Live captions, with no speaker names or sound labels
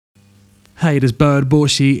Hey, dis Bouwer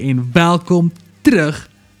Boschie en welkom terug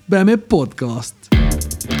by my podcast.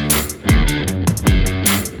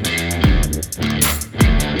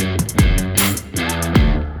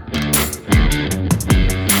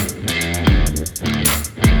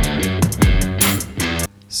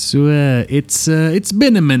 So, it's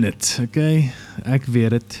been a minute, okay? Ek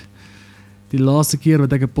weet het. Die laaste keer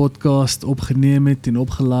wat ek 'n podcast opgeneem het en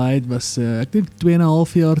opgelaai het was, ek dink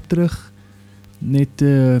 2,5 jaar terug.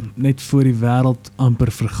 Net voor die wêreld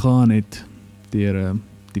amper vergaan het deur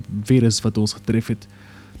die virus wat ons getref het.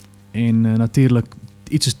 En natuurlik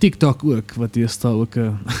iets soos TikTok ook, wat deesdae ook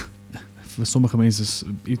vir sommige mense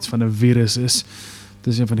iets van 'n virus is.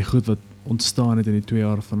 Dis een van die goed wat ontstaan het in die 2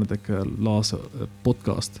 jaar vandat ek laaste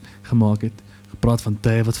podcast gemaak het. Gepraat van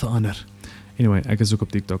tye wat verander. Anyway, ek is ook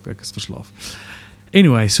op TikTok, ek is verslaaf.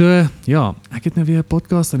 Anyway, so ja, ek het nou weer 'n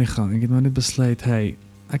podcast aan die gang. Ek het nou net besluit, hey,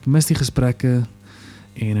 ek mis die gesprekke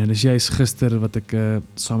en dis juist gister wat ek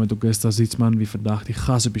saam met Augusta Zietsman, wie vandag die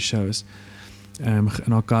gas op die show is,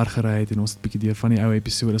 in haar kar gery het en ons het 'n bietjie deur van die ou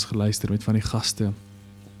episodes geluister met van die gaste.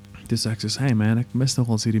 Dus ek sê, hey man, ek mis nog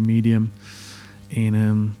ons hierdie medium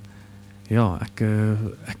en ja,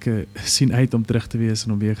 ek sien uit om terug te wees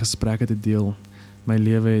en om weer gesprekke te deel. My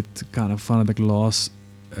lewe het vandat ek laas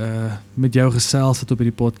met jou gesels het op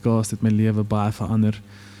hierdie podcast, het my lewe baie verander.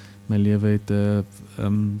 My lewe het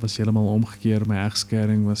was heeltemal omgekeer. My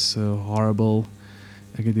egskeiding was horrible.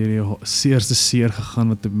 Ek het hierdie seerste seer gegaan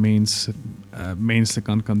wat 'n mens menslik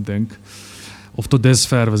kan dink. Of tot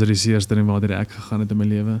dusver was dit die seerste ding waar ek gegaan het in my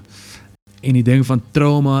lewe. En die ding van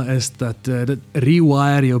trauma is dat dit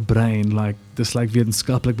rewire jou brein, dis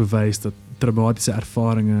wetenskaplik bewys dat traumatische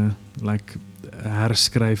ervarings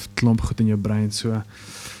herskryf klomp goed in jou brein. So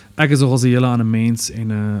ek is nogals 'n hele ander mens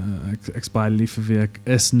en ek is baie lief vir wie ek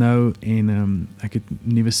is nou en ek het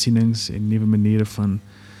nuwe sienings en nuwe maniere van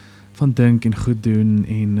dink en goed doen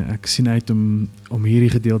en ek sien uit om hierdie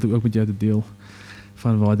gedeelte ook met jou te deel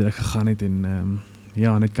van waar ek gegaan het en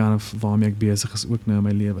ja, net waarmee ek besig is ook nou in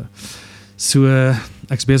my lewe. So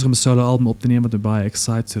ek is besig om 'n solo album op te neem wat my baie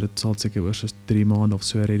excite, so dit sal seker oor soos 3 maande of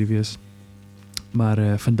so ready wees.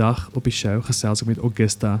 Maar vandag op die show gesels ek met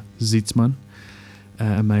Augusta Zietsman,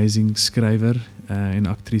 amazing skrywer en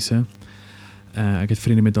aktrise. Ek het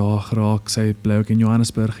vriende met haar geraak, sy bly ook in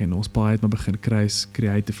Johannesburg en ons paai het maar begin kruis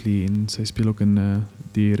creatively en sy speel ook in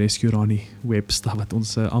die Rescue Rani webstaf wat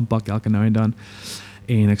ons aanpak elke nou en dan.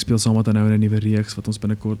 En ek speel saam met haar nou in 'n nuwe reeks wat ons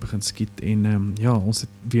binnekort begin skiet en ja, ons het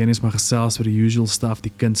weer eens maar gesels oor die usual stuff,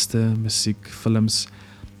 die kunste, musiek, films,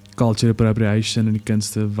 culture appropriation en die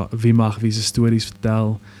kunste, wie mag wie se stories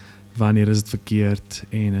vertel, wanneer is dit verkeerd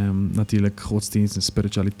en natuurlik godsdienst en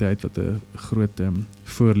spiritualiteit wat 'n groot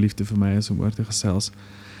voorliefde vir my is om oor te gesels.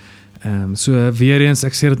 So weer eens,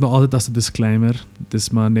 ek sê dit maar altyd as 'n disclaimer, dis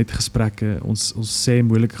maar net gesprekke, ons sê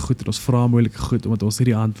moeilike goed en ons vra moeilike goed omdat ons nie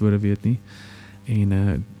die antwoorde weet nie.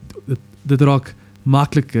 En dit raak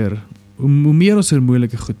makliker, hoe meer ons oor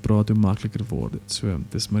moeilike goed praat, hoe makliker word dit. So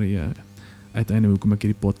dis maar die uiteindelik hoekom ek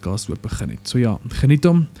hierdie podcast ook begin het. So ja, geniet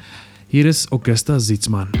hom. Hier is Augusta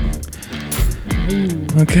Zietsman.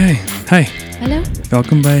 Okay, hey. Hallo.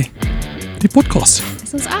 Welkom by die podcast.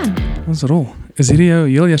 Is ons aan? Ons rol. Is hierdie jou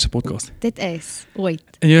heel eerste podcast? Dit is, ooit.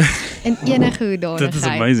 En jy, In enige hoedanigheid. dit is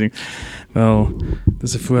amazing. Wel, dit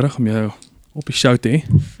is 'n voorreg om jou op die show te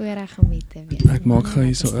hê. Voorreg om hier te wees. Ek maak gou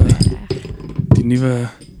hier so die nuwe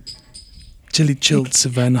Chili Chilled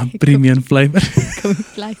Savannah Premium Flavor Kom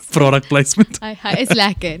vleis. product placement. Hy is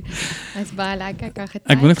lekker. Hy is baie lekker, ek kan getuig.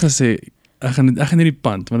 Ek wil net gesê, ek gaan hierdie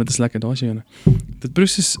pand, want dit is lekker, daar is jy. Dit proef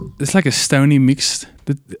soos, dit is lekker stony mixed.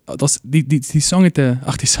 Die song het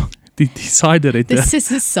die cider het Dis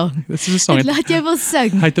is 'n song. Dit is 'n song. Dit laat jy wil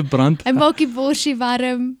sing. Hy het 'n brand. Hy maak die borsie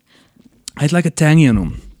warm. Hy het lekker tangy in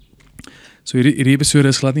hom. So hierdie episode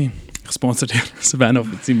is glad nie gesponsord deur Savannah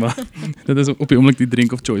of iets, maar dit is op die oomblik die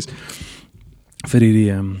drink of choice vir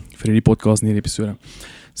hierdie podcast en hierdie episode.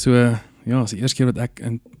 So ja, is die eerste keer wat ek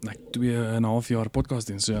in 2,5 jaar podcast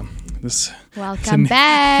doen. So dis Welcome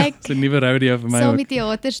back. Dis 'n nuwe rodeo vir my Saam ook. met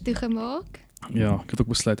teaters toegemaak. Ja, ek het ook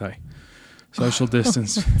besluit hy. Social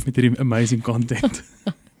distance met hierdie amazing content.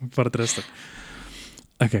 Vat dit rustig.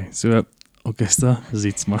 Okay, so Augusta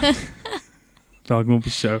Zietsman. Welkom op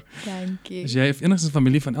die show. Dankie. Is jy enigstens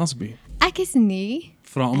familie van Elsbie? Ek is nie.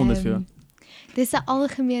 Vra almal dit vir jou. Dis 'n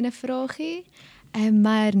algemene vragie,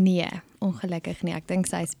 maar nee, ongelukkig nie. Ek dink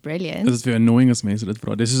sy is brilliant. Dit is vir annoying as mense dit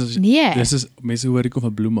vra. Dis is mense hoor ek of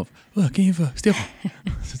 'n bloem of. Ken jy vir Stefan?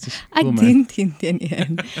 Ek doen teen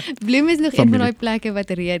een. Bloem is nog een van daai plekke wat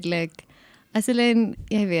redelik as hulle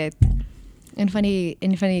jy weet, in van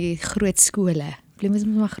die groot skole. Bloem is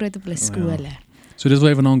maar groot op hulle skole. Ja. So dis waar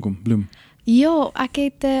jy vandaan kom, Bloem. Ja, ek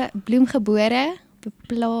het 'n Bloem gebore op 'n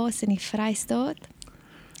plaas in die Vrystaat.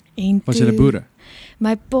 En Was julle boere?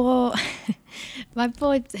 My pa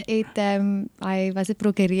het hy was 'n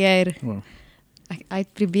prokureur. Wow. Hy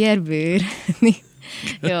het probeer boer. Nee.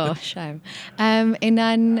 Ja, shame. En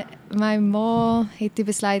dan my ma het toe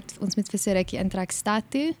besluit ons moet vir so 'n rukkie intrek stad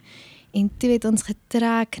toe. En toe het ons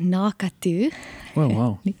getrek na Katoo.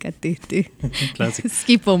 Wow. Nie Katoo toe. Classic.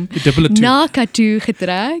 Skiep hom. Die dubbele toe. Na Katoo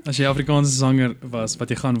getrek. As jy Afrikaanse sanger was, wat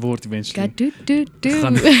jy gaan word eventually. Katoo.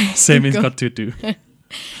 Gaan sê mens toe.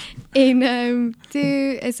 En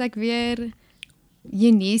toe is ek weer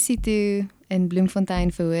Unisie toe in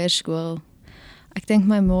Bloemfontein vir hoërskool. Ek dink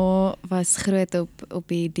my ma was groot op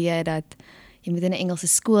die idee dat jy moet in 'n Engelse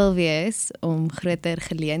skool wees om groter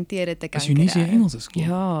geleenthede te kan kry. As jy nie sê Engelse skool?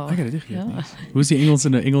 Ja. Ek het dit geweet nie. Hoe is die Engels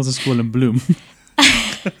in 'n Engelse skool in Bloem?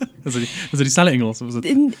 Was dit dieselfde Engels? Was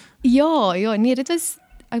dit? Ja, nee, dit was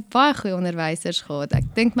ek baie goeie onderwysers gehad. Ek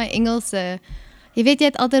dink my Engelse, jy weet jy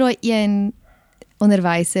het altyd daai een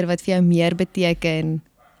onderwyser wat vir jou meer beteken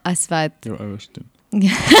as wat jou ouers doen. Jy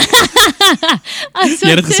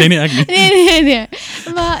het dit gesê nie, ek nie. Nee.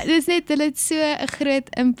 Maar dis net hulle het so 'n groot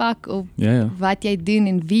impak op wat jy doen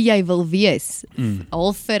en wie jy wil wees.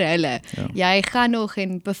 Al vir hulle. Ja. Jy gaan nog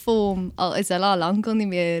en perform al is hulle al lankal nie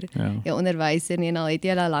meer jou onderwyser nie en al het jy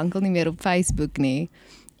hulle al lankal nie meer op Facebook nie.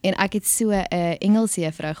 En ek het so 'n Engelse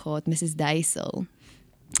juffrou gehad, Mrs. Duisel.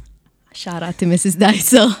 Shout out to Mrs.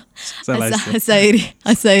 Duisel.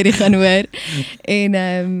 As sy hierdie gaan hoor. En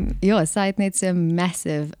ja, sy het net so 'n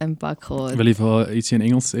massive impak gehad. Wil jy vir haar iets in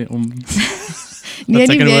Engels sê om Nee,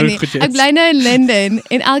 nie. Ek bly nou in Londen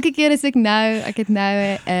en elke keer as ek het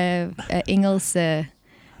nou 'n Engelse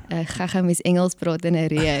gaga mis Engels praat in 'n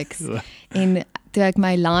reeks. En toe ek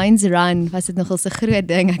my lines run, was dit nogal so 'n groot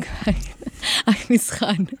ding. Ek moes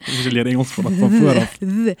gaan. Jy leer Engels van vooraf.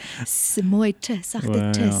 Mooi te, sagte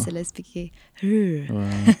te, hulle is bietjie.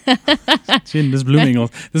 Sien, dis Bloem Engels.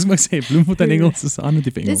 Dis moet ek sê, Bloemfontein Engels is 'n ander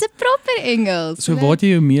tipe Engels. Dis 'n proper Engels. So waar het jy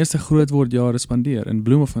jou meeste grootword jare spandeer in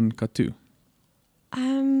Bloem of in Katoo?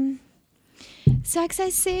 So ek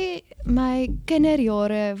sê my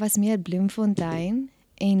kinderjare was meer Bloemfontein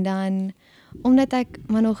en dan omdat ek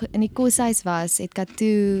maar nog in die koshuis was, het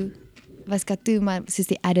Katoo maar soos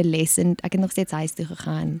die adolescent, ek het nog steeds huis toe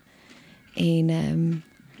gegaan. En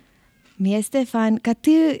meeste van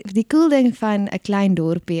Katoo, die cool ding van 'n klein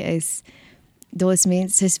dorpie is daar's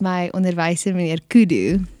mense soos my onderwyser meneer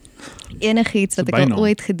Kudu. Enigiets wat ek al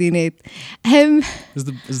ooit gedoen het.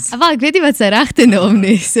 Wel, ek weet nie wat sy regte naam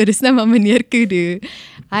nie, so dis nou maar meneer Kudu.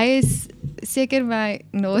 Hy is seker my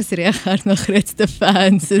Noosregaard nog grootste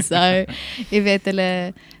fan, soos hy, jy weet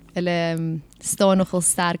hulle staan nogal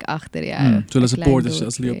sterk agter jou. So hulle support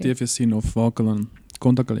as hulle op TV sien of waar kan dan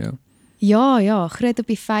kontak hulle jou? Ja, groot op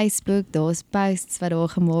die Facebook, daar's posts wat daar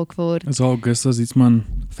gemaak word. Is Augustus Ietsman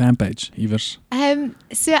fanpage iewers?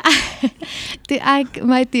 So toe ek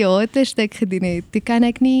my teaterstuk gedoen het, toe kan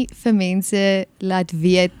ek nie vir mense laat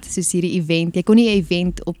weet soos hierdie event. Jy kon nie 'n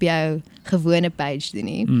event op jou gewone page doen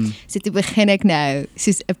nie. So toe begin ek nou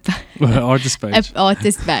soos 'n artist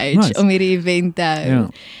page nice. Om hierdie event te hou.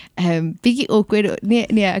 Bietjie awkward.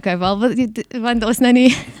 Nee, okay, wel want ons nou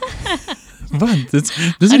nie Want dis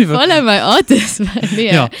nie follow my artist,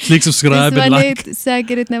 nee. Ja, klik subscribe en like. So ek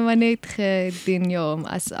het dit nou maar net gedoen, ja,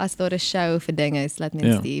 as daar 'n show vir dinge is, laat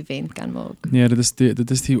mense die event kan maak. Nee, dit is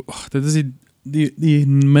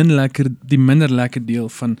die minder lekker deel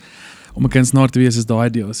van om 'n kunstenaar te wees is daai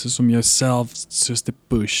deel, soos om jouself soos te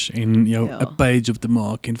push en jou 'n page op te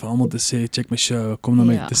maak en vir almal te sê check my show, kom na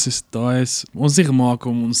my. Dis is ons is gemaak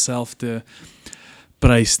om onsself te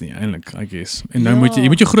prys nie eintlik, I guess. En nou jy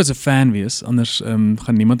moet jou grootste fan wees, anders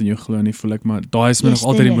gaan niemand in jou glo nie, voel ek, maar daai is my nog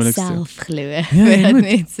altyd die moeilikste. Self glo.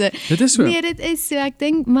 Dit is so. Nee, dit is so. Ek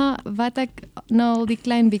dink maar wat ek nou al die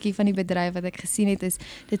klein bietjie van die bedryf wat ek gesien het is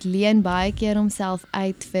dit leen baie keer homself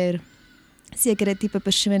uit vir sekere tipe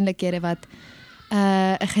persoonlikhede wat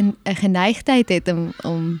 'n geneigtheid het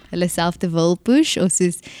om hulle self te wil push of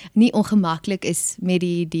soos nie ongemaklik is met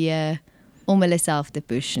die idee om hulle self te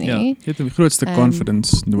push nie. Ja, jy het die grootste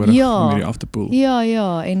confidence nodig om hierdie af te pool.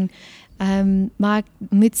 Ja, en maar ek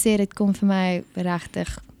moet sê dit kom vir my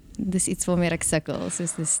regtig, dis iets waarmee ek sukkel,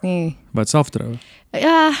 soos dis nie wat selfvertroue.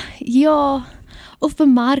 Ja, of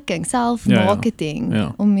bemarking,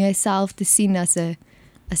 self-marketing, om jouself te sien as 'n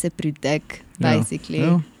produk basically.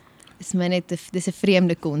 Ja. Is my net dis 'n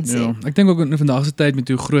vreemde konsep. Ja, ek dink ook in vandag se tyd met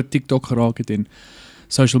hoe groot TikTok geraak het en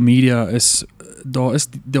social media is daar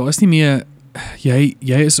is nie meer jy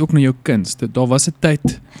is ook na jou kuns. Daar was 'n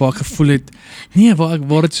tyd waar ek gevoel het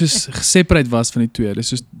waar dit soos geseparate was van die twee. Dis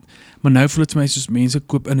soos maar nou voel dit vir my soos mense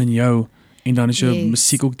koop in jou En dan is jou Yes.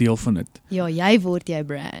 musiek ook deel van dit. Ja, jy word jou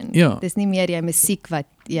brand. Ja. Dis nie meer jou musiek wat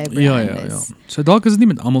jou brand Ja. is. So dalk is dit nie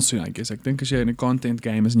met almal so, ek dink as jy in 'n content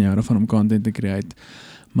game is en jy hou daarvan om content te create.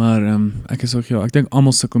 Maar ek is ook ek dink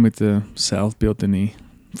almal sukkel met 'n selfbeeld in die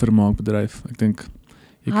vermaakbedryf. Ek dink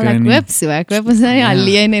jy Ek hoop so. Ek hoop ons is nie Ja.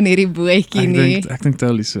 alleen in hierdie bootjie nie. Ek dink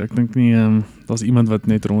totally so. Ek dink nie daar's iemand wat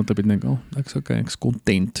net rondloop en dink, ek's okay, ek's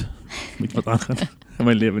content met wat aangaan in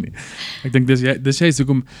my lewe nie. Ek dink dis jy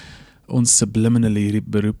hoekom ons subliminally hierdie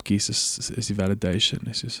beroep kies is die validation.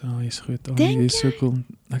 Is soos, jy's goed, jy's so cool.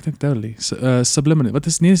 Ek dink totally. Subliminally. Wat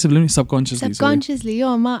is nie subliminally, subconsciously. Subconsciously,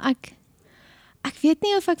 ja, maar ek weet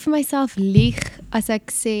nie of ek vir myself lieg as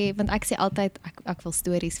ek sê, want ek sê altyd ek wil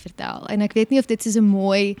stories vertel en ek weet nie of dit soos 'n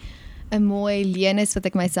mooi leen is wat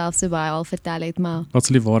ek myself so baie al vertel het, maar Wat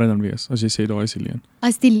sal die waarheid dan wees as jy sê daar is die leen?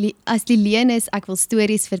 as die leen is ek wil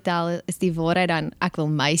stories vertel, is die waarheid dan ek wil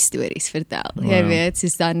my stories vertel. Jy weet,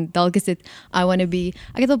 soos dan dalk is dit I want to be.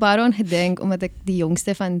 Ek het al baie daaraan gedink omdat ek die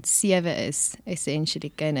jongste van 7 is,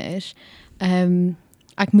 essentially kinders.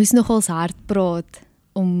 Ek moes nogals hard praat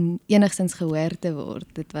om enigstens gehoor te word.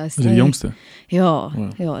 Dit was Is die jongste? Ja,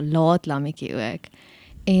 laat lammetjie ook.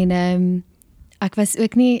 En ek was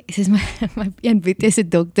ook nie, soos my een boetie is 'n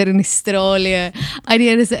dokter in Australië,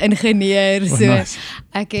 een is 'n ingenieur, so Nice.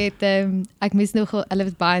 ek moes nogal, hulle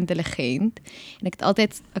was baie intelligent en ek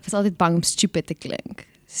was altyd bang om stupid te klink.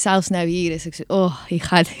 Selfs nou hier is ek so, ek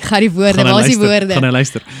gaan die woorde, waar is die woorde? Gaan hy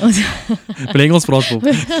luister. Wil Engels praat Bob?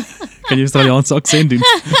 Kan jy Australiaanse aksent doen?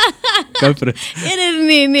 Go for it.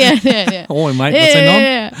 Nee. Mate, wat sy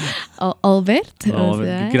naam? Albert.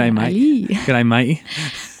 Kry my.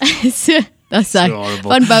 So, dat is hy,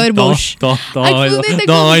 van Bouwerbosch.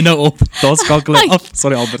 Daar hy nou op. Daar skakel hy af.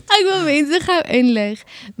 Sorry Albert. Ek wil mense gou inlig.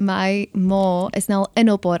 My ma is nou al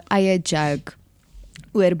in op haar eie joke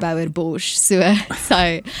oor Bouwerbosch. So,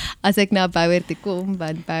 as ek na Bouwer toe kom,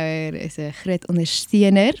 want Bouwer is 'n groot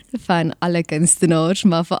ondersteuner van alle kunstenaars,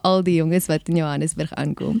 maar veral die jonges wat in Johannesburg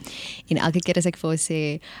aankom. En elke keer as ek vir haar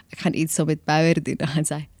sê, ek gaan iets saam met Bouwer doen, dan gaan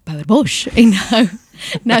sy, Bouwerbosch. En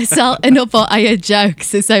nou sal in op haar eie joke,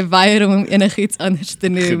 so sy weier om enigiets anders te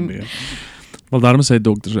noem. Wel daarom sê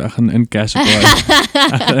dokter, so ek gaan in cash op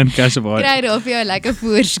haar. Kry daar vir jou 'n lekker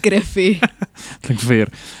voorskrifie. Klink fair.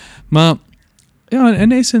 Maar ja,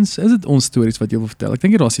 in essence is dit ons stories wat jy wil vertel. Ek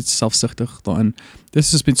dink daar is iets selfsugtig daarin.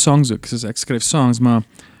 Dis is met songs ook, soos ek skryf songs, maar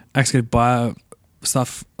ek skryf baie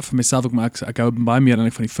stuff vir myself ook, maar ek hou baie meer dan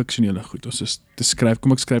ek van die fiksionele goed. Ons is te skryf,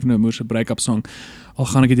 kom ek skryf nou 'n moerse break-up song, al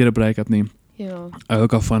gaan ek dit deur 'n break-up nie. Ja. Ek hou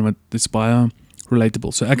ook af van, want dit is baie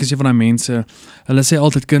relatable. So ek is een van die mense, hulle sê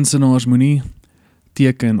altyd kunstenaars moenie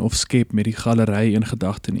teken of skep met die galery in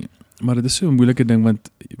gedagte nie. Maar dit is so 'n moeilike ding, want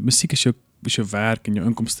musiek is jou werk en jou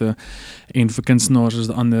inkomste, en vir kunstenaars is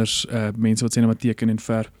dit anders, mense wat sê net teken en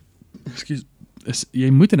jy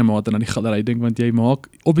moet in 'n mate na die galery dink, want jy maak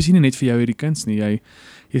obviously nie net vir jou hierdie kuns nie,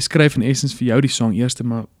 jy skryf in essence vir jou die song eerste,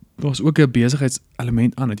 maar daar's ook 'n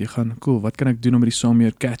besigheidselement aan, dat jy gaan, cool, wat kan ek doen om hierdie song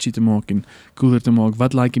meer catchy te maak en cooler te maak,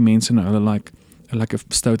 wat like die mense nou, hulle like 'n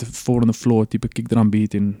stoute 4 on the floor tipe kick drum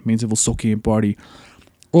beat en mense wil sokkie en party,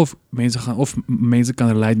 of mense kan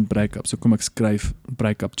relate met break-up, so kom ek skryf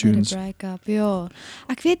break-up tunes. Break-up, ja.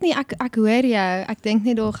 Ek weet nie, ek hoor jou, ek dink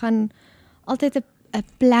nie daar gaan altyd 'n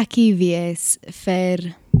plekkie wees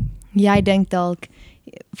vir, jy dink dalk,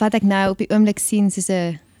 wat ek nou op die oomblik sien,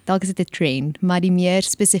 dalk is dit 'n trend, maar die meer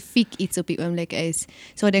spesifiek iets op die oomblik is,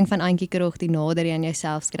 so ek dink van Antjie Krog, die nader jy aan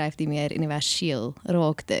jouself skryf, die meer universeel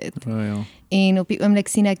raak dit. Ja. En op die oomblik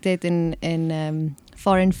sien ek dit in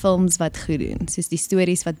foreign films wat goed doen, soos die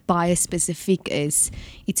stories wat baie spesifiek is,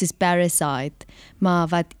 iets soos Parasite, maar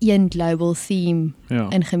wat een global theme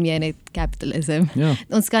in gemeen het, capitalism. Ja.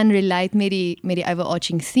 Ons kan relate met die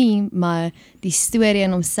overarching theme, maar die storie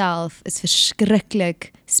in homself is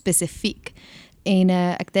verskriklik spesifiek. En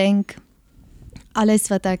ek dink alles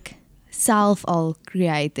wat ek self al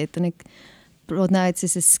create het, en ek praat nou uit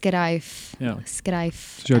soos 'n skryf,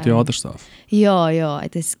 soos jou theaterstaf. Ja,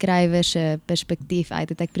 uit 'n skrywer se perspektief uit,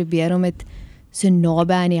 het ek probeer om dit so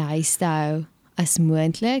naby aan die huis te hou as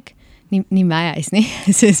moontlik. Nie my huis nie,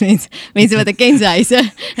 soos mense wat ek ken se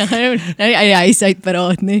huise, nou nie uit die huis uit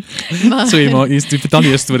praat nie. Sorry, maar jy vertel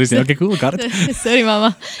nie stories nie, okay, cool, got it. Sorry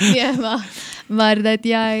mama, nee, maar dat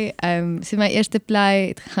jy, so my eerste play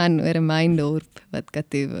het gegaan oor 'n myndorp, wat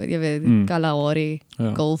Katoo, jy weet, Kalahari,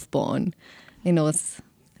 golfbaan, en ons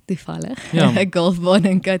toevallig, 'n golfbaan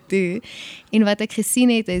in Katoo, en wat ek gesien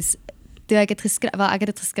het is, toe ek het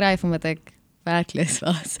geskryf omdat ek werkloos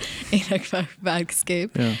was, en ek wou werk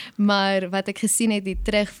skep, maar wat ek gesien het, die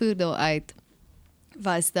terugvoer daaruit,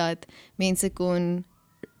 was dat mense kon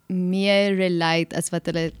meer relate as wat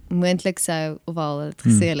hulle moontlik sou of al het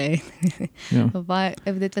gesê hulle het. Ja. Maar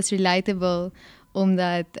dit was relatable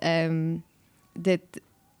omdat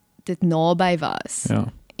dit naby was.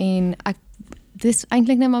 Ja. En dis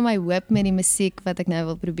eintlik nou maar my hoop met die musiek wat ek nou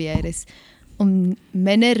wil probeer is om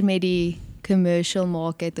minder met die commercial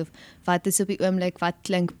market of wat is op die oomblik, wat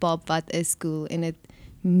klink pop, wat is cool en dit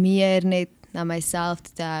meer net na myself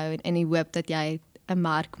te hou en in die hoop dat jy 'n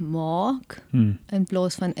mark maak in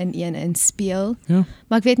plaas van in een inspeel. Ja.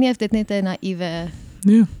 Maar ek weet nie of dit net 'n naïewe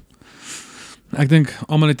Nee. Ek dink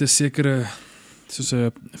almal het 'n sekere soos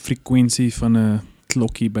 'n frekwensie van 'n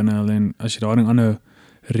klokkie binne hulle en as jy daarin aanhou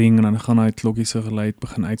ring en dan gaan daai klokkie se geluid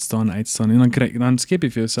begin uitstaan en dan skep jy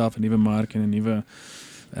vir jouself 'n nuwe mark en 'n nuwe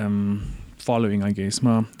following I guess,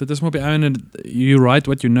 maar dit is maar op die einde you write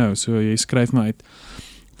what you know, so jy skryf maar uit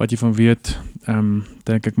wat jy van weet,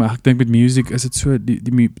 dink ek, maar ek dink met music is dit so,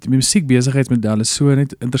 die musiekbesigheidsmodel is so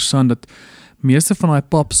net interessant dat meeste van daai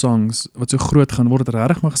pop songs wat so groot gaan word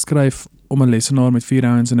regtig maar geskryf om 'n lesenaar met 4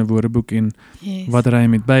 ouens in 'n woordeboek en wat ry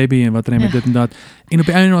met baby en wat ry met dit en dat en op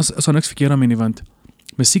die einde is daar niks verkeerd daarmee nie want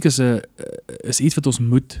musiek is iets wat ons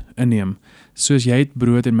moet inneem. Soos jy het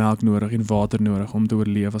brood en melk nodig en water nodig om te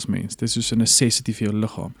oorleef as mens. Dit is soos 'n necessity vir jou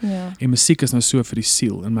liggaam. Ja. En musiek is nou so vir die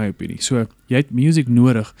siel in my opinie. So jy het musiek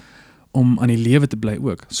nodig om aan die lewe te bly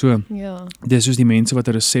ook. So Ja. dis soos die mense wat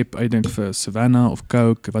 'n resep uitdink vir Savannah of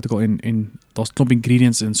Coke, wat ook al en daar's klomp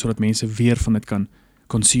ingredients in sodat mense weer van dit kan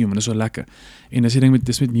consume en dit is so lekker. En as jy ding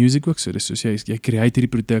dis met music ook so, dis soos jy create hierdie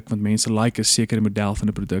produk want mense like 'n sekere model van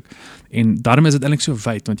 'n produk. En daarom is dit eintlik so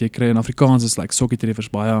wyd want jy kry in Afrikaans is like sokkie treffers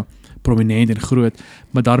baie prominent en groot,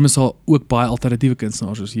 maar daarom is daar ook baie alternatiewe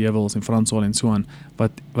kunstenaars soos Hewels en Franswaal en so aan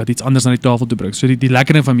wat iets anders aan die tafel toe bring. So die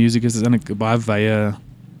lekker ding van music is eintlik baie wye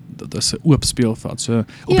dat is 'n oop speelveld. So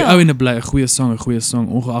op die ou ende bly 'n goeie song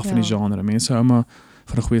ongeag van die genre. Mense hou maar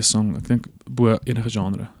van 'n goeie song. Ek dink bo enige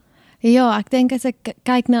genre. Ja, ek dink as ek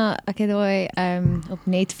kyk na ek het daai op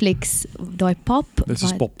Netflix daai pop. This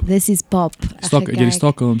is pop. This is pop. Het jy die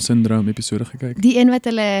Stockholm Syndrome episode gekyk? Die een wat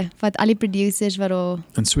al die producers wat daar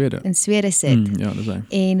In Swede sit. Ja, dis hy.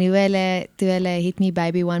 En toe hulle Hit Me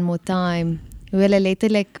Baby One More Time, hoe hulle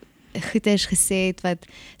letterlik goeters gesê het wat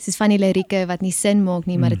soos van die lirieke wat nie sin maak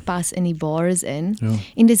nie, maar dit pas in die bars in. Ja.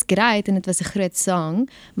 En dis great en dit was 'n groot song,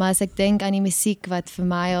 maar as ek dink aan die musiek wat vir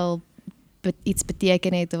my al iets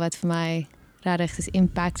beteken het of wat vir my regtig soos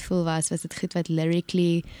impactful was dit goed wat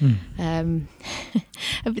lyrically 'n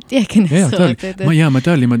betekenis het. Maar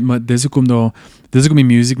totally, maar dis hoekom die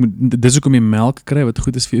musiek, dis hoekom jy melk kry wat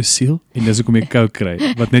goed is vir jou siel en dis hoekom jy Coke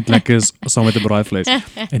kry wat net lekker is saam met 'n braaivleis.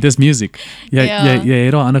 En dis musiek. Jy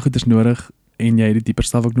het daar ander goeders nodig en jy het die dieper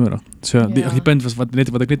staf ook nodig. So die punt was wat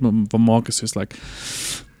ek net van maak is soos like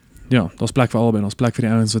ja, daar's plek vir albei, daar's plek vir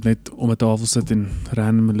die ouens wat net om 'n tafel sit en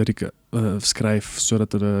random lirieke skryf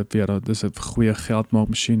sodat hulle weer dis 'n goeie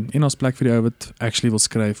geldmaakmasjien en daar's plek vir die ou wat actually wil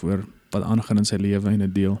skryf oor wat aangaan in sy lewe en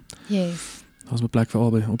 'n deel. Yes. Daar's 'n plek vir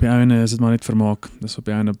albei. Op die einde is dit maar net vermaak. Dis op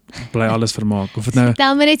die einde bly alles vermaak. Of dit nou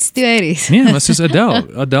Vertel my net stories. Nee, maar soos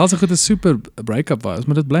Adele se goed is super break-up was,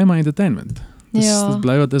 maar dit bly maar entertainment. Dit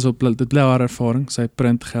bly wat is dit bly haar ervaring. Sy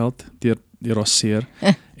print geld deur haar seer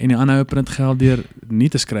en die ander print geld deur nie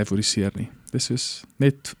te skryf oor die seer nie. Dis soos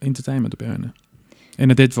net entertainment op die einde. En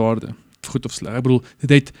dit het waarde, goed of sleg. Ek bedoel, dit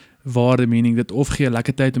het waarde, meaning dit of gee 'n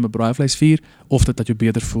lekker tyd om 'n braaivleis vier of dit dat jy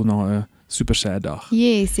beter voel na 'n super sad dag.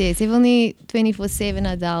 Yes. Ek wil nie 24/7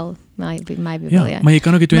 Adele my bedoel ja. Maar jy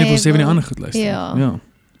kan ook 24/7 die ander goed luister. Ja.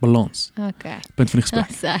 Balans. Okay. Punt van die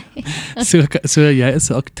gesprek. So jy is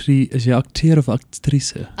 'n is jy akteur of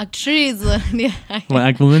aktrise? Aktrise. Nee. Maar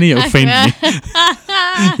ek wil nie jou offend nie.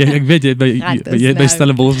 Ek weet jy by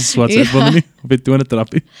Stellenbosch is swart, ek wil nie op die tone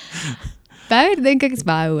trap nie. Baie dink ek is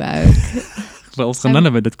baie Wel, ons gaan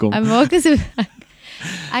dan by dit kom. Ek maak so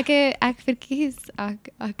ek verkies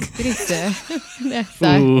aktrise.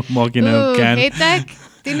 Maak jy nou kan. Het ek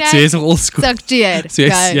Sy is nog oldschool. Akteur. Sy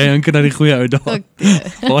jy dink aan die goeie ou dae.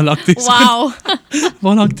 Waar aktrise. Wow.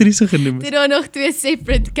 Waar aktrise genoem. Dit daar nog 2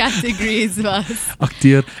 separate categories was.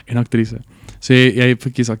 Akteur en aktrise. So jy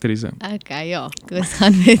verkies aktrise. Okay, ja. Kom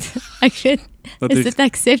gaan met. Ek weet. Is dit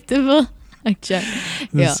acceptable? Ek check.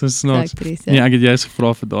 Ja. Dis snaaks. Nee, ek het jous gevra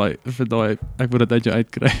vir daai ek wou dit uit jou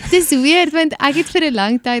uitkry. Dis weird want ek het vir 'n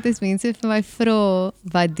lang tyd as mense vir my vra,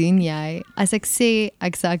 "Wat doen jy?" As ek sê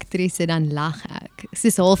ek's 'n aktrise dan lag ek.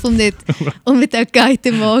 Dis half om dit okay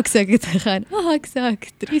te maak, so ek het gegaan, ek's 'n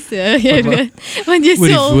aktrise, jy weet. Want jy oor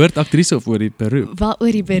die woord aktrise of oor die beroep? Wel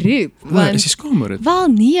oor die beroep. Want is jy skaam oor dit? Wel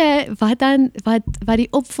nee, wat die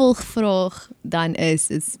opvolgvraag dan is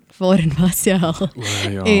waarin was jy al?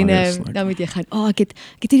 Ja, En yes, dan moet jy gaan, ek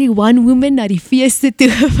het hierdie one woman na die feeste toe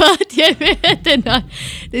gevat, jy weet, en dan,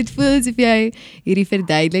 dit voel asof jy hierdie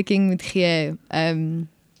verduideliking moet gee,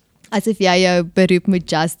 asof jy jou beroep moet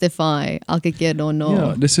justify elke keer daarna. Ja,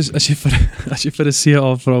 dis is as jy vir 'n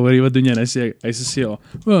CA vra, hoor, wat doen jy? En hy sê hy's 'n CA.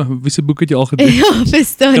 Wie se boek het jy al gedoen? Ja,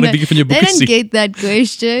 verstaan. Kan ek 'n bietjie van jou boeke I don't sien? get that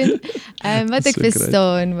question. Wat ek So great.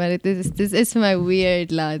 verstaan, maar dit is vir my weird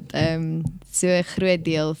dat so 'n groot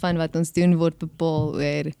deel van wat ons doen word bepaal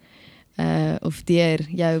oor of deur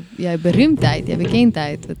jou beroemdheid, jou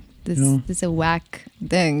bekendheid. Dis 'n whack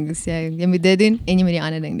ding. Dus jy moet dit doen en jy moet die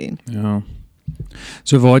ander ding doen. Ja.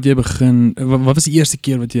 So waar het jy begin, wat was die eerste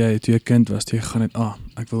keer wat jy, toe jy kind was, toe jy gegaan het,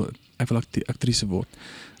 ek wil aktrise word.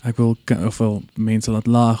 Ek wil ofwel mense laat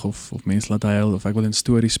lag, of mense laat huil, of ek wil in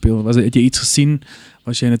stories speel. Het jy iets gesien?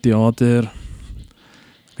 Was jy in 'n teater?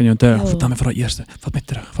 Kan jy onthou? Vertel my vir daai eerste. Vat my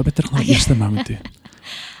terug na die eerste moment toe.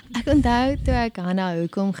 Ek onthou toe ek Hannah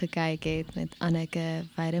Hoekom gekyk het met Anneke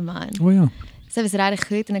Weideman. Ja. Sy was regtig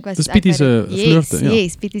goed en ek was Dis Pietie se verloofde, ja.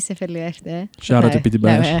 Yes, Pietie se verloofde. Shout out to Pietie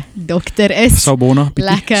Beyers. Nou, dokter is. Sabona,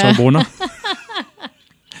 Lekker. Sabona.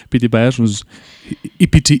 Pietie Beyers, ons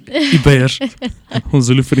Pietie Beyers, ons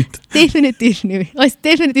Zulu vriend. Definitief nie. Ons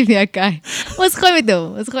definitief nie okay. Ons gooi met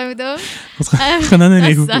hom. Ons gaan dan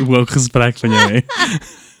net hoe ook gesprek van jou hê.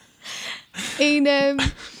 En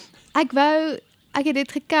ek het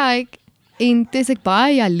dit gekyk en toe is ek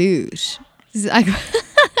baie jaloers. Dus ek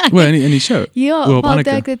in die show? Ja, op want Anneke?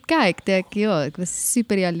 ek dit kyk, ek was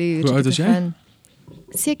super jaloers. Hoe oud was jy?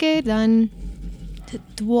 Seker dan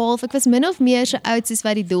 12. Ek was min of meer so oud soos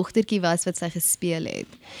wat die dogtertjie was wat sy gespeel het.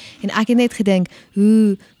 En ek het net gedink,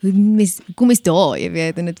 hoe kom is daar, jy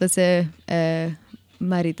weet, en dit was 'n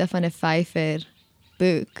Marita van der Vyver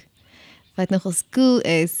boek wat nogals cool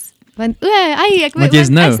is. Want ek Want jy is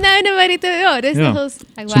nou. Ek's nou in 'n Marita, ja, dis nogals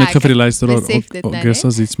So net vir die luisteraar, besef dit nou, Augusta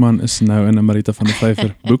Zietsman is nou in 'n Marita van der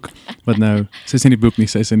Vyver boek, wat nou, sy is in die boek nie,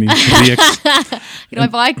 sy is in die reeks. Ek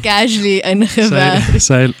het baie casually ingewerk.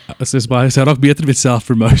 Sy raak beter met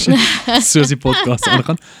self-promotion, soos die podcast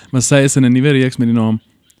aangaan, maar sy is in 'n nuwe reeks met die naam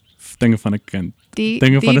Dinge van 'n kind.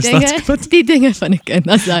 Dinge van 'n stadskind. Die dinge van 'n kind,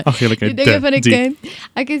 as hy. Ag, eerlikheid, Die dinge van 'n die. kind.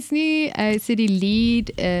 Ek is nie, so die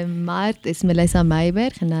lead, Mart is Melissa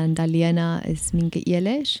Meiberg en dan Dalena is Minke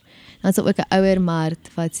Elish. Dan is daar ook 'n ouer Mart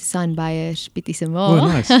wat Susan Beyers, Pietie se ma.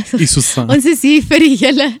 Oh, nice. Susan. Ons is hier vir die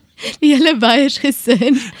hele Beyers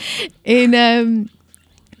gesin. En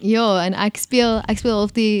ja, en ek speel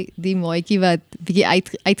half die maatjie wat bietjie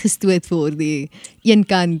uitgestoot word, die een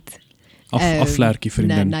kant Afvlerkie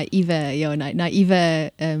vriendin.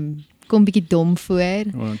 naïewe, kom bietjie dom voor.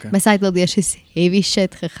 Oh, okay. Maar sy het wel deur soos heavy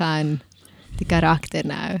shit gegaan, die karakter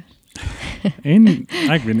nou. En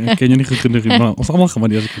ek weet nie, ek ken jou nie goed genoeg nie, maar ons almal gaan maar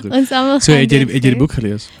deur dit gedoen. Ons almal So gaan het jy dit die boek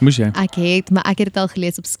gelees? Moes jy? Maar ek het dit al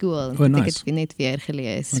gelees op skool. Oh, nice. Ek het net weer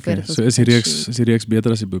gelees. Okay, voordat ons so is die reeks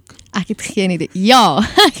beter as die boek? Ek het geen idee. Ja.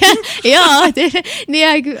 Ja,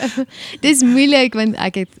 dis moeilik want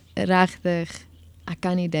ek het regtig ek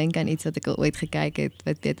kan nie dink aan iets wat ek al ooit gekyk het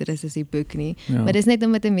wat beter is as die boek nie. Ja. Maar dis net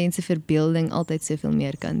omdat 'n mens se verbeelding altyd soveel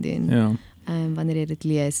meer kan doen. Ja. Wanneer jy dit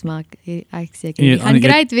lees, maar ek seker En jy dit gaan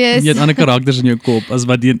great wees. Jy het ander karakters in jou kop as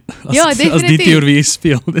wat die as die definitief. teorie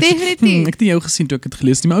speel. Definitief. Ek het nie jou gesien toe ek het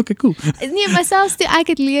gelees nie, maar okay, cool. Nee, maar selfs toe ek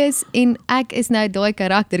het lees en ek is nou daai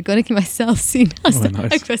karakter, kon ek nie myself sien.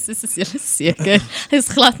 Nice. Ek was soos julle seker. Dis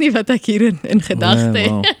glad nie wat ek hier in gedagte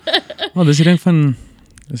het. Wow. Dis die ding van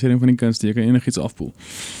die kunst, jy kan enigiets afpoel.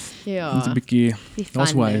 Ja. Net 'n bietjie, die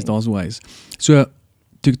daar's fun wise. So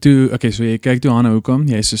okay, so jy kyk toe Hannah Hoekom,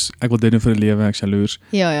 jy is soos, ek wil dit doen vir 'n lewe, ek is jaloers.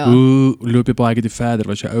 Ja. Hoe loop jy baie verder?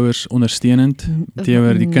 Was jou ouers ondersteunend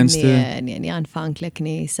teenoor die kunste? Nee, nie aanvanklik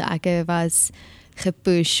nie. So ek was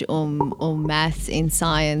gepush om maths en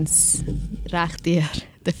science regdeur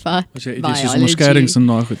te vat. Was jy soos onderskeidings en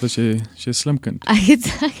daai goed, was jy 'n slim kind? Ek het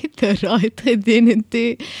right gedoen en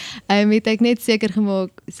toe het ek net seker gemaak,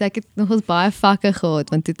 so ek het nogals baie vakke gehad,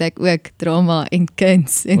 want toe het ek ook drama en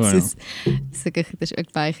kuns en soos sulke goeders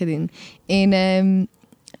ook bygedoen. En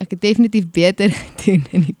ek het definitief beter gedoen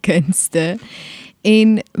in die kunste.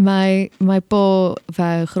 En my pa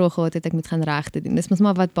wou graag gehad het ek moet gaan regte doen. Dis mos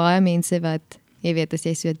maar wat baie mense wat jy weet, as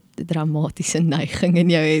jy so 'n dramatiese neiging in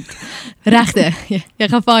jou het, regte, jy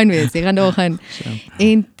gaan fyn wees, jy gaan daar gaan.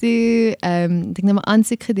 En toe, het ek nou maar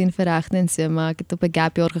aansoek gedoen vir regte en so, maar ek het op 'n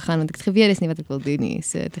gap jaar gegaan, want ek het geweet is nie wat ek wil doen nie,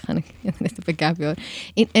 so toe gaan ek net op 'n gap jaar.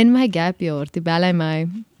 En in my gap jaar, toe bel hy my,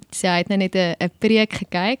 sê hy het nou net 'n preek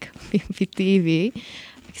gekyk op die TV.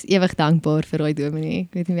 Ek is ewig dankbaar vir daai dominee.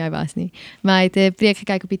 Ek weet nie wie hy was nie. Maar hy het 'n preek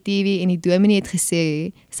gekyk op die TV en die dominee het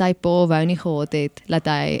gesê sy pa wou nie gehad het dat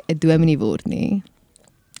hy 'n dominee word nie.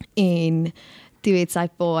 En toe het sy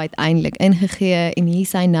pa uiteindelik ingegee en hier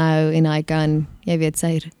is hy nou en hy kan, jy weet,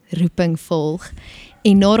 sy roeping volg.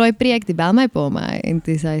 En na daai preek, toe bel my pa my en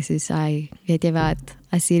toe sê hy, weet jy wat,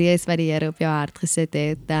 as hierdie is wat die Here op jou hart gesit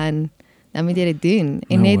het, dan moet jy dit doen.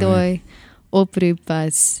 En No net way. daai oproep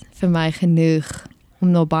was vir my genoeg om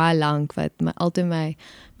nou baie lank wat altyd my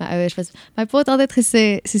ouers was. My pa het altyd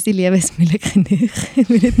gesê, soos die lewe is moeilik genoeg.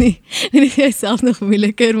 moet dit jouself nog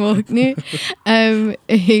moeiliker maak nie. En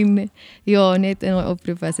ja, net in my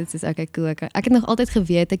oproep was dit soos okay, cool. Ek het nog altyd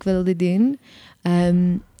geweet ek wil dit doen.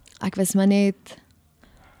 Ek was maar net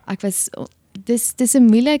dis 'n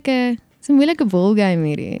moeilike ballgame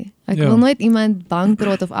hierdie. Ek wil nooit iemand bang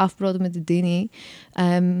praat of afpraat om dit te doen nie.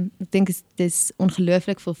 Ek dink dit is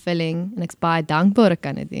ongelooflik fulfilling en ek's baie dankbaar ek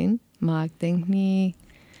kan dit doen, maar ek dink nie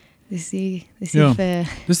dis nie vir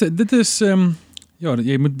Dit is ja,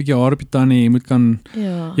 jy moet 'n bietjie haar op die tande, jy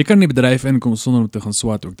kan in die bedryf inkom sonder om te gaan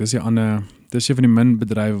swat ook. Dis een van die min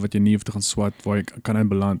bedrywe wat jy nie hoef te gaan swat waar jy kan in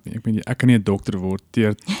beland nie. Ek kan nie 'n dokter word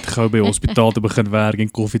deur gou by 'n hospitaal te begin werk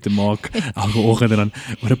en koffie te maak elke oggend en dan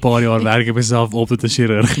oor 'n paar jaar werk ek myself op tot 'n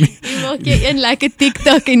chirurg nie. Jy maak jy een lekker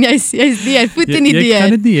TikTok en jy's die voet in die deur. Jy kan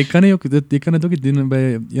dit nie, jy kan dit ook nie doen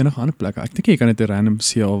by enige ander plek. Ek dink jy kan dit 'n random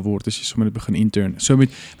CL word as jy sommer net begin intern. So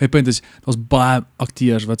my punt is, daar's baie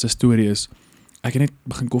akteurs wat se storie is. Ek het net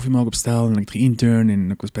begin koffie maak op stel en ek het geïntern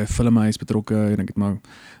en ek was by 'n filmhuis betrokke en ek het maar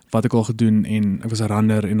wat ek al gedoen en ek was 'n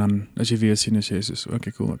runner en dan as jy weer sien as jy is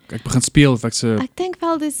okay cool. Ek begin speel of ek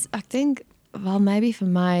dink wel maybe vir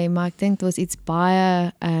my, maar ek dink dit was iets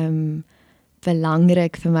baie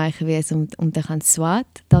belangrik vir my gewees om te gaan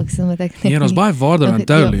swat. Dalk omdat ek ja, daar's baie waarde aan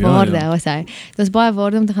totally. Was hy. Daar's baie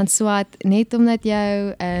waarde om te gaan swat net omdat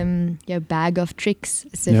jou bag of tricks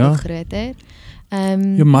so veel groter.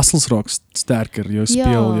 Jou muscles raak sterker, jou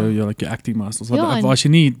speel, jou acting muscles. As jy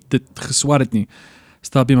nie dit geswat het nie,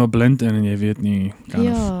 stap jy maar blind in en jy weet nie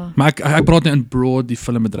Maar ek praat nie in broad die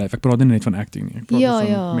filmbedryf. Ek praat nie net van acting nie. Ek praat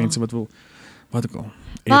van mense wat wil wat ek al.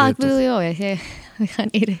 Ek bedoel ek gaan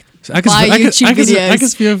edit. So ek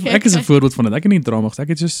is 'n voorbeeld van dit. Ek het nie drama gesê. Ek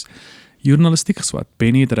het soos journalistiek geswat.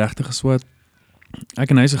 Benny het regtig geswat. Ek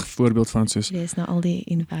en hy is 'n voorbeeld van soos dis nou al die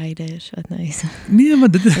invaders wat nou is. Nee,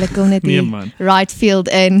 maar dit hulle kom net die right field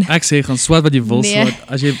in. Ek sê gaan swat wat jy wil swat.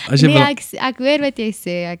 As jy wil. Ek weet wat jy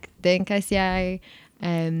sê. Ek dink as jy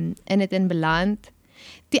in dit in beland.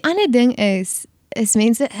 Die ander ding is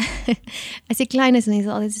mense as jy klein is mense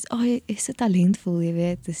altyd sê jy is so talentvol, jy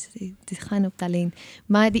weet. Dit gaan op talent.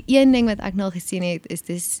 Maar die een ding wat ek nou gesien het is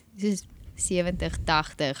dis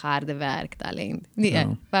 70-80 harde werk talent. Nee,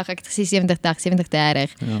 wag, ek het gesê 70-80,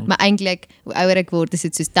 70-30. Maar eintlik hoe ouer ek word is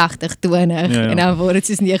dit soos 80-20 en dan word dit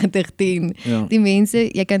soos 90-10. Die mense,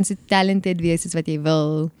 jy kan so talented wees as wat jy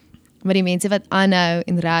wil. Maar die mense wat aanhou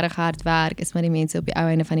en regtig hard werk is maar die mense op die ou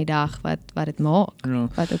einde van die dag wat dit maak.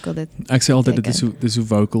 Wat ook al dit. Ek sê altyd dit is hoe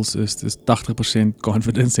vocals is. Dit is 80%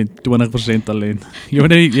 confidence en 20% talent. Jy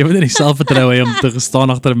moet nie selfvertroue hê om te staan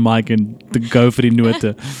agter 'n mic en te go vir die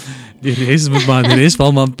note. Die res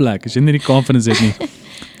val maar in plek. As jy nie die confidence het nie,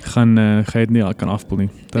 gaan jy dit nie kan afpoel nie.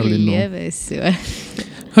 Die lewe is so.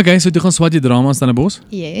 Okay, so toe gaan swat jy drama in Stellenbosch?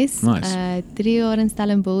 Yes. Nice. 3 jaar in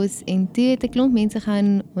Stellenbosch en toe het 'n klomp mense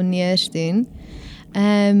gaan honneurs doen.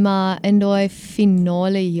 Maar in daai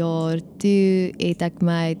finale jaar toe het ek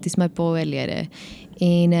dis my pa oorlede.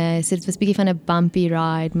 En so dit was 'n bietjie van 'n bumpy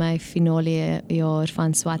ride my finale jaar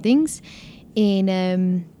van swattings.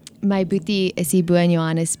 En my boetie is hier bo in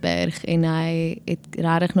Johannesburg en hy het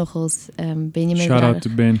regtig nogals Benjamin shout out to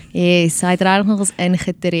Ben. Yes, hy het regtig nogals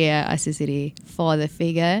ingetree as hierdie father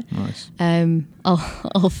figure. Nice.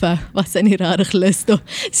 Alpha was hy nie regtig lus toe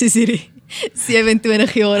soos hierdie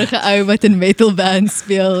 27-jarige ou wat in metal band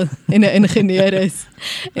speel en 'n ingenieur is.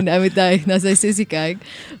 En nou moet hy na sy sussie kyk.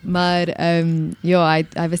 Maar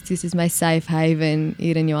hy was soos my safe haven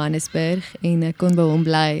hier in Johannesburg en ek kon by hom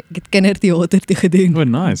bly. Ek het kinderteater toe gedoen. Oh,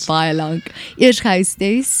 nice. Baie lank. Eers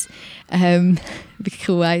huistes. Bietjie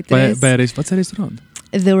gewait is. By wat se restaurant?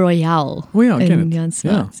 The Royale. Oh ja, in Jan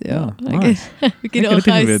Smuts. Ja. Ek het ook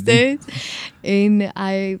huistes. En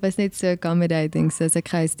hy was net so accommodating, so as ek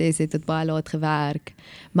huistes het tot baie laat gewerk.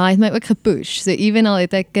 Maar hy het my ook gepush. So even al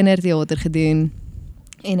het ek kinderteater gedoen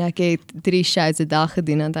en ek het 3 shows 'n dag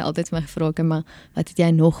gedoen en hy altyd vir my gevra, maar wat het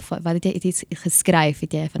jy nog, wat het jy iets geskryf,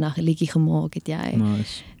 het jy vandag 'n liedjie gemaak, het jy?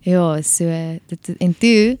 Nice. Ja, so en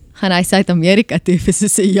toe gaan hy Suid-Amerika toe vir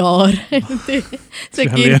so 'n jaar. So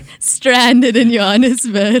ek hier stranded in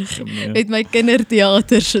Johannesburg met my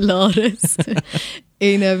kinderteater salaris.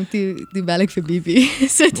 En toe bel ek vir Bibi.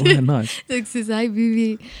 So Nice. ek sê, "Hey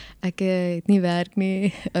Bibi, ek het nie werk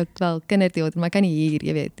nie. Ek wel kinderteater, maar ek kan nie hier,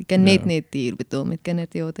 jy weet. Ek kan net hier betaal met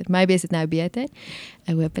kinderteater. Maybe is dit nou beter.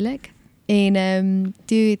 Hoopelik. En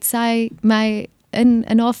toe het sy my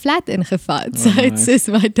in haar flat ingevat. Sy het soos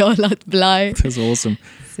my daar laat bly. Dis awesome.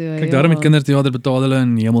 So, Kyk, daarom met kinderteater betaal hulle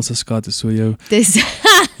in hemelse skat, is so jou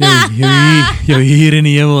hier in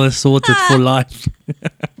die hemel is sorted for life.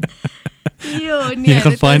 nee, Jy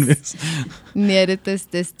gaan fyn wees. Nee,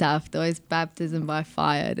 dis tough. Daar is baptism by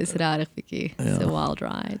fire. Dis regtig bietjie. It's a wild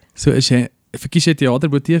ride. So is jy, verkies jy theater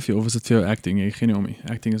bo TV of is dit vir jou acting? Jy geen om nie.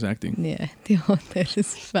 Acting is acting. Nee, theater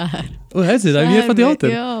is ver. Is dit? Hy weet van theater?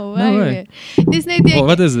 Ja, No way way. meer. Dis net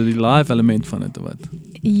Wat is dit? Die live element van dit of wat?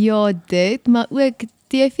 Ja, dit, maar ook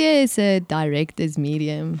TV is 'n director's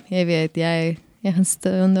medium. Jy weet, jy gaan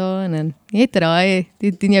staan daar en dan jy draai,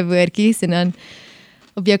 jy doen jou woordjies en dan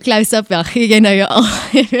op jou close-up gee jy nou jou al,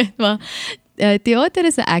 jy weet, maar theater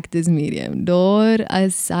is 'n actor's medium. Daar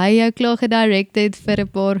as hy jou klaar gedirect het vir 'n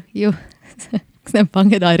paar, ek is nou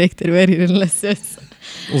bang 'n director hoor hier in hulle sis.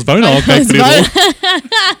 Ons wou nou al kyk vir die rol.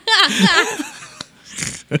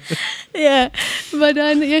 Ja, maar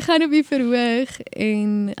dan jy gaan op die verhoog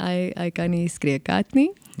en hy kan nie skreeukat nie.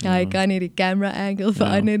 Hy kan nie die camera angle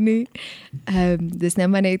verander nie. Dis nou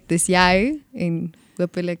maar net, dis jy en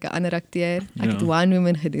hopelik 'n ander akteur. Ek het One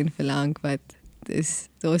Woman gedoen vir lank wat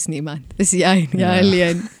daar's niemand. Dis jy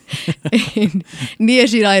alleen. En nie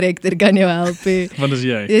eens die director kan jou help nie. Wat is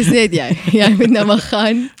jy? Dis net jy. Jy moet nou maar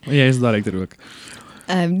gaan. Maar jy is director ook.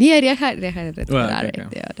 Nee, jy gaan dit Okay.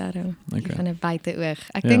 ja, daarom. Okay. Van 'n buiteoog.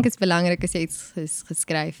 Ek dink dit is belangrik as jy iets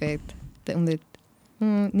geskryf het om dit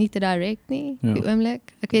nie te direct nie, die oomblik.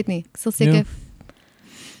 Ek weet nie. Ek sal seker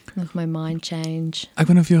nog my mind change. Ek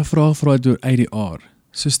wil nou vir jou 'n vraag vra oor ADR.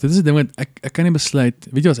 Soos dit is 'n ding wat ek kan nie besluit.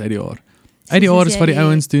 Weet jy wat is ADR? ADR is wat die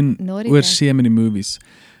ouens doen oor see met die movies.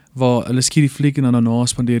 Waar hulle skiet die fliek en dan daarna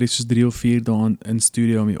spandeer jy soos 3 of 4 dae in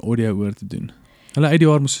studio om die audio oor te doen. Hulle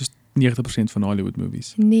ADR moet soos 90% van Hollywood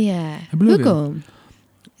movies. Nee. Hoekom?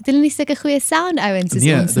 Het hulle nie sulke goeie sound ouens soos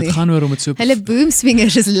ons nie? Dit gaan oor om dit so... Hulle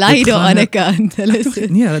boomswingers is lui daar aan die kant.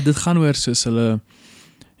 Nee, dit gaan oor soos hulle...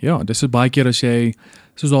 Ja, dis so baie keer as jy...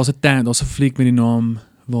 Soos daar's 'n fliek met die naam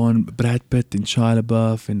waarin Brad Pitt en Shia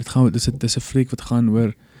LaBeouf en dis 'n fliek wat gaan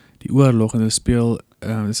oor die oorlog en hulle speel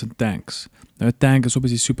dis 'n tanks. Nou 'n tank is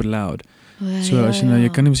obviously super loud. So as jy nou, jy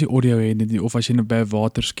kan nie mos die audio hê nie, of as jy nou by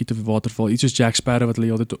water skiet of 'n waterval, iets soos Jack Sparrow wat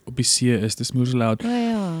hulle altyd op die see is, dis moeë loud.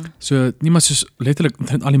 So nie maar soos letterlik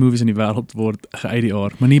al die movies in die wêreld word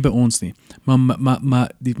ge-ADR, maar nie by ons nie. Maar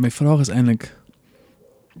my vraag is eintlik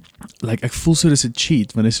ek voel so dis 'n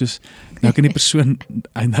cheat, want dit is soos nou kan die persoon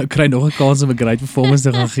nou kry nog 'n kans om 'n great performance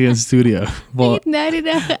te gaan gee in studio. Ek het nou die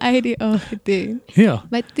dag 'n ADR gedoen. Ja.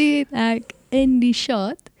 Maar toe ek in die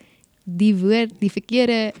shot die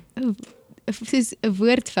verkeerde soos 'n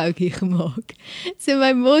woordfoutjie gemaak. So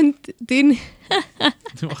my mond doen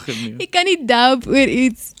ek kan nie dub oor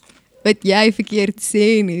iets wat jy verkeerd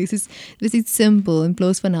sê nie. Soos dit was iets simpel in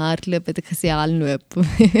plaas van hardloop het ek gesê hardloop.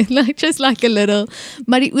 Just like a little.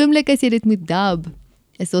 Maar die oomblik as jy dit moet dub,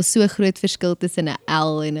 is daar so groot verskil tussen 'n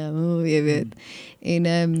L en 'n jy weet. En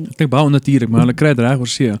ek dink baie onnatuurlik, maar hulle kry dit reg oor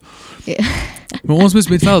see. Maar ons moet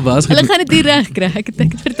met vel was. Hulle gaan dit nie reg kry. Ek het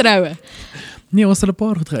vertroue. Nee, ons het 'n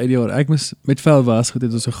paar goed ge-ADR. Ek moes met vel was het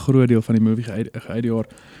ons 'n groot deel van die movie ge-ADR.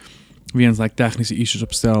 Weens tegniese issues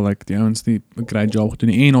opstel, die ouens nie 'n great job gedoen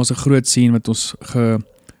nie. En ons 'n groot scene wat ons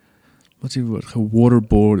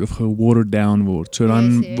ge-waterboard of ge-watered down word. So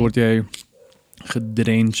dan word jy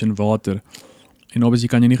gedrench in water. En obviously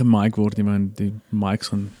kan jy nie gemic word nie, want die mics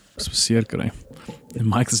gaan seer kry. Die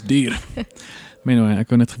mics is duur. Maar anyway, ek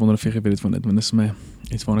wou net gewonder of jy geweet het van dit, want dit is my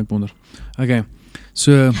iets van ek wonder. Okay,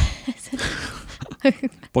 so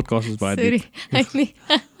podcast is baie diep. Sorry, ek nie.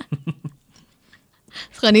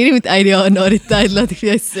 Gaan hierdie met ADR na die tyd, laat ek vir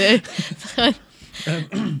jou sê.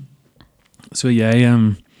 So jy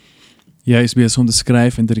is besig om te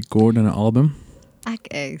skryf en te record aan 'n album? Ek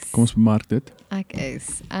is. Kom ons bemark dit. Ek is.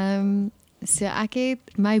 So ek het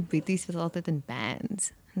my boeties was altyd in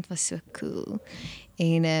bands. Dit was so cool.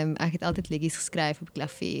 En ek het altyd liedjies geskryf op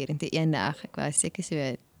klavier en toe eendag, ek was seker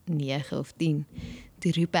so 9 of 10,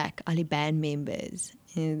 toe roep ek al die band members.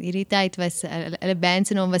 En hierdie tyd was hulle band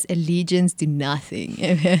se naam was Allegiance to Nothing.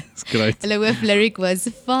 It's great. Hulle hoof lyric was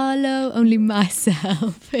Follow Only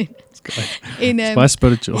Myself. It's great. En it's quite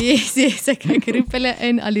spiritual. Yes, ek roep hulle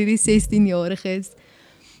in al hierdie 16-jariges.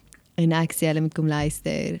 En ek sê hulle moet kom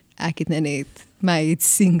luister. Ek het nou net my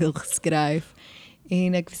single geskryf.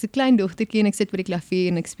 En ek was 'n klein dogtertjie en ek sit by die klavier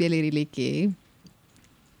en ek speel hierdie liedjie.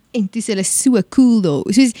 En toe is hulle so cool daar.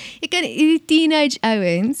 Soos, ek kan hierdie teenage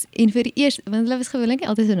ouens, en vir die eerste, want hulle was gewoonlik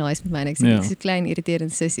altyd so nice met my, en ek sê, ek is so klein,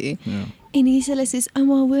 irriterend sussie. Ja. En hier is hulle soos, oh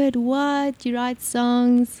my word, what? You write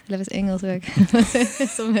songs? Hulle was Engels ook.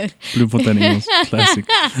 Sommer. Bloemfontein Engels, classic.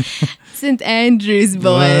 St. Andrews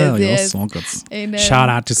boys. Wow, yes. so goed. En, Shout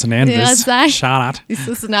out to St. Andrews. Ja, Shout out. Is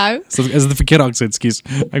dit nou? So, is dit verkeerd accent, excuse.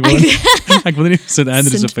 Ek wil nie St.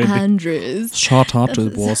 Andrews St. offend. Andrews. Shout out to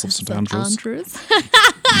the boss of St. Andrews.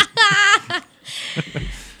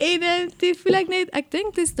 En toe voel ek net, ek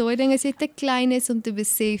dink dis daai ding as jy te klein is om te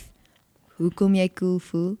besef hoekom jy cool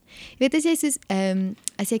voel. Jy weet as jy soos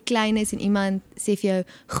as jy klein is en iemand sê vir jou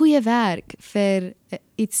goeie werk vir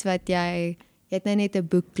iets wat jy het nou net 'n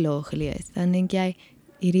boek klaar gelees, dan dink jy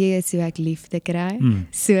hierdie is hoe ek liefde kry.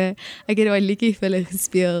 So ek het daai liedjie vir hulle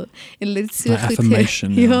gespeel en hulle het so My goed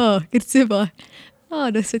affirmation, ja, ek het so baie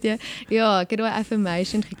dis wat jy, ja, ek het daai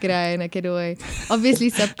affirmation gekry en ek het daai, obviously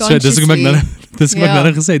So, subconsciously. dis hoekom ek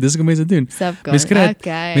nou gesê, dis hoekom mense doen.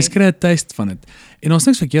 Mens kry 'n taste van dit. En ons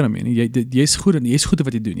niks verkeerd daarmee nie. Jy's goed in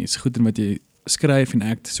wat jy doen. Jy's goed in wat jy skryf en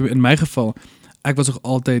act. So in my geval, ek was ook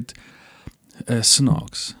altyd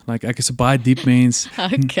snaaks. Like ek is 'n baie diep mens.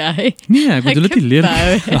 Okay. Nee, ek bedoel dit nie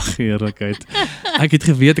lelik. Ag, eerlikheid. Ek het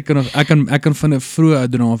geweet ek kan van 'n vroeë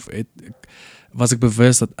ouderdom af was ek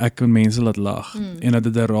bewus dat ek kan mense laat lag en dat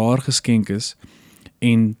dit 'n raar geskenk is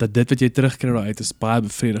en dat dit wat jy terugkry daaruit is baie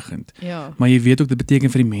bevredigend. Ja. Maar jy weet ook dit beteken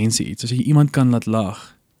vir die mense iets. As jy iemand kan laat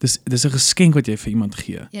lag, dis 'n geskenk wat jy vir iemand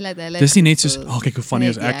gee. Dis nie net soos, kyk hoe funny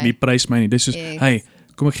is ek, nie prys my nie. Dis soos, hey,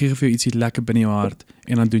 kom ek gee vir jou ietsie lekker binne jou hart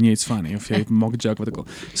en dan doen jy iets funny of jy maak 'n joke wat ek al.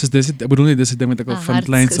 Soos ek bedoel nie dis 'n ding wat ek al van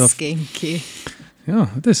kleins af. Ja,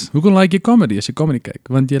 dit is. Hoe kan like jy comedy as jy comedy kyk?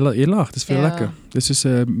 Want jy lag, dis veel lekker. Dis soos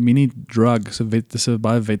 'n mini drug, dis 'n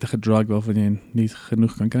baie wettige drug waarvan jy nie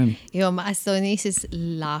genoeg kan kry nie. Ja, maar as daar nie soos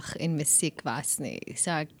lag en musiek was nie,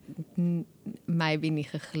 so ek maybe nie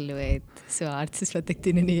geglo het so hard soos wat ek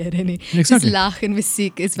doen in die Here nie. Exactly. Dis lag en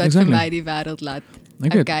musiek is wat vir my die wêreld laat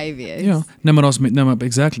okay wees. Ja, maar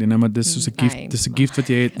exactly, maar dis soos 'n gift, dis 'n gift wat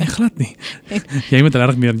jy het. Nee, glad nie. Jy moet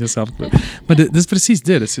regtig meer in jouself glo. Maar dis presies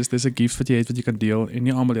dit, dis 'n gift wat jy het wat jy kan deel en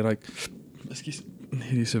nie almal die ekskuus,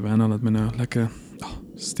 hierdie Savannah laat my nou lekker,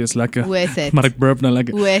 steeds lekker. Maar ek burp nou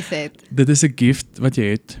lekker. Dit is 'n gift wat jy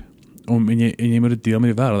het en jy moet dit deel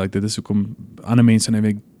met die wêreld. Dit is hoekom ander mense nou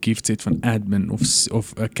weer gifts het van admin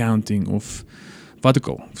of accounting of wat ook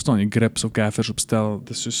al. Verstaan jy, grips of gaffers opstel.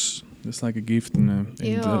 Dis like a gift en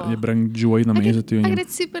jy bring joy na mense toe. Ek het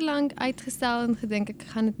dit super lank uitgestel en gedink ek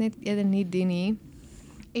gaan dit net eerder nie doen nie.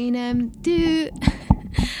 En toe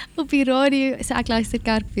op die radio, so ek luister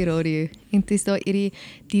kerk op die radio en toe is daar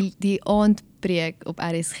die aandpreek op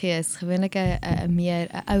RSG is gewoonlik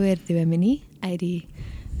 'n ouer dominee uit die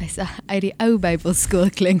ou Bybelskool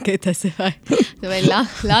klink dit asof hy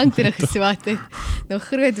lank terug geswat het, nog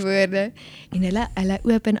groot woorde en hulle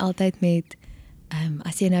open altyd met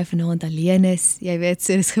as jy nou vanaand alleen is, jy weet,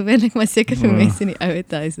 so dis gewoonlik maar seker vir mense in die ouer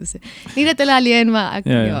huis of so. Nie dat hulle alleen, maar ek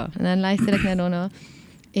en dan luister ek nou daarna.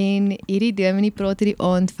 En hierdie dominee praat hierdie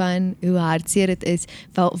aand van hoe hartseer dit is,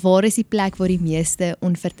 waar is die plek waar die meeste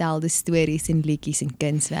onvertelde stories en liedjies en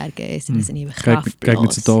kunswerke is, en dis in die begrafplaas. Kyk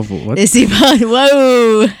met sy tafel, wat? Dis die man,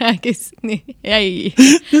 wow, ek is nie, hey.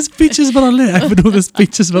 Dis pitches wat hulle, ek bedoel dis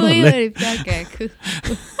pitches wat hulle. Kyk.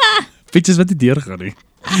 Pitches wat die deur gaan nie.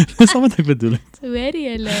 Dis al wat ek bedoel het. Hoor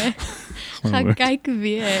julle? Gaan kyk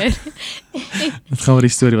weer. Dit gaan oor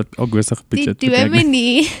die storie wat Augusta gepitch het. Die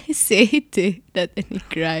dominee sê toe dat in die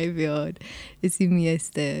graveyard is die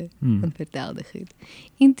meeste onvertelde goed.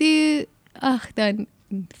 En toe, dan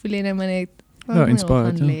voel jy nou maar net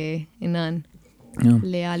inspired, en dan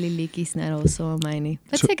lê al die liedjies nou al so aan my nie.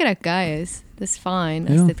 Wat seker okay is, dis fine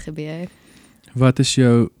as dit gebeur. Wat is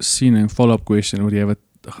jou siening, follow-up question oor jy wat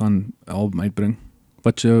gaan album uitbring?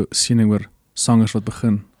 Wat is jou siening oor sangers wat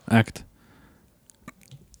begin act?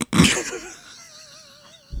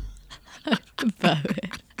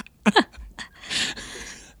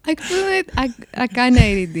 Ek voel net, ek kan nie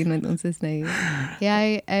hierdie doen, want ons is nou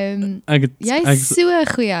jy is so 'n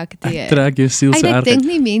goeie akteur. Ek trek jou siel so erg. Ek dink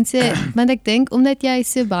nie mense, want ek dink omdat jy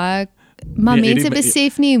so baie, maar mense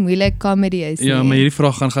besef nie hoe moeilik comedy is nie. Ja, maar hierdie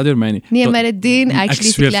vraag gaan oor my nie. Nee, maar dit doen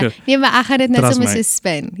actually. Nee, maar ek gaan dit net sommer so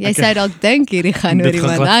spin. Jy sou dalk dink hierdie gaan oor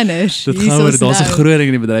iemand anders. Dit gaan oor, daar's 'n groot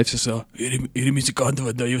ding in die bedryf so hierdie musikante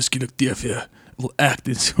wat nou jou skielik TV wil act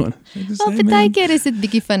en so. Wel, partykeer is dit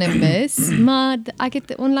bietjie van 'n mis, maar ek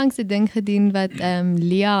het onlangs 'n ding gedoen wat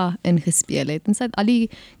Lia ingespeel het en sy het al die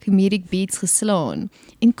comedic beats geslaan.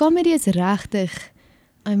 En comedy is regtig,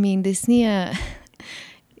 I mean, dis nie 'n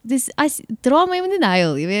dis as drama jy moet nie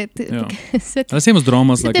huil, jy weet. Ja. Sit Hulle sê ons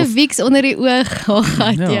dramas sit 'n wieks onder die oog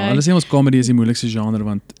gehad, ja, hulle sê ons comedy is die moeilikste genre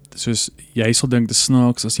want soos jy sal dink dit is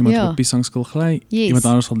snaaks as iemand Ja. op 'n piesangskil gly, Yes. iemand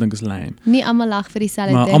anders sal dink is lame. Nie almal lag vir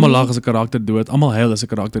dieselfde Maar ding. almal nie. lag as 'n karakter dood, almal huil as 'n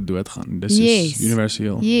karakter doodgaan. Dis Yes. is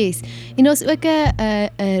universeel. Yes. En ons ook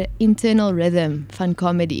 'n internal rhythm van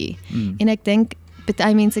comedy. En ek dink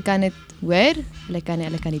party mense kan dit hoor, hulle kan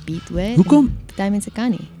die beat hoor. Hoekom? en Party mense kan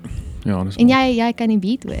nie. Ja, dis En jy kan die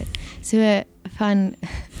beat hoor. So van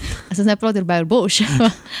as ons nou praat oor Bouwer Bosch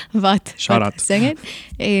wat Shout out. sing het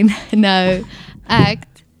en nou act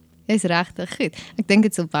is regtig goed. Ek dink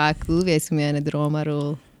dit sal baie cool wees om jou in 'n drama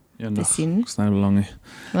rol ja, te nog, sien. ek staan belang nie.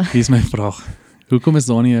 Hier is my vraag. Hoekom is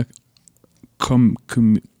daar nie 'n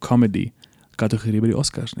comedy kategorie by die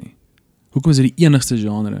Oscars nie? Hoekom is dit die enigste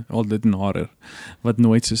genre, al dit en horror, wat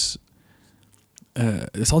nooit soos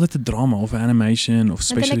is altyd 'n drama of animation of Want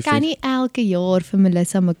special hulle kan effects. nie elke jaar vir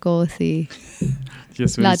Melissa McCarthy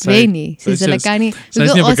Yes, laat sy- wen nie. sy Soos hulle is- kan nie. Sy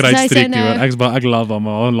is nie op 'n great sy streak nie, nou- hoor. Ek love haar,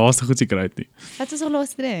 maar haar laaste goed seker uit nie. Wat was haar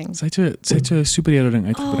laaste ding? Sy het so 'n superhero ding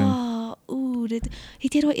uitgebring. Dit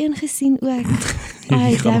het jy daai een gesien ook? Jy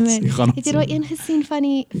Ai, gaan damn ons- it. jy gaan ons Het jy daai een gesien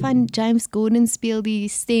van James Gordon speel die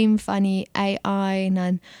stem van die AI en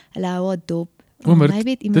dan hulle hou haar dop. Maar maybe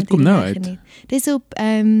het iemand dit kom hierdie nou reg uit. geniet. Dis op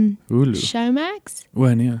Hulu. Showmax.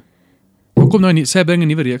 O nee. Hoe kom nou nie? Sy bring 'n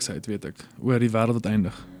nuwe reeks uit, weet ek, oor die wêreld wat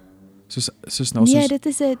eindig. Soos nou Nee, soos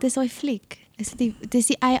dit is daai fliek. Dis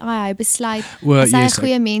die AI, hy besluit O, as hy yes,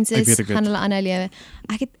 goeie mense ek is, weet. gaan hulle aanhou lewe.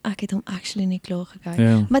 Ek het hom actually nie klaar gekyk.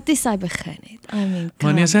 Ja. Maar dis sy begin het. I mean,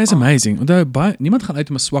 Maar nee, sy is come on. amazing. Onthou baie niemand gaan uit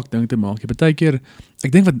om 'n swak ding te maak. Jy partykeer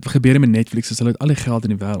ek dink wat gebeur met Netflix is hulle het al die geld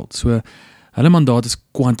in die wêreld. So hulle mandaat is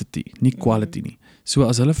quantity, nie quality nie. So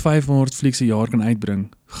as hulle 500 flieks 'n jaar kan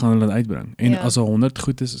uitbring, gaan hulle dit uitbring. En Ja. as '100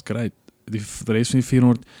 goed is great. Die res van die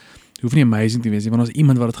 400 hoef nie amazing te wees nie, want daar's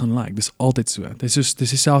iemand wat dit gaan like. Dis altyd so. Dis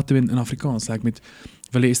dieselfde in Afrikaans, like met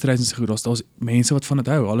Willie Esterhuizen se goed. Daar's mense wat van dit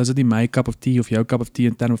hou. Al is dit nie my cup of tea of jou cup of tea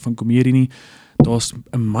in terme van komedie nie. Daar's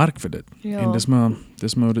 'n mark vir dit. Ja. En dis maar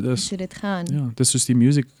hoe dit is. So dit gaan. Ja, dis soos die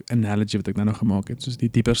music analogy wat ek nou nog gemaak het. Soos die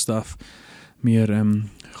dieper stuff, meer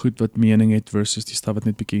goed wat mening het versus die stuff wat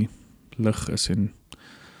net bietjie lig is en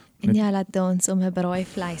En jy laat dans om 'n braai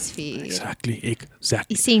vleisvuur. exactly.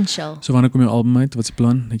 Essential. So wanneer kom jou album uit? Wat is die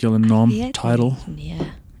plan? Het jy al 'n naam, Weet title? nie.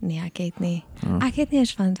 Nee, ek weet nie. Ah. Ek weet nie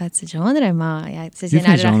eens van wat se genre, maar ja, soos Jy jy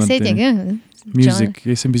nou hoef nie reg genre sê, te- dink ek. Music,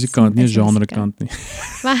 jy's 'n musikant, nie 'n Ek is 'n genre musikant. kant nie.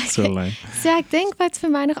 Maar So lei. so ek dink wat vir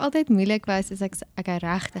my nog altyd moeilik was is ek hou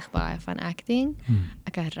regtig baie van acting.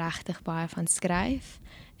 Ek hou regtig baie van skryf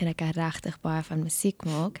en ek hou regtig baie van musiek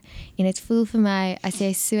maak en dit voel vir my as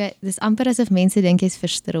jy so dis amper asof mense dink jy's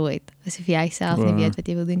verstrooid, asof jy self nie Wow. weet wat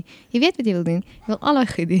jy wil doen. Jy weet wat jy wil doen. Jy wil alles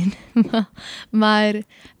goed doen. maar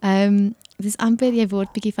dis amper jy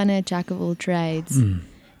word bietjie van 'n jack of all trades.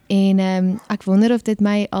 En ek wonder of dit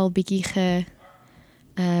my al bietjie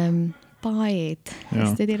paai het. Ja.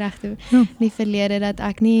 Is dit die regte? Ja. In die verlede dat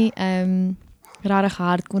ek nie regtig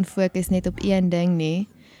hard kon fokus net op een ding nie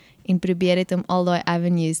en probeer het om al daai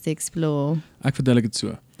avenues te explore. Ek verduidelik dit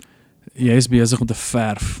so. Jy is besig om te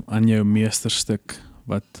verf aan jou meesterstuk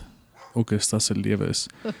wat Augusta se lewe is.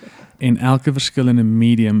 En elke verskillende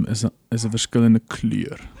medium is 'n verskillende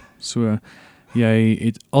kleur. So jy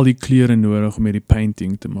het al die kleure nodig om hierdie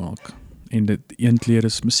painting te maak. En dit een kleur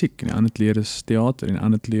is musiek en die ander kleur is teater en die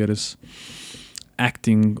ander kleur is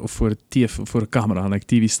acting of voor 'n TV of voor 'n kamera, like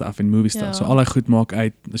TV stuff en movie stuff. Ja. So al daai goed maak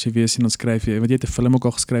uit. As jy weer sien dan skryf jy, want jy het 'n film ook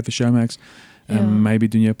al geskryf vir Showmax. Ja. Maybe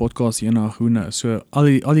doen jy 'n podcast eendag, hoe nou. So al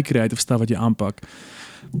die creative stuff wat jy aanpak.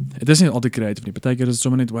 Dit is nie altyd creative nie. Partykeer is dit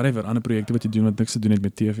sommer net whatever, ander projekte wat jy doen wat niks te doen het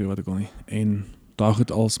met TV wat ek al nie. En daai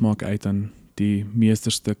goed als maak uit aan die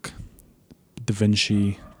meesterstuk Da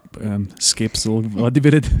Vinci skepsel. Wat jy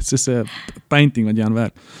weet dit is 'n painting wat jy aan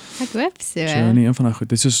werk. Ek hoop so. So nie een van daai goed.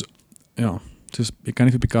 Dit is soos ja, soos ek kan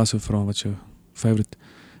nie vir Picasso vra wat jou favorite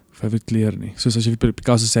kleur nie. Soos as jy vir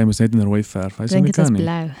Picasso sê mos net in rooi verf. Hy Ek sê dink nie dit is kan nie.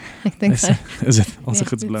 blou. Ek dink Is dit as dit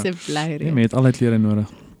goed blou? Dit is blou. Nee, maar jy het al die klere nodig.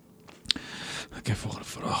 Okay, volgende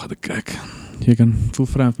vraag te kyk. Jy kan voel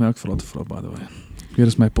vry om my ook vra te vra by the way. Hier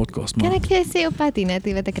is my podcast Kan man. ek jou sê op pad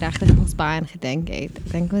hiernatoe wat ek regtig ons baie aan gedink het.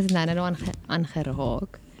 Ek dink ons het nou daaraan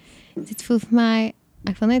aangeraak. Dit voel vir my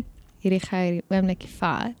ek wil net hierdie gou oomblikie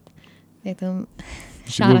vat. Net om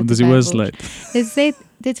Dis die worst late.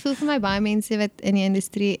 Dit voel vir my baie mense wat in die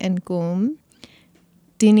industrie inkom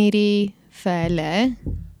doen hierdie vir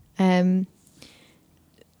hulle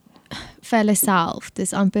vir hulle self.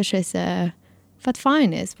 Dis amper soos 'n wat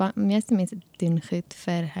fyn is, want meeste mense doen goed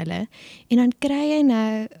vir hulle. En dan kry jy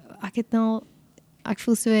nou ek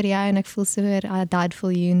voel so oor jou en ek voel so oor Dad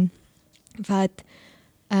for You wat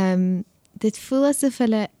dit voel asof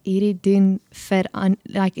hulle hierdie doen vir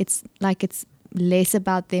like it's less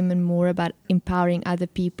about them and more about empowering other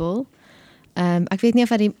people. Ek weet nie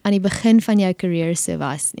of aan die begin van jou career so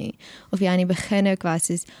was nie, of jy aan die begin ook was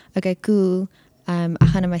is, okay, cool, ek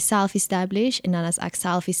gaan myself establish, en dan as ek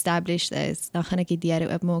self-established is, dan gaan ek die deure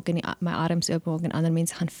oopmaak en my arms oopmaak en ander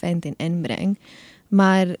mense gaan vind en inbring.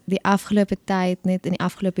 Maar die afgelope tyd, net in die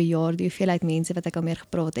afgelope jaar, die hoeveelheid mense wat ek al meer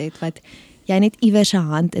gepraat het, wat jy net iewers 'n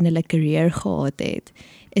hand in hulle career gehad het,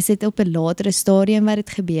 is dit op 'n latere stadium wat dit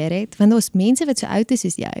gebeur het, want ons mense wat so oud is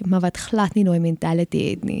soos jy, maar wat glad nie daai mentality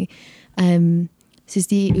het nie. Soos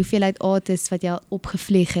die hoeveelheid artists wat jy al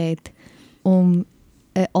opgevlieg het om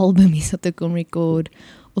 'n album hierso te kom record,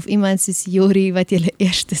 of iemand soos Jori wat julle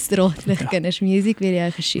eerste straatlig kinders music video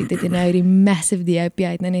geshoot het en nou die massive DOP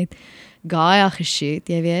uit nou net Gaia geshoot,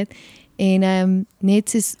 jy weet. En net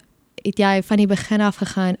soos het jy van die begin af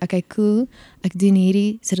gegaan, okay, cool, ek doen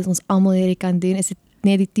hierdie sodat ons almal hierdie kan doen. Is dit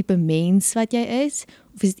net die tipe mens wat jy is,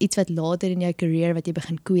 of is dit iets wat later in jou career wat jy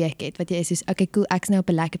begin kweek het, wat jy is soos, okay, cool, ek's nou op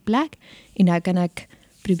 'n lekker plek en nou kan ek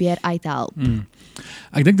probeer uithelp.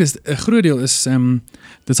 Ek dink dis 'n groot deel is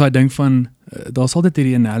dis daai ding van daar's altyd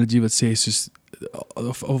hierdie analogy wat sê soos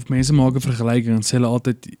of mense maak 'n vergelyking en sê hulle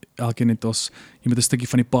altyd elkeen het jy moet 'n stukkie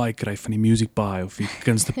van die pie kry, van die music pie of die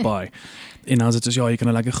kunste pie. En dan is dit soos ja, jy kan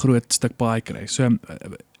 'n lekker groot stuk pie kry. So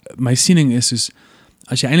my siening is soos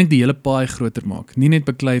as jy eintlik die hele pie groter maak, nie net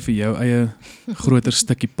beklei vir jou eie groter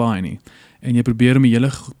stukkie pie nie, en jy probeer om die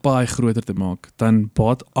hele pie groter te maak, dan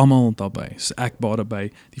baat almal daarbey. So ek baat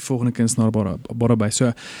daarbey, die volgende kunstenaar baat daarbey.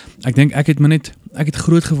 So ek dink ek het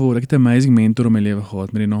groot geword. Ek het 'n amazing mentor in my lewe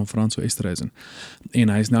gehad met die naam Franso Esterhuizen. En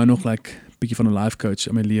hy is nou nog bietjie van 'n life coach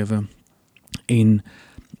in my lewe. En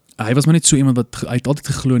hy was maar net so iemand wat hy het altyd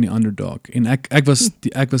geglo in die underdog. En ek was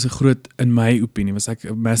 'n groot, in my opinie, was ek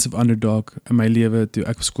 'n massive underdog in my lewe toe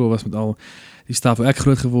ek op skool was met al die staf waar ek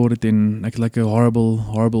groot geword het en ek het 'n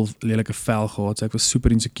horrible lelike vel gehad. So ek was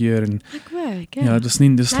super insecure en Ek ook, ja, dit was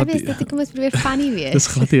nie dis glad nie. Ek kom eens probeer funny wees. Dis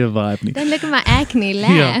glad nie 'n vibe nie. Dan lukt my ek nie,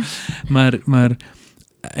 laugh. Ja, maar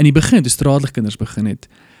in die begin, toe straatligkinders begin het,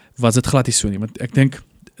 was dit glad nie so nie, want ek dink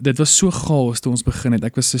dit was so chaos toe ons begin het.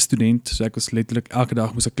 Ek was 'n student, so ek was letterlik elke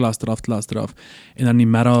dag moes ek klas eraf. En dan die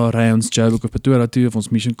middag ry ons Joburg of Pretoria toe of ons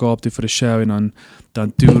Mission Cape toe vir 'n show en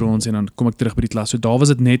dan toer ons en dan kom ek terug by die klas. So daar was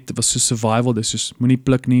dit was so survival, dis soos moenie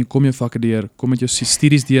pluk nie, kom jou vakke deur, kom met jou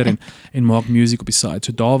studies deur en maak music op die side.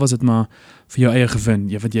 So daar was dit maar vir jou eie gewin.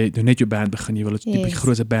 Want jy net jou band begin, jy wil die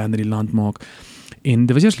grootste band in die land maak. En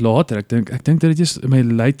dit was eers later, ek dink dat dit is in my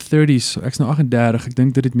late 30s, ek's nou 38, ek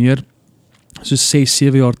dink dat dit meer so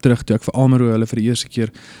 6-7 jaar terug toe ek vir Almaro hulle vir die eerste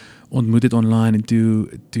keer ontmoet het online en toe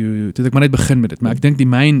ek maar net begin met dit. Maar ek dink die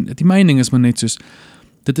main ding is maar net soos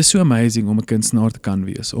dit is so amazing om 'n kunstenaar te kan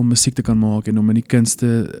wees, om musiek te kan maak en om in die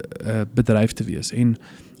kunste bedryf te wees. En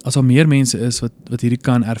as al meer mense is wat hierdie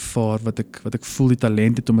kan ervaar, wat ek voel die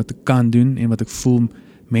talent het om dit te kan doen en wat ek voel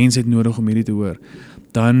mense het nodig om hierdie te hoor,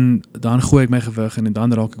 dan gooi ek my gewig en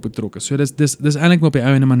dan raak ek betrokke. So dis eintlik maar op die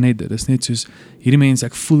ou en maar net dit. Dis net soos hierdie mense,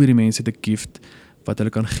 ek voel hierdie mense het 'n gift wat hulle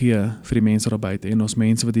kan gee vir die mense daar buite en ons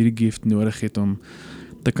mense wat hierdie gift nodig het om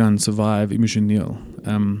te kan survive emosioneel.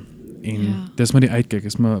 Dis maar die uitkyk,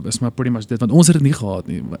 is maar pretty much dit, want ons het dit nie gehad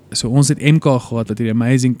nie. So ons het MK gehad wat hierdie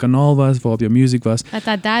amazing kanaal was waarop jou music was.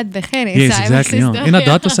 Wat dat begin het. Yes, exactly, ja. En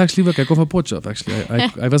dat was actually ook, ek kom van Potchefstroom actually.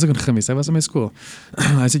 Hy was ook in Gimmies, hy was in my skool.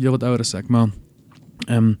 Hy is heel wat ouer as ek, maar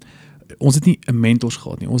ons het nie 'n mentors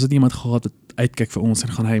gehad nie. Ons het nie iemand gehad wat uitkyk vir ons en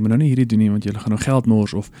gaan, hey, maar nou nie hierdie doen nie, want julle gaan nou geld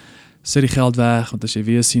mors, of sit die geld weg, want as jy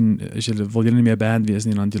weer sien, wil julle nie meer band wees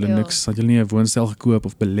nie, dan het julle niks, dan het julle nie 'n woonstel gekoop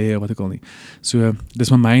of belê of wat ook al nie. So, dis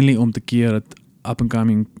maar mainly om te keer dat up and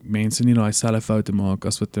coming mense nie daai selfe foute maak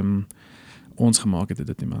as wat ons gemaak het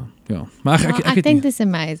dit nie, maar ja. Maar ek dink dis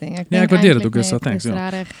amazing. Ek waardeer dit ook, so thanks.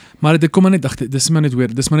 Ja. Maar dit kom maar net, dis maar net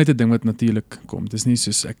weer, dis maar net 'n ding wat natuurlik kom. Dis nie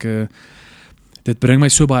soos dit bring my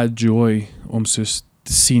so baie joy om soos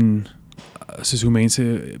te sien soos hoe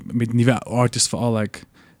mense met nuwe artists veral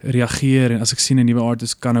reageer, en as ek sien 'n nuwe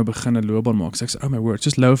artist kan nou begin 'n loopbaan maak, so ek sê, oh my word,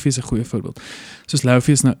 soos Lofi is 'n goeie voorbeeld. Soos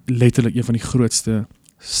Lofi is nou letterlik een van die grootste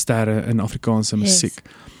sterre in Afrikaanse musiek.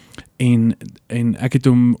 En ek het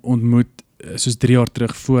hom ontmoet soos 3 jaar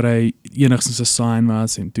terug voor hy enigstens 'n sign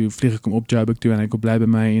was, en toe vlieg ek hom op Joburg toe en hy kom bly by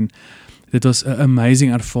my, en dit was 'n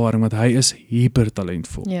amazing ervaring want hy is hyper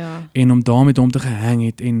talentvol. Ja. En om daar met hom te gehang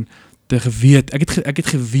het en te geweet, ek het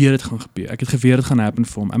geweet dit gaan gebeur. Ek het geweet dit gaan happen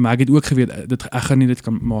vir hom. Maar ek het ook geweet ek gaan nie dit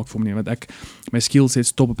kan maak vir hom nie, want my skills het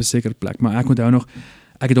stop op 'n sekere plek. Maar ek onthou nog,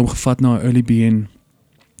 ek het hom gevat na 'n early B en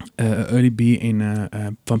Early B en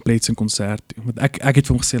Van Pletsen konsert toe. Want ek het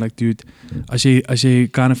vir hom gesê like dude, as jy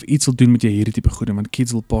kind of iets wil doen met jy hierdie tipe goede, want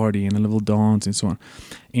kids will party en hulle wil dance en so aan.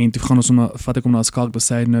 En toe gaan ons vat ek hom na Skalk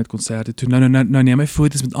Besaidnout konserte toe. Nou neem my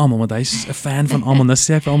foto's met almal want hy's 'n fan van almal. Nou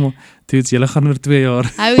sê ek vir almal, dude, julle gaan oor 2 jaar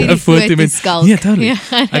Hou hierdie foto met Skalk. Nee, totally.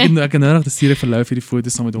 Ek het nou nog gestuur vir Lou vir die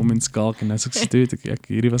foto's saam met hom en Skalk en nou sê ek dude,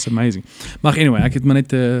 hierdie was amazing. Maar anyway, ek het maar net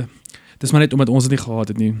dis maar net omdat ons dit nie gehad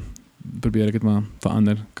het nie. Probeer ek dit maar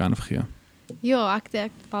verander kan of gee. Ja,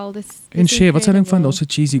 ek val dis. En share, wat sê jy van daardie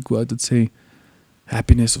cheesy quote dat sê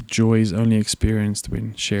happiness or joy is only experienced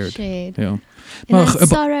when shared. Ja. Maar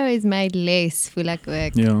sorrow is made less, voel ek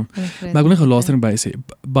ook. Ja. Maar ek wil net gou laaste ding by sê,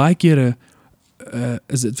 baie kere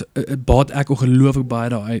is dit baat ek ongelooflik baie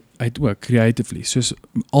daar uit ook creatively. Soos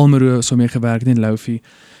Almero so mee gewerk in Lofi.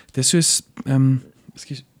 Dis soos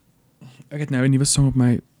ekskuus. Ek het nou 'n nuwe song op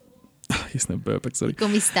my hier's nou burp, sorry.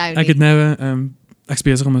 Kom jy stout. Ek het nou ek is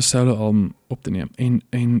besig om 'n solo album op te neem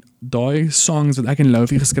en daai songs wat ek in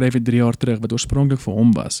Lofi geskryf het 3 jaar terug wat oorspronklik vir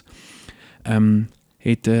hom was.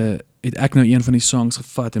 Het ek nou een van die songs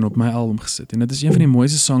gevat en op my album gesit. En dit is een van die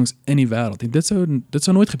mooiste songs in die wêreld. En dit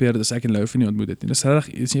sou nooit gebeur het as ek en Lofi nie ontmoet het nie. Dis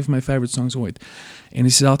regtig is een van my favorite songs ooit. En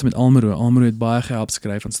dieselfde met Almero. Almero het baie gehelp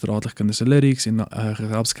skryf van Straatligkinders se lyrics en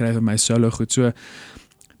gehelp skryf van my solo goed. So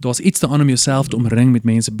daar's iets daaraan om jouself te omring met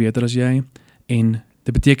mense beter as jy en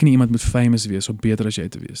dit beteken nie iemand moet famous wees of beter as jy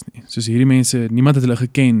te wees nie. Soos hierdie mense, niemand het hulle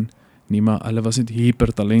geken nie, maar hulle was net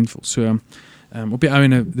hyper talentvol. So op die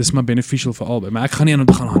ouene, dis maar beneficial vir albei. Maar ek gaan nie aan om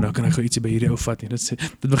te gaan, nou kan ek gou ietsie by hierdie ou vat nie.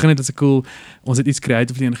 Dit begin net as 'n cool, ons het iets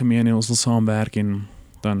creatively in gemeen en ons wil saamwerk en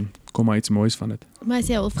dan kom maar iets moois van dit. Maar as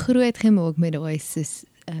jy al groot gemaak met daai soos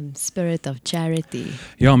spirit of charity.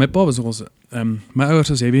 Ja, my pa was ons my ouers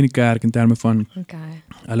was heavy in die kerk in terme van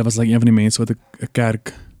hulle was like een van die mense wat 'n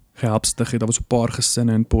kerk gehelp stig het. Daar was 'n paar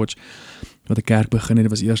gesinne in Potch wat 'n kerk begin het.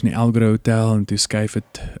 Dit was eers in die Elgro Hotel en toe skuif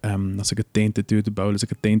het as ek 'n tente toe te bou, as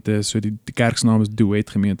ek 'n tente, so die kerk se naam is Duet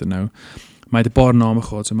Gemeente nou. Maar hy het 'n paar name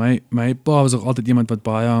gehad. So my pa was ook altyd iemand wat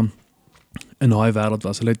baie in daai wêreld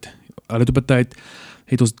was. Hulle het op 'n tyd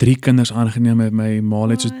het ons 3 kinders aangeneem met my ma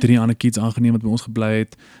het soos 3 ander kids aangeneem wat by ons gebly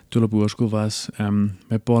het toe hulle op hoërskool was.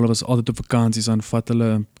 My pa was altyd op vakansies aan vat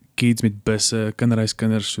hulle kids met busse,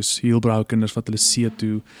 kinderhuiskinders soos Heelbrau kinders wat hulle see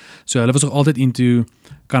toe. So hulle was ook altyd into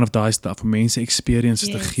kind of die stuff om mense experiences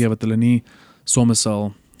te gee wat hulle nie soms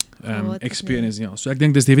sal experience ja. So ek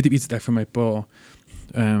dink dis definitief iets wat ek vir my pa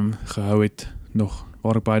gehou het nog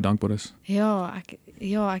waar ek baie dankbaar is. Ja,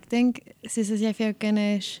 ek dink soos as jy vir jou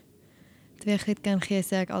kinders 2 goed kan gee,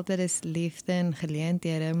 sê ek altyd is liefde en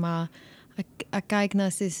geleenthede, maar ek kyk na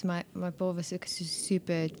soos my pa was ook so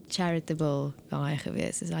super charitable guy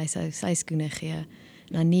geweest. Dus hy sou sy skoene gee,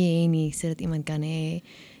 nou nie sodat iemand kan hê.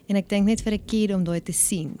 En ek dink net vir 'n kind om daai te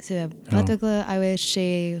sien. So wat ook al ouers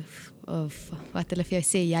sê of wat hulle vir jou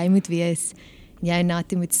sê jy moet wees, jy na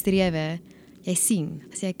toe moet strewe. Jy sien,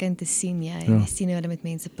 as jy kind te sien, jy sien hoe hulle met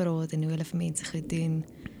mense praat en hoe hulle vir mense goed doen.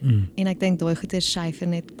 En ek dink daai goeie syfer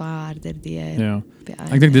net baie harder deur. Ja.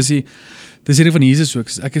 Ek dink dis hierdie van Jesus ook.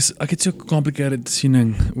 Ek het so complicated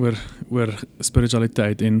siening oor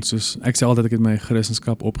spiritualiteit en soos ek sê altyd ek het my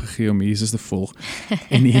Christendom opgegee om Jesus te volg.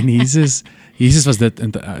 en Jesus was dit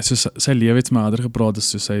soos sy lewe het my harder gepraat as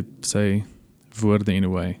soos sy woorde in a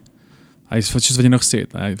way. Hy is soos wat jy nog sê,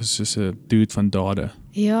 hy was soos 'n dude van dade.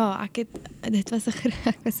 Ja, ek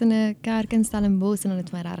was in 'n kerk in Stellenbosch en dit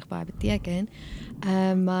het my regtig baie beteken.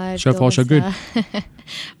 Maar so far so good.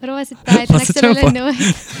 Maar was dit tyd en ek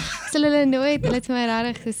sal hulle nooit, hulle het my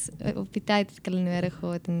regtig op die tyd het ek hulle nodig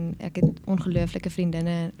gehad en ek het ongelooflike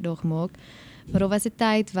vriendinne daar gemaak. Maar daar was 'n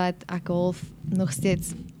tyd wat ek half nog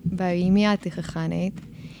steeds by Bohemia toe gegaan het.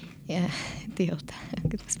 Ja,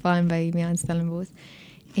 ek was baie by Bohemia in Stellenbosch.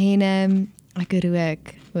 En ek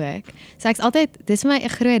rook ook. So ek's altyd, dis vir my 'n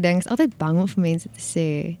groot ding, ek's altyd bang om vir mense te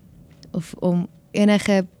sê of om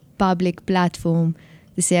enige public platform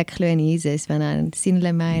te sê ek glo in Jesus, want dan sien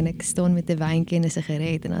hulle my en ek staan met 'n wyntjie en 'n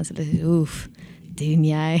sigaret en dan sê hulle oef, doen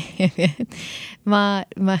jy? maar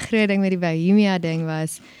groot ding met die Bohemia ding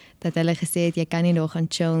was dat hulle gesê het jy kan nie daar gaan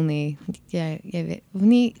chill nie. Jy weet,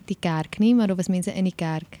 nie die kerk nie, maar daar was mense in die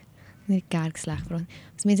kerk. Nie die kerk sleg praat.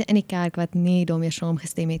 Was mense in die kerk wat nie daarmee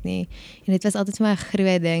saamgestem het nie. En dit was altyd vir my 'n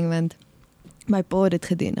groot ding want my pa het dit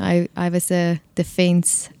gedoen. Hy was 'n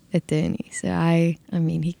defense attorney. So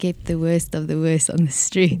he kept the worst of the worst on the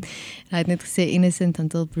street. Hy het net gesê innocent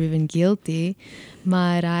until proven guilty,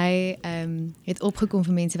 maar hy het opgekom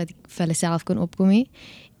vir mense wat vir hulle self kon opkom nie.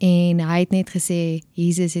 En hy het net gesê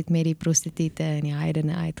Jesus het met die prostituie en die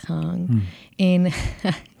heidene uitgehang. En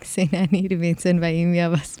ek sê nou nie die mense in Bohemia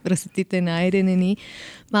was prostituie en heidene nie,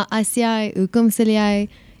 maar as jy, hoekom sal jy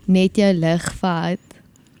net jou lig vat,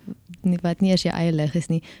 wat nie as jou eie lig is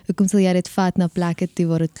nie, hoekom sal jy dit vat na plekke toe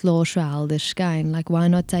waar dit klaar so helder skyn? Like, why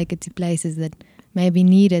not take it to places that maybe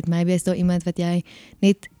need it? Maybe is daar iemand wat jy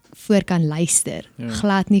net voor kan luister,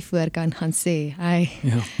 glad nie voor kan gaan sê, hey,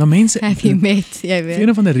 maar mense, have you met, jy weet.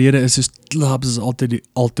 Een van die rede is, clubs is altyd die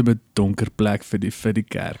ultimate donker plek vir die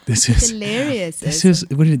kerk. Dis is hilarious. Dis is,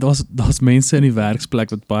 daar's mense in die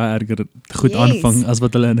werksplek wat baie erger goed aanvang as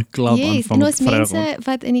wat hulle in 'n klub aanvang. En ons mense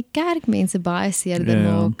wat in die kerk mense baie seerder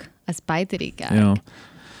maak as buite die kerk. Ja,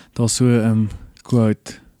 daar's so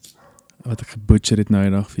quote wat ek gebutcher het nou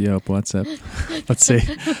eendag vir jou op WhatsApp. Wat sê,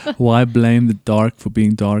 why blame the dark for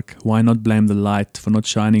being dark? Why not blame the light for not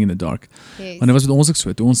shining in the dark? Yes. Want dit was met ons ook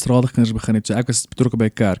so, toe ons straatligkinders begin het, so ek was betrokke by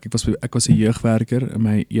 'n kerk, ek was 'n jeugwerker in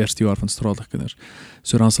my eerste jaar van straatligkinders.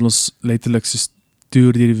 So dan sal ons letterlik so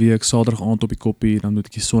toer deur die week, Saterdag aand op die koppie, dan moet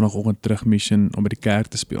ek die Sondagoggend terug mission om by die kerk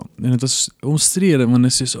te speel. En dit was omstrede, want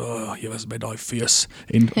dit is so, jy was by daai fees.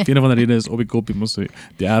 En op een of ander rede is op die koppie mos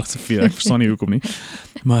die ergste fees. Ek verstaan nie hoekom nie.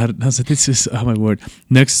 Maar dan is dit soos, oh my word,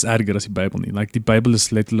 niks is erger as die Bybel nie. Like, die Bybel is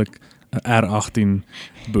letterlik 'n R18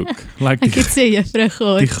 boek. Like, ek het sê juffrou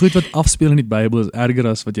gehad. Die goed wat afspeel in die Bybel is erger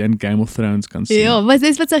as wat jy in Game of Thrones kan sien. Ja, maar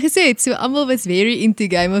dis wat sy gesê het. So almal was very into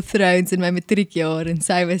Game of Thrones in my matriekjaar en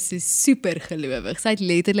sy was so super gelowig. Sy het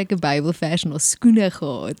letterlik 'n Bybelvers in haar skoene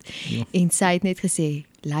gehad. Ja. En sy het net gesê,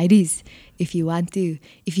 ladies, if you want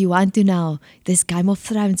to now, this Game of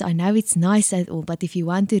Thrones, I know it's nice and all, but if you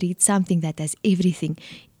want to read something that has everything,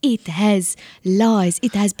 it has lies,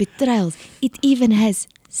 it has betrayals, it even has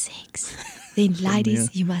sex. Then ladies,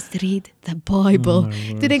 you must read the Bible.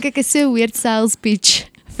 Toe dink ek is so weird sales pitch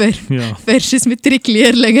vir soos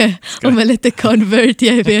matriekleerlinge om hulle te convert,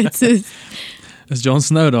 jy weet. Soos. Is Jon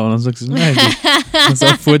Snow daar? Dan sê ek, nee, dis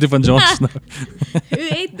 'n foto van Jon Snow. Hoe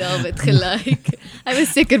het David gelyk? Hy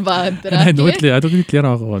was seker baie interessant. Hy het ook nie klere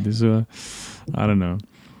aangehad, so I don't know.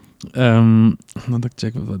 Want ek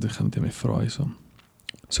check wat ek gaan met my vra hierso.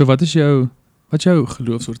 So wat is jou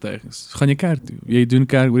geloofsoortuigings? Gaan jy kerk toe? Jy doen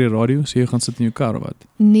kerk oor die radio, so jy gaan sit in jou kar of wat?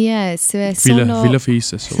 Nee, so Wiele vir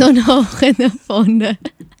Jesus. Sondagoggend vonde.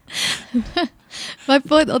 My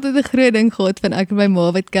pa het altyd 'n groot ding gehad van ek en my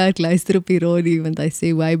ma wat kerk luister op die radio, want hy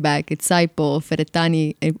sê way back, het sy pa vir 'n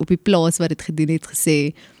tannie op die plaas wat dit gedoen het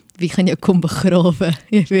gesê, wie gaan jou kom begrawe?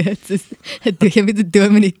 Jy weet, jy moet 'n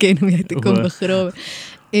dominee ken om jou te kom begrawe.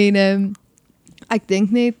 En ek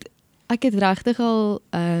dink net, ek het regtig al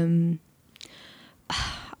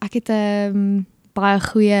ek het baie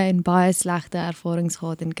goeie en baie slegte ervarings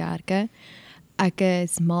gehad in kerke. Ek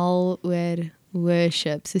is mal oor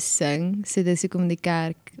worship, so sing. So dis hoekom die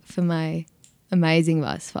kerk vir my amazing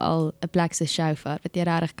was, veral 'n plek so shofar wat jy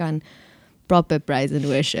regtig kan proper praise and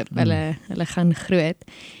worship. Hulle gaan groot.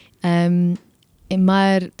 En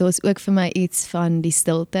maar daar's ook vir my iets van die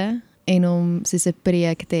stilte en om soos 'n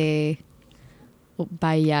preek te hê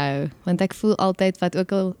by jou, want ek voel altyd wat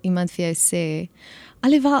ook al iemand vir jou sê,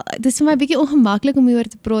 alhoewel, dis vir my 'n bietjie ongemaklik om hieroor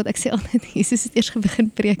te praat, ek sê altyd, Jesus het eers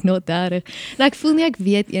begin preek na 30, en ek voel nie ek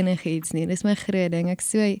weet enigiets nie, dis my groot ding, ek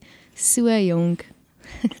so jonk,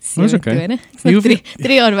 27, ek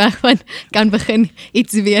 3 jaar weg van, kan begin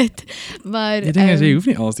iets weet, maar... Die ding is, jy hoef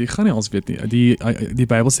nie alles, jy gaan nie alles weet nie, die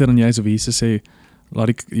Bybel sê dan jy, so wie Jesus sê,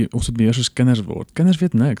 ons moet meer soos kinders word, kinders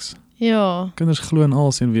weet niks. Ja. Kinders glo in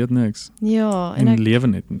alles en weet niks. Ja. En lewe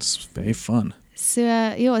net, en it's very fun. So,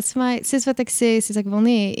 ja, het is vir my, soos wat ek sê, soos ek wil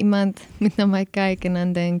nie, iemand moet na my kyk en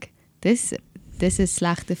dan denk, dis 'n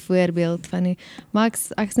slegte voorbeeld van die, maar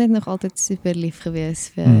ek is net nog altyd super lief gewees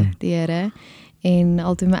vir die Here, en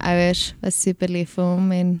altyd my ouers was super lief vir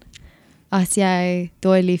hom, en as jy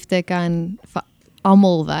daai liefde kan vir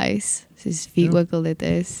almal wys, soos wie ook al dit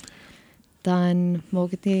is, dan maak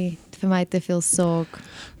dit nie vir my te veel saak.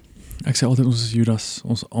 Ek sê altyd, ons is Judas,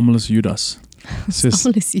 ons almal is Judas.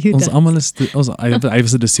 Ons almal is hy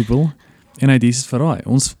was 'n disipel, en hy het Jesus verraai.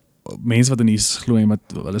 Ons mense wat in Jesus glo en wat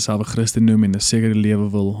hulle self 'n Christen noem en 'n sekere lewe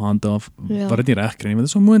wil handhaaf, wat dit nie reg kry nie, want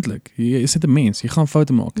dit is onmoontlik. Jy is net 'n mens, jy gaan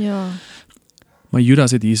foute maak. Ja. Maar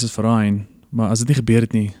Judas het Jesus verraai, maar as dit nie gebeur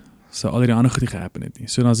het nie, sou al die ander goed nie gehappen het nie.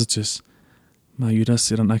 So dan is dit soos, maar Judas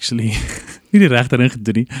het dan actually nie die regte ding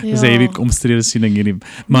gedoen nie. Dis 'n heavy omstrede siening hierdie.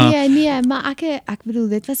 Maar nee, maar ek bedoel,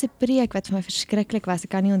 dit was 'n preek wat vir my verskriklik was. Ek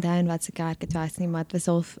kan nie onthou in watter kerk dit was nie, maar dit was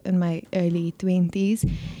half in my early 20s.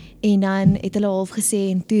 En dan het hulle half gesê,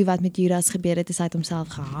 en toe wat met Judas gebeur het, is hy het homself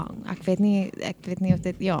gehang. Ek weet nie of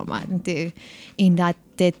dit, ja, maar toe, en dat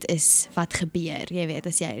dit is wat gebeur, jy weet,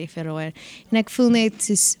 as jy die verraaier. En ek voel net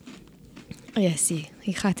soos,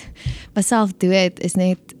 ek gaan myself dood, is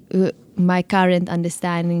net my current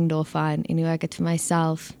understanding daarvan, en hoe ek het vir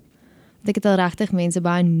myself, want ek het al regtig mense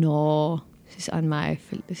baie soos aan my,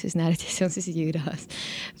 soos nou dat jy sê, soos Judas,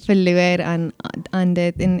 verloor aan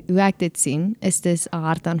dit, en hoe ek dit sien, is dis 'n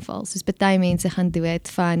hartaanval. Soos party mense gaan dood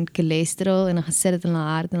van cholesterol, en dan gaan sit dit in hulle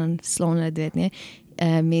hart, en dan slaan hulle dood, nie?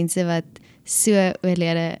 Mense wat so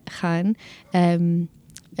oorlede gaan,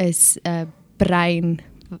 is brein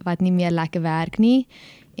wat nie meer lekker werk nie,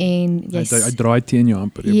 en Hy draai teen jou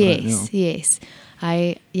amper. Yes.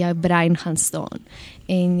 Jou brein gaan staan.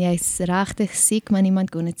 En jy's regtig siek, maar niemand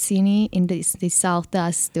kon dit sien nie, en dit is dieselfde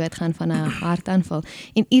as doodgaan van 'n hartaanval.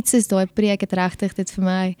 En iets is daai preek het regtig dit vir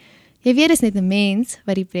my, jy weet, is net 'n mens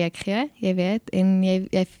wat die preek gee, jy weet, en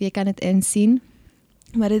jy kan dit insien,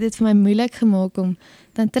 maar dit het vir my moeilik gemaak om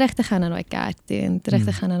dan terug te gaan na daai kerk toe, en terug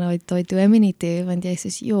te gaan na daai dominee toe, want jy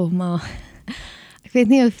soos, joh, maar ek weet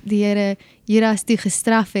nie of die Here Judas toe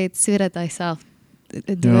gestraf het, sodat hy self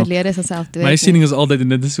oorlede self dood. My siening is altyd, en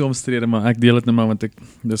dit is so omstrede, maar ek deel dit nou maar, want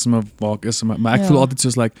dis maar waar ek is, maar ek voel altyd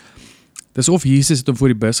soos like, dis of Jesus het hom voor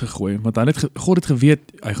die bus gegooi, want God het geweet,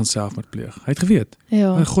 hy gaan selfmoord pleeg. Hy het geweet.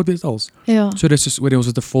 Ja. God weet alles. Ja. So dis soos, ons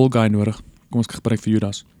het 'n fall guy nodig. Kom ons gebruik vir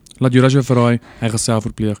Judas. Laat Judas jou verraai, hy gaan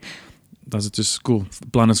selfmoord pleeg. Dan is dit dus cool,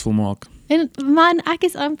 plan is volmaak. En man, ek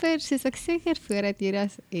is amper, soos ek seker voordat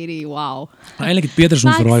Judas hierdie, wow. Eintlik het Petrus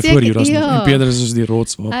hom Maar ek verraai voor seker, Judas nog, ja. en Petrus is soos die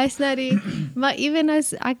rots. Hy is nou die, maar even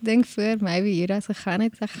as ek dink voor my wie Judas gegaan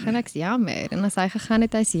het, ek's jammer. En as hy gegaan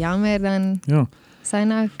het, hy's jammer, dan Ja. is hy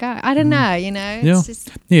nou okay. I don't know, you know. Ja. It's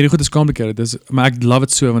just, Nee, die goed is complicated, maar ek love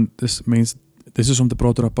it so, want dis is om te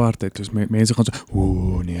praat oor apartheid, dus mense gaan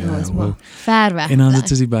so, nee, ja, is maar ver weg. en dan is bly. dit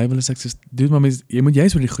soos die Bybel is, ek sê, dude, maar jy moet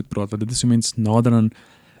juist oor die goed praat, want dit is hoe mens nader aan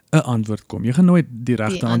 'n antwoord kom. Jy gaan nooit die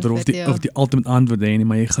regte antwoord of die ultimate antwoord hê nie,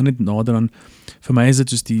 maar jy gaan net nader aan, vir my is dit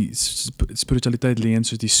soos die spiritualiteit lê in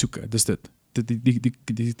soos die soeke, dis dit.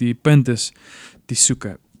 Die punt is die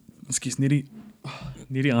soeke. Ekskuus, nie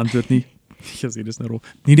die antwoord nie. Ek sê dis nou rol.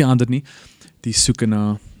 Nie die antwoord nie. Die soeke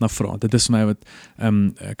na vrae. Dit is vir my wat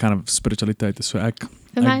kind of spiritualiteit is. So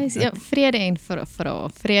Vir my is vrede en vrae.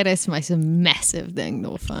 Vrede is vir my so 'n massive ding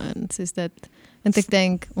daarvan. Soos dit, want ek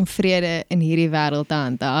dink om vrede in hierdie wêreld te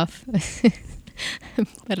handhaaf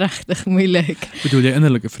regtig moeilik. Bedoel jy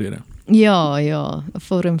innerlike vrede? Ja, 'n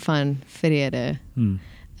vorm van vrede.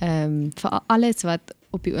 Vir alles wat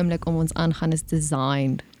op die oomblik om ons aangaan is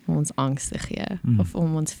designed om ons angs te gee of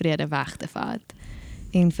om ons vrede weg te vat.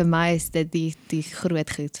 En vir my is dit die groot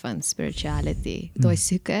goed van spirituality. Daai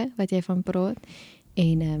soeke wat jy van praat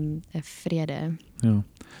en 'n vrede. Ja.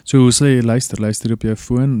 So hoe sê jy luister op jou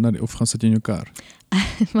foon of gaan sit jy in jou kar?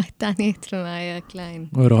 My tannie het vir my 'n klein,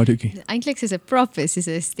 radiootjie. eintlik soos 'n prop is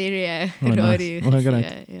een stereo nice. radio. Okay,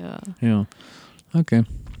 great. Ja. Okay.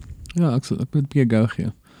 Ja, ek moet 'n bietjie gou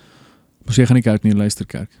gee. Moes jy gaan nie kerk nie,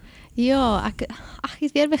 luisterkerk. Ja, ek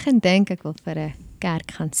het weer begin dink ek wil vir 'n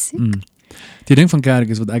kerk gaan soek. Die ding van kerk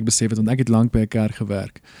is wat ek besef het, want ek het lank by 'n kerk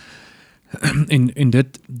gewerk. en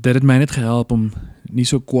dit het my net gehelp om nie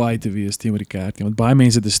so kwaai te wees teenoor die kerk nie, want baie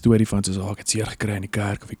mense het 'n storie van soos ek het seer gekry in die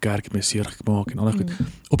kerk of die kerk het my seer gemaak en al daai goed.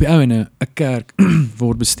 Op die ou ene 'n kerk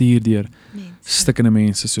word bestuur deur stikkende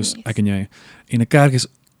mense soos ek en jy. En 'n kerk is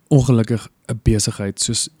ongelukkig 'n besigheid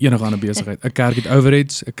soos enige ander besigheid. 'n Kerk het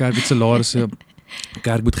overheads, 'n kerk het salarisse, 'n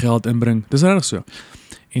kerk moet geld inbring. Dis regtig so.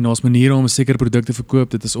 En daar's maniere om 'n sekere produk te verkoop.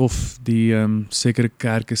 Dit is of die sekere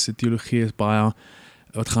kerke se teologie is baie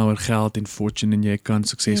wat gaan oor geld en fortune en jy kan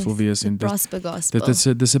suksesvol wees en dit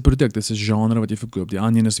is 'n produk, dit is 'n genre wat jy verkoop. Die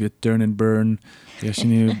ander een is weer turn and burn. As jy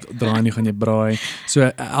nie draai nie, gaan jy braai. So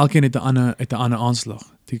elkeen het 'n ander aanslag.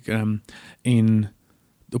 En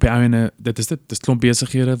op die einde, dit is klomp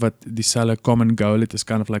besighede wat dieselfde common goal het, is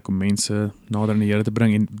kind of like om mense nader aan die Here te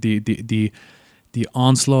bring en die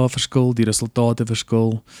aanslae verskil, die resultate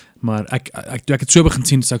verskil, maar ek het so begin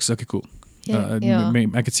sien, so ek sê cool.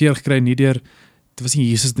 Ek het seer gekry nie deur, dit was nie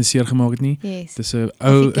Jesus wat seer gemaak het nie. Yes. Dis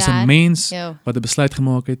 'n mens wat 'n besluit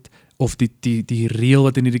gemaak het, of die reël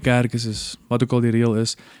wat in hierdie kerk is wat ook al die reël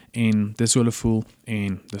is, en dis hoe hulle voel,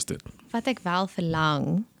 en dis dit. Wat ek wel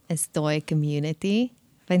verlang, is daai community,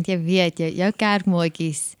 want jy weet, jou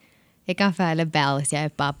kerkmaatjies, jy kan vir hulle bel as jy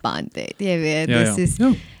 'n papband het, jy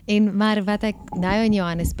weet, maar wat ek nou in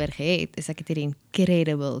Johannesburg het, is ek het hierdie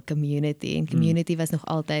incredible community, en community was nog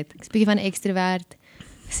altyd, ek is 'n bietjie van 'n extrovert,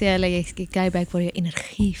 sê hulle, jy kry blijkbaar jou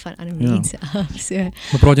energie van ander mense af, so.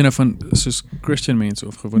 Maar praat jy nou van soos Christian mense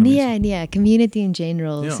of gewone mense? Nee, community in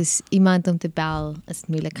general, soos iemand om te bel, as het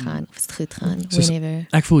moeilik gaan, of as het goed gaan, whenever.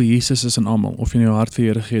 Ek voel Jesus is in almal, of jy nou jou hart vir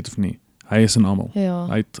Here gee het of nie, hy is in almal.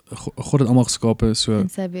 God het almal geskape, so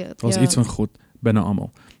was iets van God binne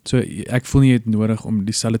almal. So ek voel nie jy het nodig om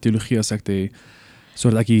dieselfde teologie as ek te hê,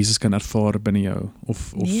 sodat ek Jesus kan ervaar binne jou,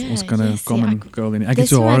 of ons kan 'n common goal hê. Ek het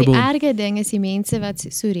so horrible. Die erge ding is die mense wat,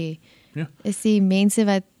 Ja. is die mense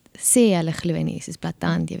wat sê hulle glo nie, soos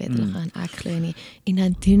blaatant, jy weet, hulle gaan ek glo nie, en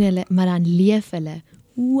dan doen hulle, maar dan leef hulle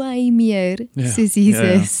way meer soos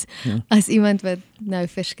Jesus, as iemand wat nou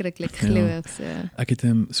verskriklik glo of so. Ek het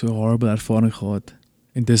so 'n horrible ervaring gehad,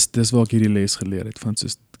 en dis waar ek hierdie les geleer het, van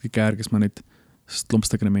soos, die kerk is maar net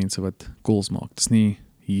klompstukkende mense wat calls maak, dis nie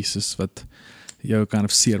Jesus wat jou kind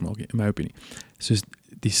of seer maak, in my opinie. Soos,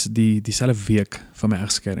 dieselfde week van my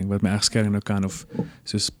egskeiding, wat my egskeiding nou kind of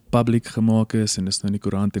soos public gemaak is, en dis nou in die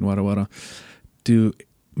koerant en wara, toe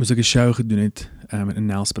moes ek 'n show gedoen het in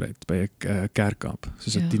Nelspruit, by 'n kerkkamp,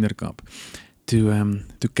 soos 'n tienerkamp.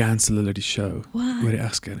 Toe cancel hulle die show, oor die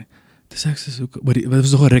egskeiding. Dis ek soos, dit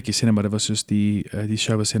was nog 'n rukkie, sê net maar, dit was soos die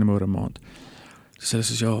show was sê net maar oor 'n maand. Dus hulle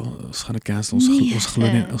soos, ja, ons gaan dit cancel, ons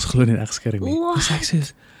glo nie egskeiding nie. Dis ek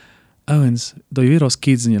soos, ouens, daar jy weet, as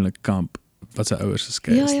kids in julle kamp, wat sy ouers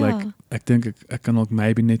geskei is. Like, ek dink ek kan ook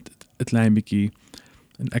maybe net 'n klein bietjie,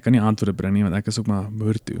 en ek kan nie antwoorde bring nie, want ek is ook maar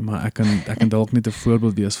moer toe, maar ek kan dalk net 'n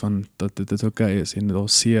voorbeeld wees van dat dit okay is, en daar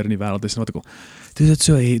seer in die wêreld is, en wat ek al. Dis dit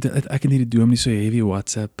so, ek in hierdie dominee so heavy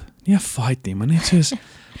WhatsApp, nie 'n fight nie, maar net soos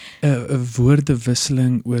 'n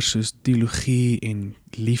woordewisseling oor soos teologie en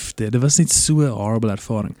liefde. Dit was net so 'n horrible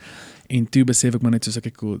ervaring. En toe besef ek maar net soos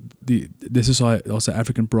ek cool, dis is daar's 'n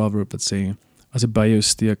African proverb wat sê, as 'n by jou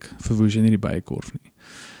steek, verwoes jy nie die byekorf nie.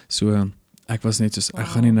 So ek was net soos, ek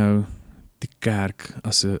gaan nie nou die kerk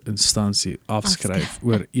as 'n instansie afskryf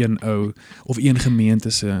oor een ou of een gemeente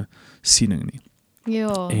se siening nie.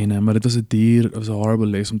 Ja. En maar dit was 'n horrible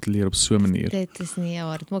les om te leer op so 'n manier. Dit is nie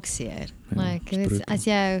dit maak seer. Like, as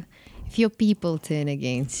jou, if your people turn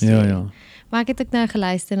against you. Ja. Maar ek het ook nou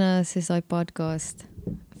geluister na soos daai podcast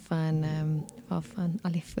van waarvan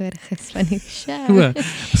al die voriges van die show.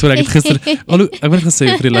 Sorry, ek het gister, ek wil gesê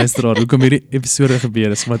vir die luisteraar, hoekom hierdie episode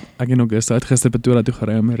gebeur is, want ek en Augusta het gister Pretoria toe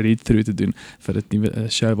gery om 'n read-through te doen vir dit nuwe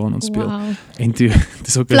show waarin ons speel. En toe,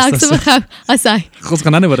 dis ook ons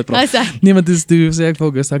gaan nou oor dit praat. Nee, maar dis toe sê ek vir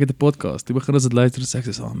Augusta, ek het 'n podcast. Toe begin ons dit luister, sê ek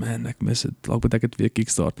sê, oh man, ek mis dit. Dalk moet ek dit weer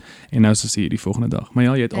kickstart. En nou soos hier die volgende dag. Maar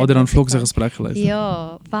ja, jy het Adrian Vlok se gesprek geluister.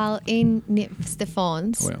 Ja, wel en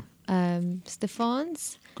Stefans. Oh ja.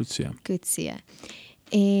 Stefans Kutsie.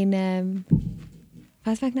 En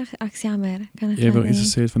wat ek nou jammer, kan ek jy wou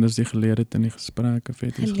iets sê van dis die geleer het in die gesprek of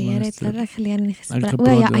het jy geleer in die gesprek.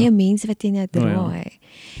 Ja, eie mense wat teen jou draai.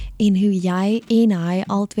 En hoe jy en hy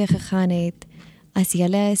albei gegaan het as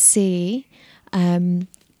julle sê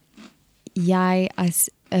jy as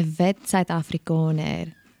 'n wit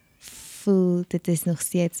Suid-Afrikaner voel, dit is nog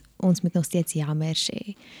steeds, ons moet nog steeds jammer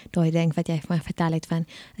sê. Daai ding wat jy vir my vertel het van,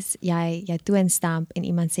 as jy jou toon stamp en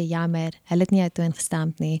iemand sê jammer, hulle het nie jou toon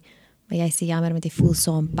gestamp nie, maar jy sê jammer want jy voel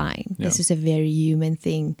saam pyn. This is a very human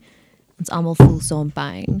thing. Ons almal voel saam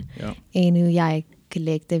pyn. En hoe jy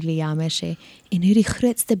collectively jammer sê, en hoe die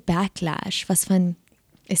grootste backlash was van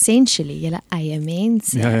essentially julle eie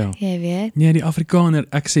mense. Ja. Jy weet? Nee, die Afrikaner,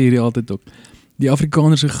 ek sê hierdie altyd ook, die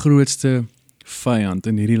Afrikaner se grootste vyand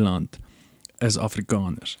in hierdie land is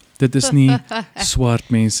Afrikaners. Dit is nie swart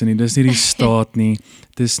mense nie, dis nie die staat nie,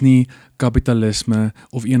 dis nie kapitalisme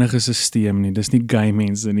of enige stelsel nie, dis nie gay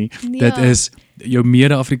mense nie. Dit is jou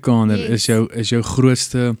mede-Afrikaner, is jou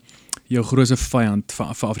grootste vyand vir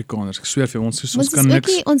Afrikaners. Ek sweer vir ons kan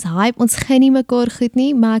niks. Ons hype, ons gen nie mekaar goed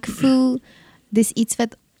nie, maar ek voel dis iets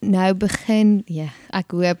wat nou begin,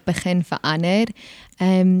 ek hoop begin verander.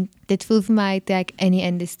 Dit voel vir my toe ek in die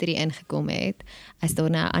industrie ingekom het, as daar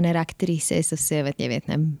nou ander aktrises of so wat jy weet,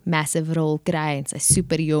 'n massive rol kry en sy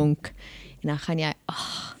super jonk, en dan gaan jy,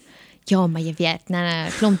 ja, maar jy weet,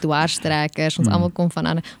 klomp dwarstrekkers, ons almal kom van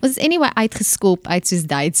ander. Ons is anyway uitgeskop uit soos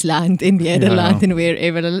Duitsland en Nederland en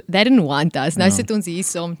wherever. They didn't want us. Nou sit ons hier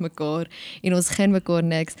saam met mekaar en ons gen mekaar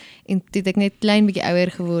niks. En toe het ek net klein bietjie ouer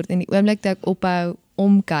geword en die oomblik dat ek ophou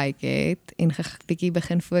omkyk het en bietjie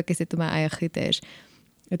begin fokus het op my eie goeders,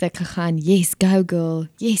 het ek gegaan, yes, go girl,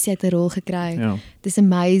 yes, jy het 'n rol gekry. Dis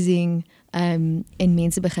amazing. En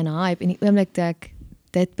mense begin hype en die oomblik dat ek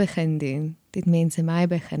dit begin doen, dit mense my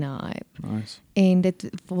begin hype. Nice. En dit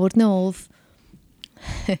word nou half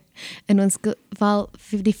in ons, wel,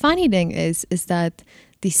 die funny ding is dat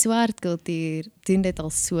die swart kultuur doen dit al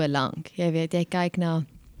so lank. Jy weet, jy kyk na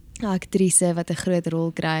 'n aktrise wat 'n groot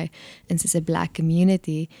rol kry in soos 'n black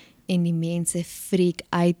community en die mense freak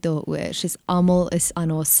uit daaroor. Soos almal is aan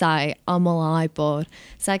haar sy, almal hype haar.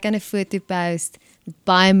 Sy kan 'n foto post met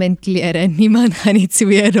baie min klere, niemand gaan iets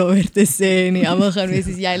weer daaroor te sê nie. Almal gaan wees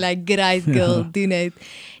soos jy like great girl, doen dit.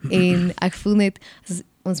 En ek voel net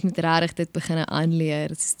ons moet regtig dit begin aanleer.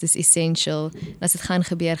 Dit is essential. En as dit gaan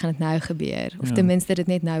gebeur, gaan dit nou gebeur. Of ten minste dit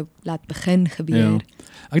net nou laat begin gebeur. Ja.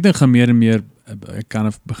 Ek dink gaan meer en meer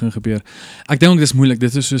kan begin gebeur. Ek dink ook dis moeilik.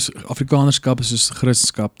 Dit is soos Afrikanerskap is soos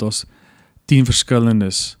Christendom. Daar's 10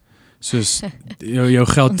 verskillendes. Soos jou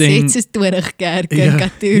Gauteng. Ons het soos 20 kerke in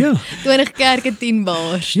Katoo. Ja. 20 kerke, 10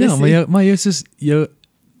 bars. Ja, maar jy soos jou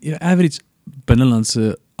average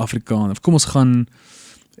binnelandse Afrikaner. Kom ons gaan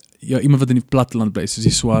iemand wat in die platteland bly, soos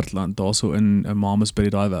die Swartland, daarso in Mamasbury,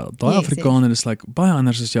 daai wêreld. Daai Afrikaner is like baie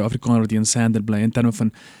anders as jou Afrikaner wat in Sander bly in terme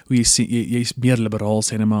van hoe jy's meer liberaal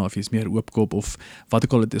sê net maar of jy's meer oopkop of wat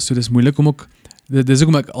ook al dit is. So dis moeilik om ook dis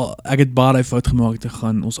hoekom ek het baie fout gemaak te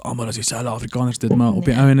gaan. Ons almal as dieselfde Afrikaners dit maar op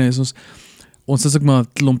die ouene is ons is ook maar 'n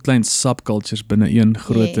klomp klein subcultures binne een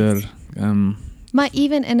groter maar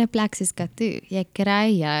even in 'n plek soos Katoo, jy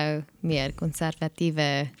kry jou meer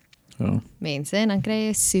konservatiewe mense en dan kry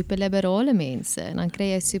jy super liberale mense en dan kry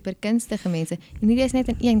jy super kunstige mense. En hierdie is net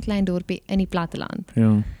in een klein dorpie in die platteland.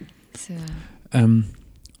 Ja. So.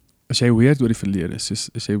 As jy weird oor die verlede is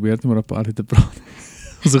jy weird om op party te praat.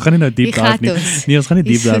 So gaan nie nou diep dive nie. Nee, ons gaan nie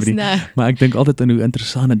diep dive nie. Maar ek dink altyd aan hoe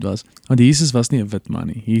interessant dit was. Want Jesus was nie 'n wit man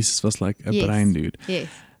nie. Jesus was like 'n bruin dude. Yes.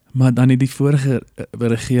 Maar dan het die vorige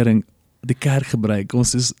regering die kerk gebruik.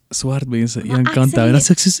 Ons is swart mense aan een kant hou. En dan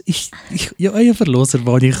sê ek soos jou eie verlosser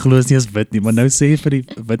waar jy glo nie as wit nie, maar nou sê jy vir die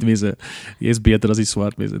wit mense jy is beter as die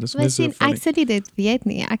swart mense. Dis my so funny. Ek sê dit weet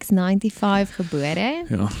nie. Ek's 95 gebore.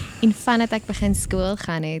 Ja. En vandat ek begin skool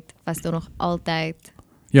gaan het, was daar nog altyd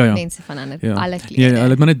mense van ander alle klere. Ja, hulle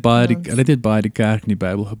het maar net baie die kerk in die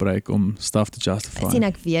Bybel gebruik om stuff te justify. Sien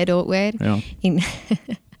ek weet daaroor. Ja. En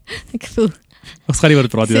ek voel ons gaan nie oor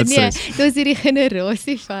dit praat nie. Dit is hierdie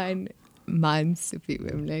generasie van mans op die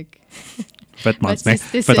oomblik. Wit mans, nee.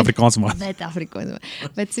 Wit Afrikaanse man. Wit Afrikaanse man.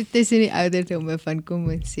 Wat sit tussen die ouderdomme van kom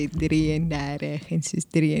ons sê 33 en soos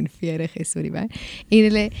 43 is so die by.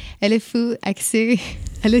 En hulle voel, ek sê,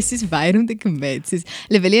 hulle is soos weier om te commit. Soos,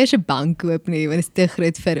 hulle wil eers 'n bank koop nie, want dit is te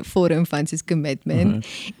groot vir vorm van soos commitment.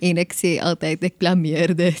 En ek sê altyd, ek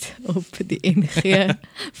blameer dit op die NG,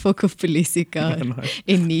 Fok of Politica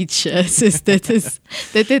en Nietzsche. Soos dit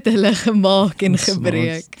het hulle gemaak en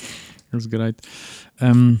gebreek. That's great.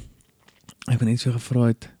 Ek ben net so gevra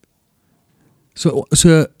het. So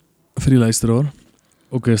vir die luisteraar.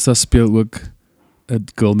 Orkesta speel ook 'n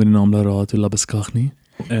girl met die naam Larato Labeskagni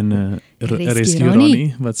en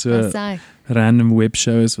Restaurant wat so random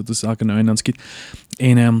webshow is wat ons elke nou en dan skiet.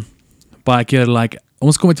 En baie keer like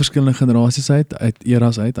ons kom uit verskillende generasies uit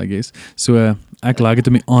eras uit, I guess. So ek like dit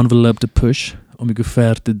om die envelope te push, om die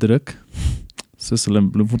koevert te druk. Soos hulle in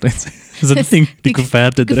Bloemfontein sê. Is dit 'n ding, die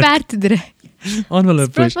koevert te druk? Koevert te druk. Envelope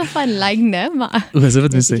push. Spreek van lyne, maar Dis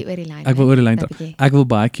wat mense sê. Ek wil oor die lyn trap. Ek wil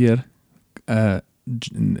baie keer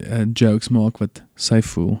jokes maak wat sy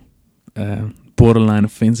voel borderline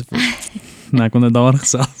offensive. Nou ek wil net daar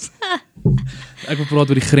gesels. Ek wil praat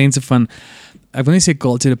oor die grense van ek wil nie sê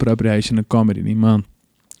cultural appropriation in comedy nie, maar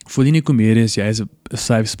voel jy nie komedie is jy is 'n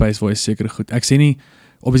safe space waar jy seker goed. Ek sê nie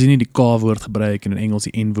obviously nie die K-woord gebruik en in Engels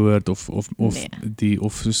die N-woord of nee.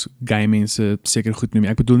 of soos gay mense seker goed noem.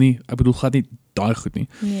 Ek bedoel glad nie daai goed nie.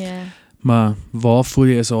 Nee. Maar waar voel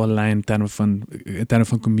jy is al 'n lyn in terme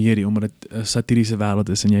van komedie omdat dit 'n satiriese wêreld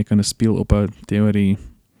is en jy kan 'n speel op 'n teorie?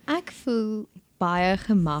 Ek voel baie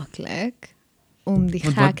gemaklik om die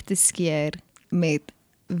gek te skeer met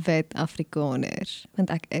wit Afrikaners, want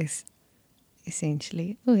ek is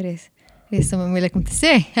essentially dit is sommer moeilik om te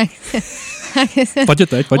sê. Wat jy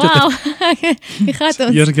tyd. Ek gaan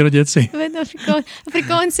ons. Eerste keer wat jy dit sê. Wit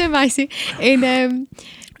Afrikaanse meisie en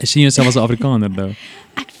Ek sien jouself as 'n Afrikaner nou.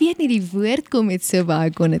 Ek weet nie die woord kom met so baie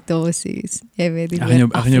konnotasies. Jy weet die woord.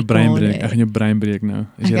 Ek gaan jou brein breek nou.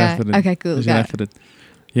 Is jy reg vir dit? Okay, cool. Is jy reg vir dit?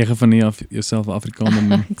 Jy gaan van nie af jouself 'n Afrikaner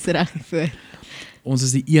noem. Ek's reg voor. Ons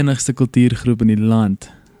is die enigste kultuurgroep in die land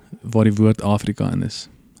waar die woord Afrika in is.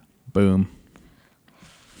 Boom.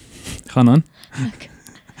 Gaan aan.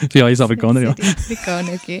 Ja, jy is Afrikaner, ja.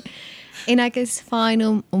 Afrikaner, okay. En ek is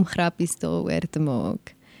fyn om grappies daaroor te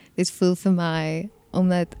maak. Dit voel vir my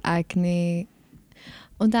omdat ek nie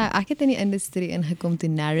onthou ek het in die industrie ingekom toe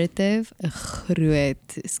narrative 'n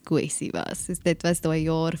groot kwessie was. Dus dit was daai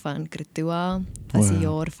jaar van Kretoa, was 'n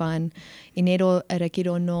jaar van en net daar 'n rukkie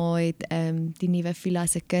daarna het die nuwe Villa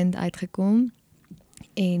se kind uitgekom.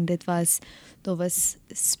 En daar was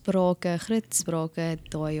groot sprake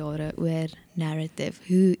daai jare oor narrative.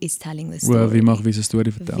 Who is telling the story? Well, wie mag wie se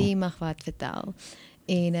storie vertel? Wie mag wat vertel?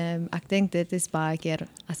 En ek dink dit is baie keer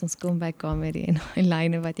as ons kom by comedy en die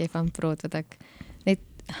lyne wat jy van praat wat ek net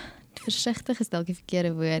versigtig is dalk die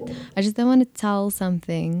verkeerde woord. I just don't want to tell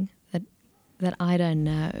something that I don't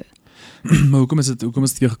know. Maar hoekom is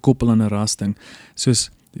dit jy gekoppel aan 'n ras ding?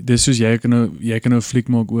 Dis soos jy kan nou 'n fliek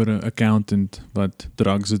maak oor 'n accountant wat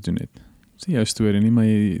drugs doen het. Dis nie jou storie nie, maar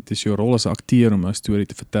dit is jou rol as 'n akteur om 'n storie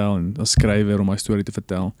te vertel en as skrywer om 'n storie te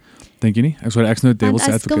vertel. Dink jy nie? Ek's nou devil's Want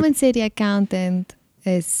as advocate. kom en sê die accountant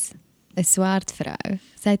is 'n swart vrou.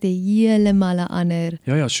 Sy het 'n heeltemal 'n ander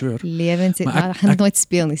Ja, sure. lewens. Maar Maar gaan dit nooit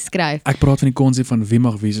speel nie, skryf. Ek praat van die konsep van wie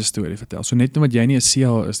mag wie se storie vertel. So net omdat jy nie 'n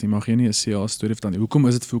CA is nie, mag jy nie 'n CA storie vertel nie. Hoekom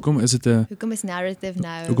is dit 'n Hoekom is narrative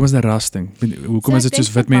nou? Hoekom is dit 'n ras ding? Hoekom So is ek dit soos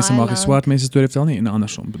dink wit vir mense baie mag nie lank- swart mense storie vertel nie en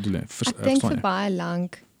andersom bedoel ek. Ek dink vir baie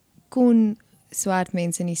lank kon swart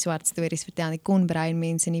mense nie swart stories vertel nie, kon bruin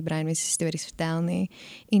mense nie bruin mense stories vertel nie.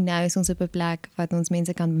 En nou is ons op 'n plek wat ons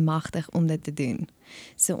mense kan bemagtig om dit te doen.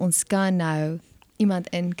 So ons kan nou iemand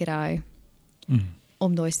inkry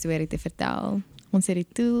om daai storie te vertel. Ons het die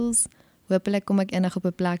tools. Hoopelik kom ek eendag op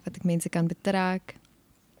 'n plek wat ek mense kan betrek.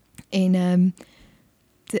 En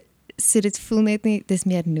so dit voel net nie dis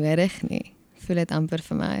meer nodig nie. Voel dit amper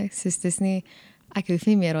vir my. Soos dis nie ek hoef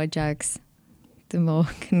nie meer daai jokes te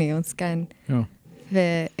maak nie. Ons kan Ja.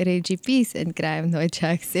 vir Reggie Peace inkry om daai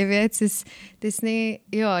jokes. Jy weet, dis nie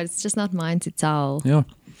it's just not mine to tell. Ja,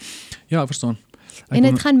 ek verstaan. En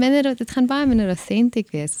dit gaan baie minder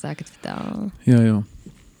authentic wees as ek dit vertel. Ja.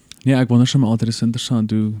 Nee, ek wonder sommer altyd is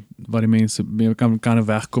interessant hoe waar die mense mee kan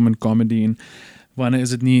wegkom in comedy en wanneer is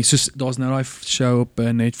dit nie soos daar's nou daai show op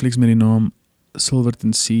Netflix met die naam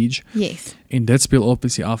Silverton Siege Yes. en dit speel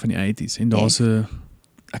obviously af in die 80s en daar's 'n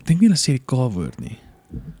ek dink nie hulle sê die K-woord nie.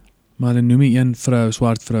 Maar hulle noem die een vrou,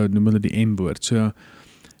 swart vrou, noem hulle die M-woord. So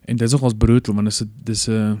en dit is nogals brutal want dit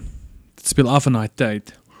speel af in daai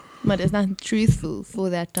tyd. Maar dit is not truthful for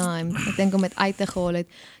that time. Ek dink om dit uit te haal het.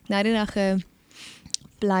 Nou die dag 'n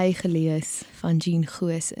bly gelees van Jean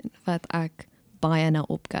Goosen wat ek baie na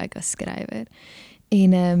opkyk as skrywer.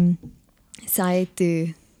 En sy het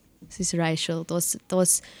toe soos racial,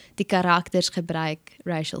 daar's die karakters gebruik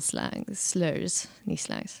racial slurs, nie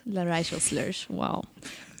slangs, racial slurs. Wow.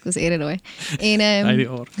 Ek was eerder daai. En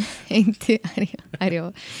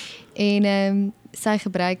En sy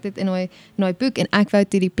gebruik dit in daai boek en ek wou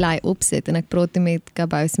toe die play opsit en ek praat toe met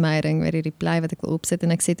Kabous Meyering oor hierdie play wat ek wil opsit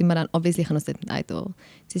en ek sê toe maar dan obviously gaan ons dit met uithaal.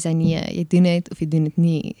 Sy sê nee, jy doen dit of jy doen dit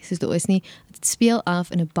nie. Soos daar is nie, dit speel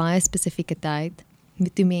af in 'n baie spesifieke tyd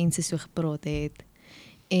met toe mense so gepraat het.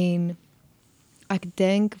 En ek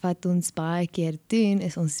dink wat ons baie keer doen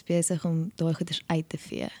is ons is besig om daai goeders uit te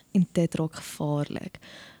vee en dit raak gevaarlik.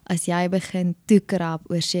 As jy begin toekrap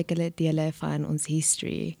oor sekere dele van ons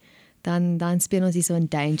history, dan speel ons hier so in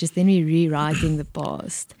dangers, then we rewriting the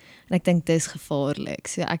past. En ek dink dis gevaarlik.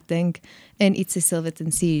 So ek dink in iets soos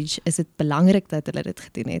Silverton Siege is dit belangrik dat hulle dit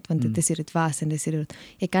gedoen het, want dit is hoe dit was en dis hoe dit,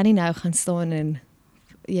 jy kan nie nou gaan staan en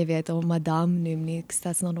jy weet al madame noem nie,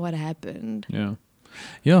 that's not what happened.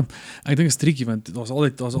 Ja, ek dink dit is tricky want daar's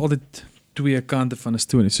altyd twee kante van 'n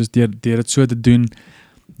storie. Soos deur dit so te doen,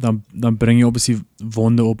 dan bring jy obviously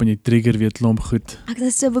wonde op en jy trigger weer klomp goed. Ek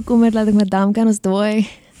is so bekommerd dat ek madame kan ons daai.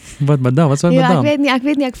 Wat madame? Wat s'n Ja, madame? ek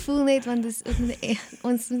weet nie, ek voel net want dis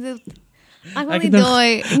ons ek wil Ek nie het nog-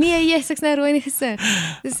 daai. Nee, yes, ek's nou rooi in die gesig.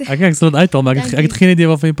 Dis Ek sal dit uithaal, maar ek het geen idee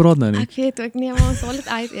waarvan jy praat nou nie. ek weet ook nie, maar ons sal dit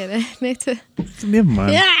uit eerder. Net so. Nee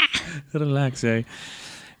man. Ja. Relax jy.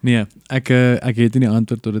 Nee, ek het nie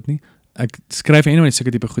antwoord tot dit nie. Ek skryf nie net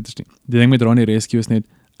sulke tipe goeders nie. Die ding met Ronnie Rescue is net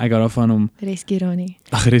ek hou daarvan om Rescue Ronnie.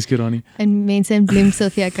 Rescue Ronnie. En mense in Bloemstil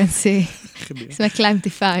vir jou kan sê. Dis my claim to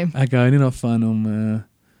fame. Ek hou nie daarvan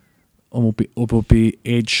om op die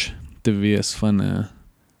edge te wees van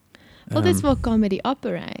Wat is vir comedy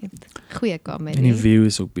operate? Goeie en die comedy. view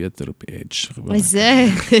is ook beter op die edge. Is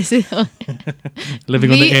dit?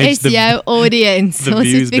 Living on the Wie edge. is jou audience? the Ons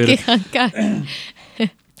view is moet bietjie better. gaan kyk.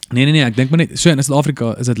 Nee, ek dink maar net so in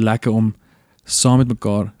Suid-Afrika is dit lekker om saam met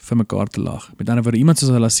mekaar vir mekaar te lag. Met ander woorde, iemand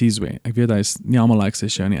soos Lasizwe, ek weet hy is nie almal like sy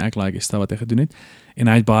show nie, ek like die wat hy gedoen het. En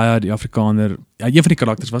hy het baie die Afrikaner, ja, een van die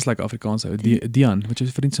karakters was like Afrikaans ou, Dian, wat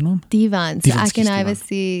is jou vriend se naam? Divan. So Divan, ek en hy skus, was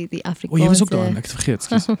die O, jy Afrikaanse. was ook daar, ek het vergeet,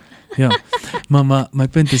 skus. Ja. Maar my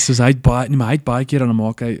punt is soos hy het baie keer dan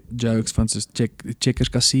maak hy jokes van soos Checkers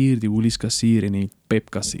kassier, die Woolies kassier en die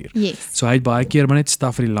Pep kassier. Yes. So hy het baie keer maar net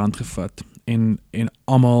staf vir die land gevat en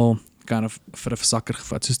almal kind of vir 'n versakker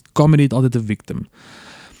gevat. Soos comedy het altyd 'n victim.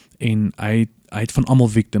 En hy het van almal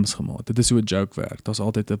victims gemaak. Dit is hoe 'n joke werk. Daar's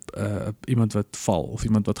altyd 'n iemand wat val of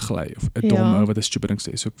iemand wat gly of 'n dom ou wat 'n stupid ding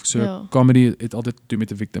sê. So Ja. comedy het altyd te doen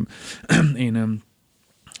met 'n victim. En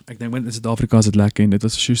ek dink in Suid-Afrika is dit lekker en dit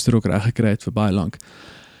was Schuster ook reg gekry het vir baie lank.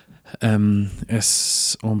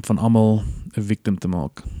 Is om van almal 'n victim te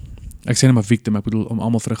maak. Ek sê net maar victim, ek bedoel om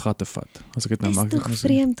almal vir 'n gat te vat. As ek dit nou Is maak. toch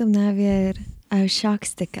vreemd om nou weer ou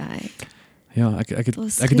Shaks te kyk. Ja, ek het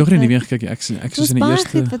Ons ek het goed nog nie wat- weer gekyk nie. Ek soos Ons in die baie eerste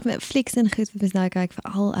goed wat met flieks en goed wat mens nou kyk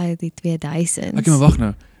veral uit die 2000s. Okay, maar wag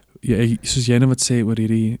nou. Soos jy nou wat sê oor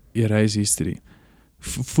hierdie erase history.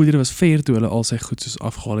 Voel jy dit was fair toe hulle al sy goed soos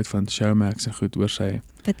afgehaal het van Showmax en goed oor sy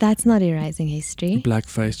But that's not erasing history.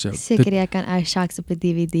 blackface joke. Seker jy kan ou Sharks op 'n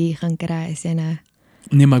DVD gaan kry as jy nou.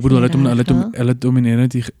 Nee, maar ek bedoel Geen hulle het hom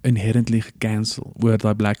inherently gecancel oor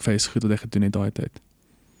daai blackface goed wat hy gedoen het daai tyd.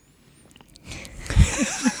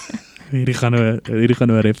 hierdie gaan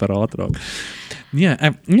nou 'n referaat raak. Nee,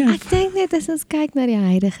 Ek dink net as ons kyk na die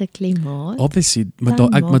huidige klimaat. obviously, maar Dan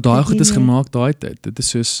maar maak daai dit goed nie is meer- gemaak daai tyd. Dit is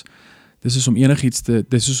soos om enigiets te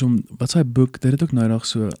dis soos om wat is daai boek, dit het ook nou nog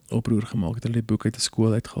so oproer gemaak. Het hulle die boek uit 'n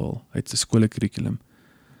skool uitgehaal, uit 'n skoolkurrikulum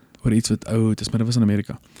oor iets wat oud is, maar dit was in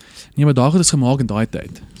Amerika. Nee, maar daai goed is gemaak in daai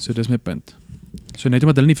tyd. So dis my punt. So net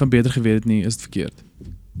omdat hulle nie van beter geweet het nie, is dit verkeerd.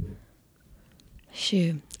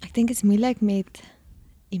 Sjoe, ek dink dit is moeilik met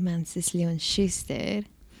iemand soos Leon Schuster.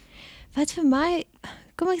 Wat vir my,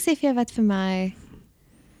 kom ek sê vir jou wat vir my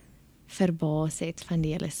verbaas het van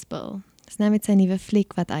die hele spul. Dis nou met sy nuwe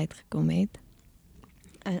fliek wat uitgekom het.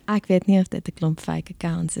 En ek weet nie of dit 'n klomp fake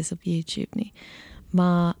accounts is op YouTube nie.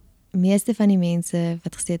 Maar meeste van die mense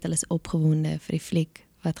wat gesê het hulle is opgewonde vir die fliek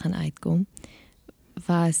wat gaan uitkom,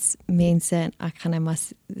 was mense en ek gaan nou maar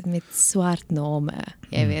met swart name.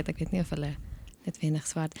 Jy weet, ek weet nie of hulle netwendig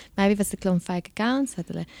swart. Maybe was 'n klomp fake accounts wat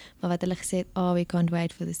hulle, maar wat hulle gesê het, "Oh, we can't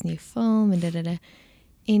wait for this new film" en dit.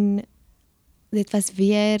 En dit was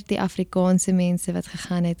weer die Afrikaanse mense wat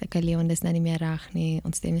gegaan het, ek Leon dis nou nie meer reg nie,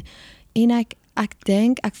 ons stem nie. En ek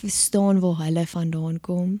dink ek verstaan waar hulle vandaan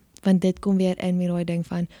kom, want dit kom weer in met daai ding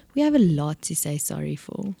van we have a lot to say sorry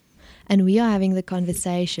for. And we are having the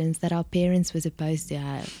conversations that our parents were supposed to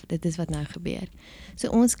have. Dit is wat nou gebeur. So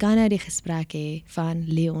ons kan nou die gesprek hê van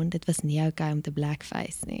Leon, dit was nie okay om te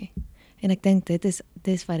blackface nie. En ek dink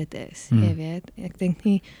dis wat dit is, jy weet. Ek dink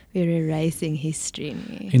nie we're erasing history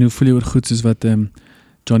nie. En hoe voel jy oor goed soos wat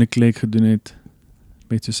Johnny Clegg gedoen het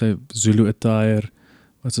met so sy Zulu attire,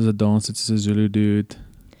 wat soos 'n dans het soos 'n Zulu dude,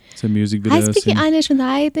 sy music Hy is videos. bietjie anders want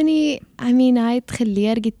hy het nie, hy het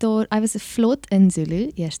geleer gitaar. Hy was 'n vlot in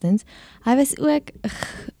Zulu eerstens. Hy was ook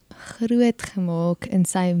groot gemaak in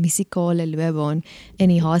sy musikale loopbaan in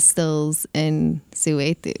die hostels in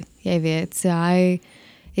Soweto. Jy weet, so hy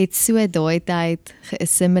het so daai tyd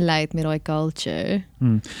geassimilate met daai culture.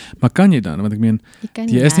 Maar kan jy dan, want ek meen Jy kan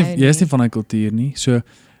jy is nou nie van daai kultuur nie. So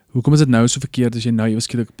hoekom is dit nou so verkeerd as jy nou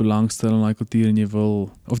skielik belangstel in daai kultuur en jy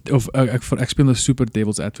wil of ek speel nou super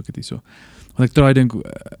devil's advocate hier so. Want ek try dink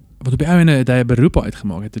wat op die einde het hy 'n beroep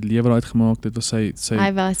uitgemaak, het 'n lewe uitgemaak. Dit was sy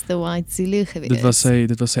Hy was the white Zulu geweest. dit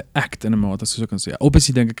was sy act in 'n mate as ek so kan sê.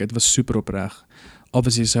 Obviously dink ek dit was super opreg.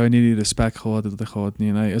 Obviously sou hy nie die respek gehad het wat hy gehad nie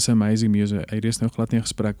en hy is 'n amazing music. Hy is nou glad nie 'n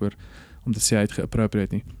gesprek oor om te sê hy het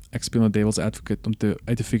geappropriate nie. Ek speel nou devil's advocate om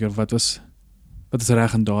uit te figure wat is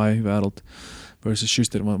reg in daai wêreld versus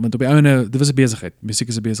Schuster, want op die ouene dit was 'n besigheid. Musiek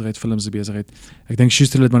is 'n besigheid, film is 'n besigheid. Ek dink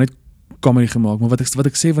Schuster het maar net comedy gemaak, maar wat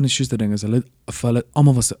ek sê van die Schuster ding is hulle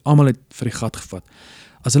almal het vir die gat gevat.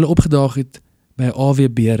 As hulle opgedaag het by 'n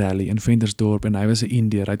AWB rally in Ventersdorp en hy was 'n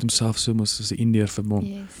Indiër, hy het homself soos 'n Indiër vermom.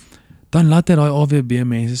 Yes. Dan laat hy daai AWB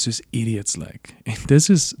mense soos idiots lyk. En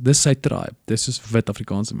dis sy tribe. Dis soos wit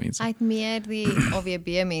Afrikaanse mense. Hy het meer die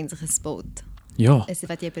AWB mense gespot. Ja. Is dit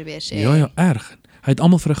wat jy probeer sê? Ja, erg. Hy het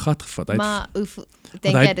almal vir 'n gat gevat. Maar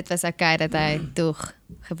dink jy dit was okay dat hy tog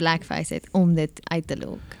geblackface het om dit uit te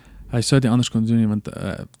lok? Hy sou dit anders kon doen nie, want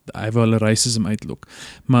hy wou hulle racism uitlok.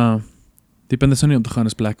 Maar die punt is nou nie om te gaan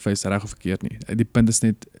as blackface reg of verkeerd nie. Die punt is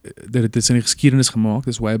net dit is in die geskiedenis gemaak,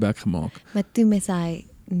 dis way back gemaak. Maar toe mis hy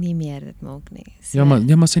nie meer dit maak nie. So,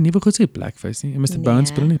 Ja, maar sy nuwe goed sê blackface nie. En Mr. Bones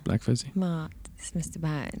speel nie blackface nie. Maar dis Mr.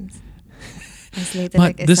 Bones. Dis Maar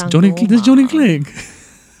letterlik dis Johnny Clegg.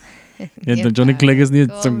 Ja, Johnny Clegg is nie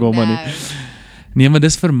Sangoma nie. Nee, maar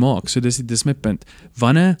dis vermaak. So dis my punt.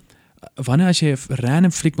 Wanneer as jy 'n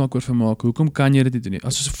random fliek maak oor vermaak, hoekom kan jy dit nie doen nie?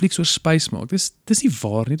 As jy 'n fliek oor space maak, dis nie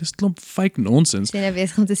waar nie. Dis klomp fake nonsens. Sy nou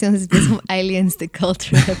besig om te sê ons is besig om aliens te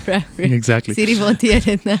cultural appropriate. Exactly. Sê die wat hier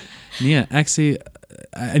dit nou. Nee, ek sê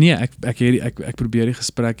nee, ek probeer die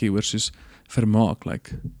gesprek hier oor soos vermaak,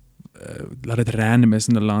 like laat dit random is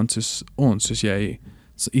in 'n land soos ons, soos jy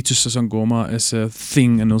iets soos Sangoma is 'n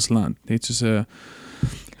thing in ons land, net soos 'n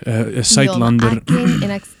Suidlander. Ja, ek ken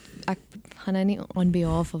en ek gaan nou nie on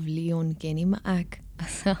behalf of Leon ken nie, maar ek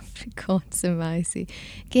as Afrikaanse meisie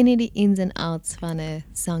ken nie die ins and outs van 'n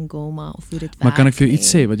Sangoma of hoe dit werk. Maar kan ek vir jou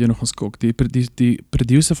iets nie. sê wat jou nog ons skok? Die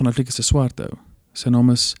producer van die fliek is 'n swart ou. Sy naam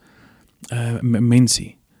is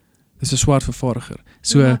Mensie. Dis 'n swart vervaardiger.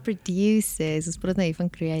 So maar producers, ons praat nou hier van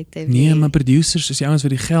creative. nee, maar producers is die ouens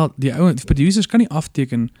wat die ouens producers kan nie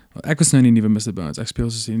afteken. Ek was nou in die nuwe Mr. Bones. Ek speel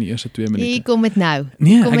soos in die eerste 2 minute. Hier kom dit nou.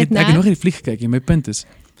 Nee, kom ek dit het nou. nog nie die vlieg gekyk nie. My punt is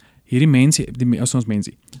hierdie mense, ons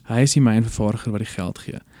mense. Hy is die myn vervaardiger wat die geld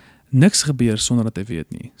gee. Niks gebeur sonder dat hy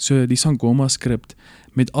weet nie. So die Sangoma skrip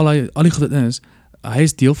met al die goed wat in is, hy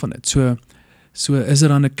is deel van dit. So is daar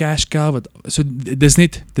dan 'n cash cow wat so dis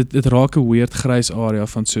net dit raak 'n weird grys area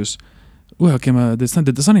van soos okay, maar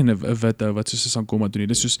dit is dan nie 'n wit ou wat soos 'n Sangoma doen nie.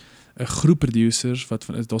 Dis soos 'n groep producers wat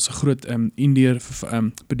van daar's 'n groot Indiër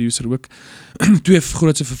producer ook. 2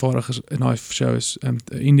 grootse vervaardigers in daai show is 'n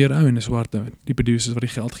Indiër ou en 'n swart ou, die producers wat die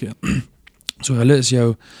geld gee. So hulle is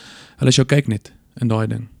jou kyk net in daai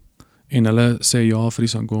ding. En hulle sê ja vir die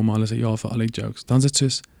Sangoma, hulle sê ja vir al die jokes. Dan is dit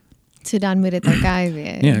soos So dan moet dit okay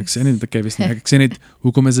wees. nee, ek sê nie dat ek wees nie. Ek sê net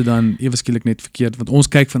hoekom is dit dan ewe skielik net verkeerd want ons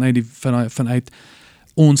kyk vanuit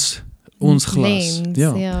ons glas. Lens,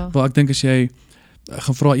 ja. Wel ek dink as jy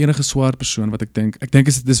gaan vra enige swart persoon wat ek dink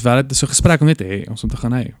is dis wel dis so 'n gesprek om net te hê om te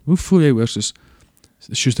gaan hey, hoe voel jy oor soos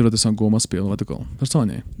Schuster wat 'n Sangoma speel wat ook al. Verstaan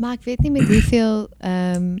jy? Maar ek weet nie met hoeveel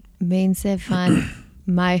mense van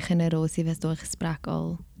my generasie was daai gesprek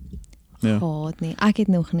al gehad nie. Ek het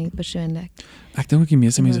nog nie persoonlik. Ek dink ook die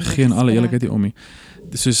meeste mense Nog gee in alle gesprek. eerlikheid hier om nie.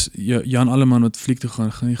 Dis soos Jan Alleman wat fliek toe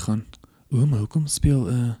gaan. Maar hoekom speel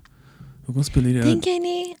hierdie Dink jy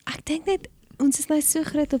nie? Ek dink net ons is nou so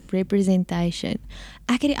groot op representation.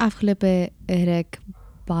 Ek het die afgelope ruk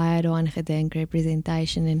baie daaraan gedink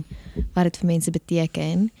representation en wat dit vir mense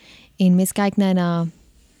beteken. En mens kyk nou na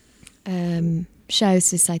shows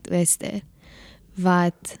soos Suidooster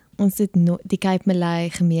wat ons die Cape Malay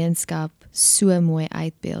gemeenskap so mooi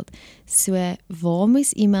uitbeeld. So waar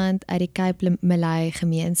moes iemand uit die Cape Malay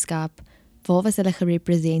gemeenskap waar was hulle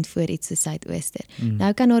gerepresent voor iets soos Suidooster?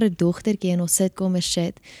 Nou kan haar 'n dogtertjie in ons sitkom en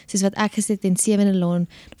shit, soos wat ek gesit in 7de Laan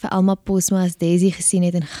vir Alma Posma as Daisy gesien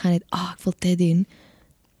het en gegaan het, ek wil dit doen.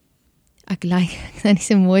 Ek kan nie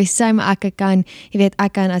so mooi sê, maar ek kan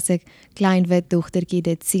as 'n klein wit dogtertjie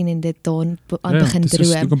dit sien en dit aan begin dis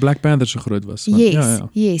soos droom. toen Black Panther so groot was. Want,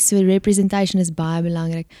 Yes, so representation is baie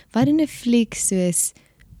belangrik. Wat in 'n fliek soos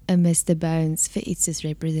 'n Mr. Bones vir iets soos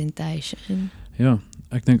representation? Ja,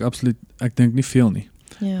 ek dink absoluut, ek dink nie veel nie.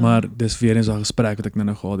 Ja. Maar dis weer eens 'n gesprek wat ek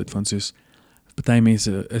nou gehad het van soos party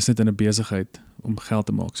mense is net in 'n besigheid om geld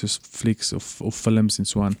te maak, soos flieks of films en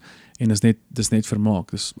so aan. En dis net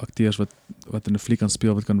vermaak. Dis akteurs wat in 'n fliek kan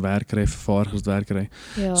speel, wat kan werk kry, vervaardigers werk kry.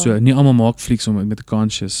 Ja. So nie almal maak flieks om met 'n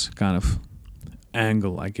conscious kind of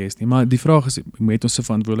angle, I guess nie. Maar die vraag is, het ons se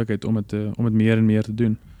verantwoordelikheid om dit meer en meer te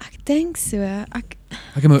doen? Ek dink so. Ek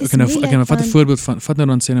kan nou vat 'n voorbeeld van vat nou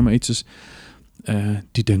dan sê nou maar iets soos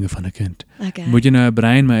die dinge van 'n kind. Okay. Moet jy nou 'n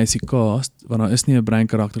breinmeisie cast, want daar is nie 'n brein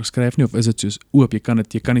karakter geskryf nie, of is dit soos oop, jy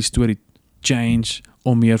kan die storie change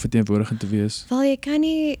om meer verteenwoordigend te wees? Wel, jy kan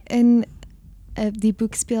nie in die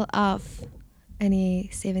boek speel af in die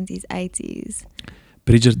 70s, 80s.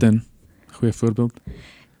 Bridgerton, goeie voorbeeld.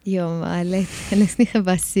 Ja, maar hulle is nie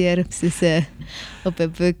gebaseer op op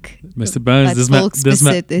 'n boek. Mr. Bones, dis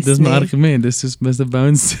my argument, dis soos Mr.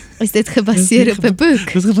 Bones. Is dit gebaseer op 'n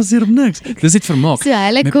boek? Dis gebaseer op niks. Dis net vermaak. So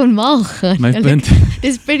hulle kon mal gaan. My punt.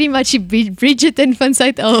 Dis pretty much die Bridgerton van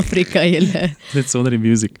Suid-Afrika, julle. Net sonder die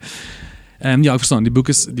musiek. Ja, ek verstaan, die boek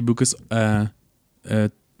is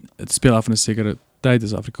het speel af in 'n sekere tyd,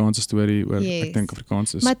 is 'n Afrikaanse storie oor, ek dink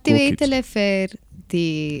Afrikaans is maar toe cool het kids.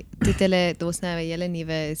 hulle daar's nou 'n hele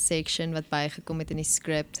nuwe section wat bygekom het in die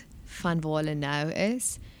script van waar hulle nou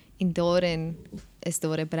is. En daarin is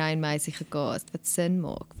daar 'n breinmeisie gecast wat sin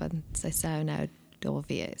maak, want sy sou nou daar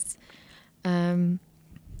wees.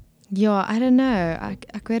 Ja, I don't know.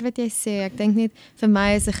 Ek hoor wat jy sê. Ek dink net vir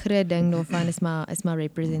my is 'n groot ding daarvan is maar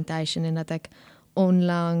representation en dat ek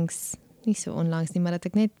nie so onlangs nie, maar dat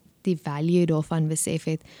ek net die value daarvan besef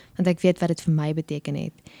het, want ek weet wat dit vir my beteken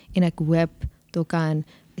het. En ek hoop daar kan 'n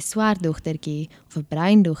swart dogtertjie of 'n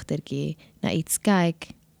bruin dogtertjie na iets kyk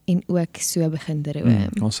en ook so begin droom.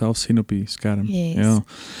 Kan self sien op die skerm. Yes. Ja.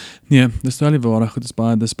 Nee, dis wel waar, goed,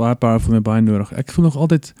 dis baie powerful en baie nodig. Ek voel nog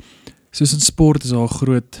altyd soos in sport is al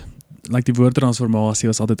groot, die woordtransformasie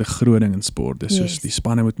was altyd 'n groot ding in sport. Dis soos die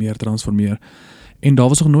spanne moet meer transformeer. En daar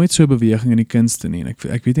was nog nooit so 'n beweging in die kunste nie. En ek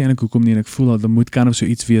weet nie eintlik hoekom nie en ek voel dat daar moet kan of so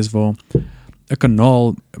iets wees waar 'n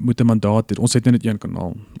kanaal moet 'n mandaat hê. Ons het net een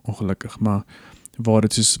kanaal, ongelukkig, maar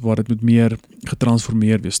waar dit moet meer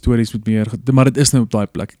getransformeer wees. Stories moet meer, maar dit is nou op daai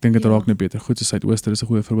plek. Ek dink dit raak nou beter. Goed, so Suidooster is 'n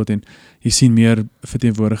goeie voorbeeld en jy sien meer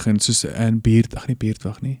verteenwoordiging soos in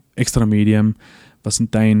buurtwag nie. Extra Medium was 'n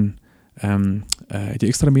tuin. Het jy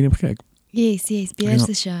Extra Medium gekyk? Yes, Beers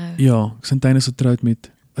se show. Ja, Sintyn is getroud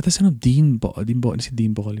met wat is sy naam? Dean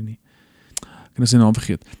Bali nie. ek kan sy naam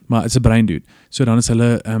vergeet, maar it's 'n bruin dude. So dan is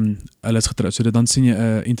hulle is getroud. So dan sien jy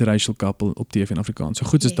 'n interracial couple op TV in Afrikaans. So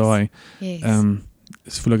goed is daai Yes.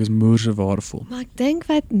 is voel ek is moerse waardevol. Maar ek dink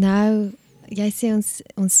wat nou jy sê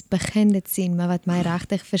ons begin dit sien, maar wat my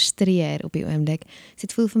regtig frustreer op die oomblik, is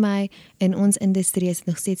dit voel vir my in ons industrie is dit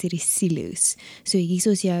nog steeds hierdie silo's. So hier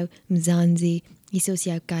is jou Mzansi, hier is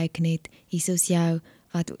jou Kyknet, hier is jou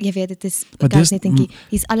wat jy weet dit is Maar dis- Kyknet en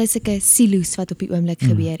hier's alles sulke silo's wat op die oomblik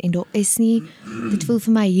gebeur en daar is nie dit voel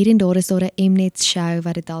vir my hier en daar is daar 'n Mnet show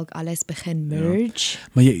wat dit dalk alles begin merge.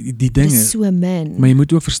 Maar jy, die ding Dis is, so min. maar jy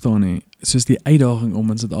moet ook verstaan hè, soos die uitdaging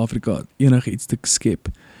om in Suid-Afrika enige iets te skep,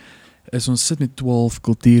 is ons sit met 12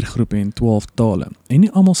 kultuurgroepe en 12 tale. En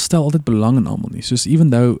nie almal stel altyd belang in almal nie. Soos even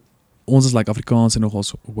though ons is like Afrikaans en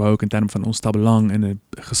nogals woke in terme van ons stel belang in 'n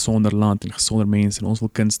gesonder land en gesonder mense en ons wil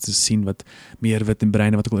kunste sien wat meer wit en bruin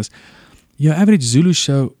en wat ook al is. Jou average Zulu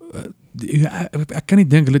show, ek kan nie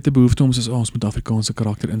dink hulle het 'n behoefte om soos ons moet Afrikaanse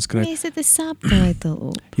karakter inskryf. Jy sit 'n subtitle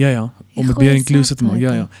op. Ja, om dit gooi meer een inclusive te maak.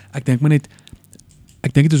 Ja. subtitle.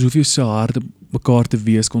 Ek dink dit is hoef jy so hard op mekaar te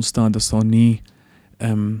wees konstant as daar nie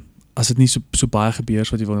as dit nie so baie gebeur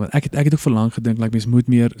wat jy wil. Want ek het ook vir lank gedink like mens moet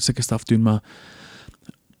meer sulke stuff doen, maar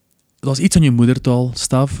daar's iets aan jou moedertaal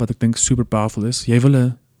stuff wat ek dink super powerful is. Jy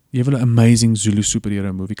wil 'n amazing Zulu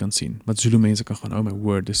superhero movie kan sien. Wat Zulu mense kan gaan, oh my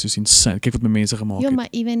word, dis so insane. Kyk wat my mense gemaak Ja, het. maar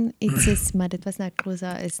even iets is, maar dit was nou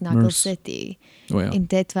Xhosa is Knuckle Mers. City. Oh ja. En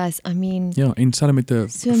dit was, I mean, Ja, en saam met die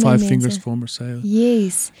So Five many Fingers mense. for Marseille.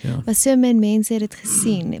 yes. Ja. Maar so min mense het dit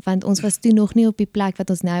gesien, want ons was toe nog nie op die plek wat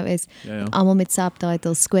ons nou is, Ja. almal met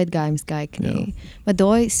subtitles Squid Games kyk nie. Ja. Maar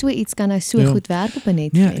daai so iets kan nou so Ja. goed werk op 'n Nee,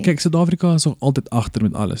 Netflix. kyk, Suid-Afrika is nog altyd agter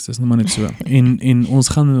met alles. Dis nou maar net so. en ons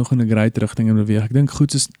gaan nog in 'n great rigting in beweeg. Ek dink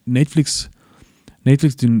goed is Netflix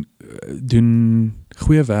doen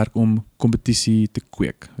goeie werk om kompetisie te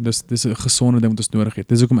kweek. Dis 'n gesonde ding wat ons nodig het.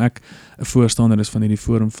 Dis hoekom ek 'n voorstander is van hierdie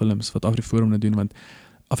forumfilms wat AfriForum nou doen, want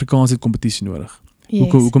Afrikaans het kompetisie nodig. Yes.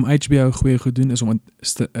 Hoekom HBO goeie goed doen is om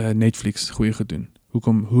Netflix goeie goed doen.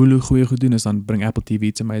 Hoekom Hulu goeie goed doen is dan bring Apple TV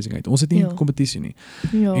iets amazing uit. Ons het nie Ja. kompetisie nie.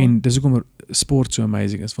 Ja. En dis hoekom sport so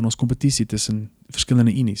amazing is van ons kompetisie tussen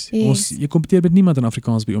verskillende unies. Yes. Jy kompeteer met niemand in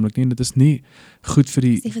Afrikaans by oomblik nie. Dit is nie goed vir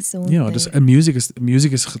Dis nie die gesond. ja, nie. dis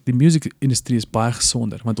die musiekindustrie is baie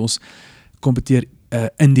gesonder want ons kompeteer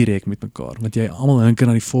indirek met mekaar want jy almal hinker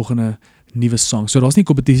na die volgende nuwe song. So daar's nie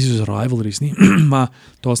kompetisie soos rivalries nie, maar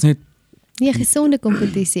daar's net Nee, gesonde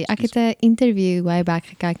kompetisie. Ek het 'n interview way back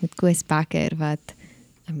gekyk met Koos Becker wat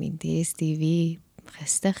I mean DStv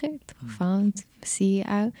gestig het, gefound,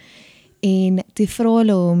 CEO. En toe vra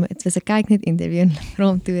hulle hom, dit was 'n Kyknet interview en hulle vra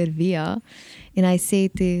hom toe oor Via en hy sê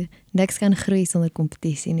toe niks kan groei sonder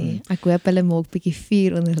kompetisie nie. Ek hoop hulle maak bietjie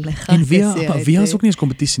vuur onder hulle gasse. en Via so is ook nie eens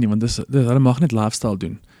kompetisie nie want dis hulle mag net lifestyle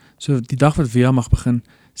doen. So die dag wat Via mag begin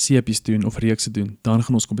seepies doen of reekse doen, dan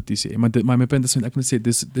gaan ons kompetisie hê. Maar my punt is net ek moet sê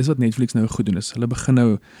dis wat Netflix nou goed doen is. Hulle begin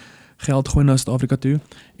nou geld gooi na Suid-Afrika toe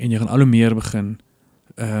en jy gaan al hoe meer begin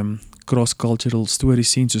cross-cultural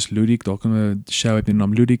stories sien soos Ludik. Daar kan 'n show op die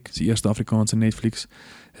naam Ludik, die eerste Afrikaanse Netflix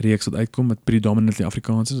reeks wat uitkom wat predominantly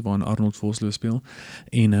Afrikaans is waarin Arnold Vosloo speel.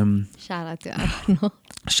 En shout out to Arnold.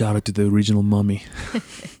 shout out to the original mommy.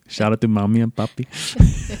 Shout out to mommy and papi.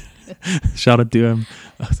 Shout out to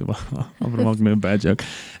maar maak my 'n bad joke.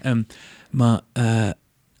 Maar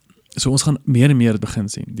so ons gaan meer en meer begin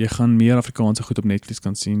sien. Jy gaan meer Afrikaanse goed op Netflix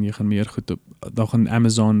kan sien. Jy gaan meer goed op daar gaan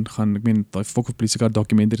Amazon gaan ek meen daai Fok of Police Car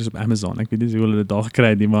documentaries op Amazon. Ek weet nie hoe hulle dit daar gekry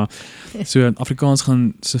het nie, maar so Afrikaans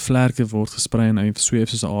gaan se vlerke word gesprei en hy sweef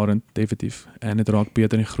soos 'n arend definitief en dit raak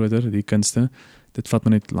beter en groter die kunste. Dit vat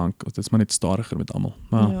maar net lank, dit is maar net stadiger met almal.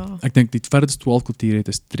 Maar Ja. ek dink die feit dat dit 12 kulture het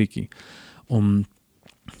is tricky om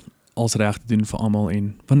als reg te doen vir almal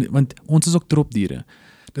en want ons is ook tropdiere.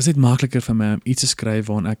 Dis net makliker vir my om iets te skryf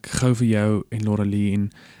waarin ek gou vir jou en Loralie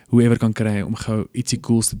en whoever kan kry om gou ietsie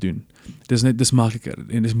cools te doen. Dis makliker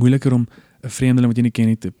en dis moeiliker om 'n vreemdeling wat jy nie ken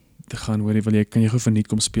nie te gaan hoor jy kan jy gou verniet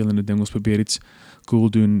kom speel en 'n ding ons probeer iets cool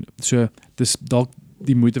doen. So dis dalk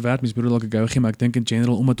die moeite werd mens moet dalk 'n go gee, maar ek dink in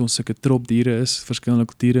general omdat ons sulke tropdiere is, verskillende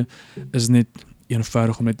kulture, is net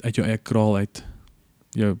eenvoudig om net uit jou eie kraal uit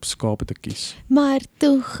jou skape te kies. Maar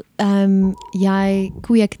tog jy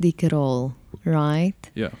kweek die rol,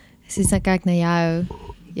 right? Ja. Soos ek kyk na jou,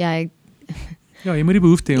 jy Ja, jy moet die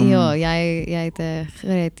behoefte hê om ja, jy het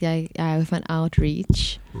 'n jy hou van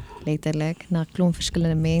outreach letterlik na 'n klomp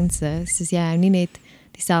verskillende mense. Soos jy hou nie net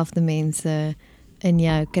dieselfde mense in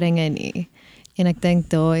jou kringe nie. En ek dink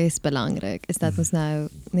daai is belangrik, is dat ons nou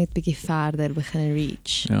net bietjie verder begin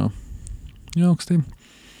reach. Ja, ek stem.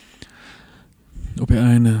 Op die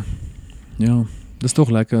einde. Ja, Dis tog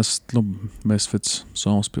lekker as klomp misfits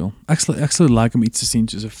saam speel. Ek sal like om iets te sien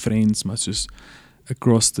soos 'n Friends, maar soos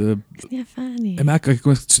across the Is nie 'n fan nie.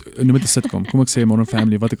 kom ek noem dit 'n sitcom. Kom ek sê Modern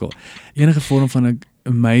Family, wat ek al. Enige vorm van 'n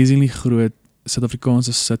amazingly groot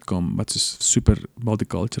Suid-Afrikaanse sitcom wat soos super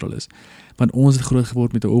multicultural is. Want ons het groot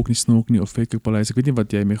geword met 'n Ook nie Snork nie of Vetkoek Paleis. Ek weet nie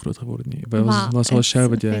wat jy mee groot geword het nie. Was al 'n show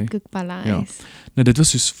wat jy Vetkoek Paleis. Ja. Nou dit was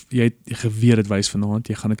soos jy het geweet dit wys vanaand,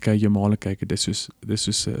 jy gaan dit kyk, jou maale kyk, dis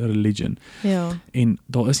soos 'n religion. Ja. En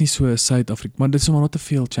daar is nie so 'n Suid-Afrika, maar dit is maar net te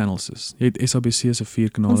veel channels is. Jy het SABC se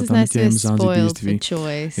 4 kanale, Ons is dan nou het jy so Mzansi spoiled DStv. for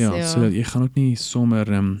choice. Ja, so jy gaan ook nie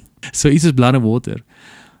sommer so iets is Blood and Water.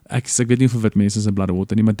 Ek weet nie hoeveel wit mense is in Blood and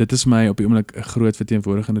Water nie, maar dit is vir my op die oomblik 'n groot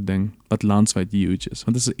verteenwoordigende ding wat landwyd huge is.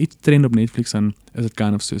 Want as er iets trend op Netflix dan is dit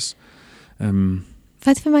kind of soos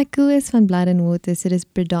Wat vir my cool is van Blood and Water, so it is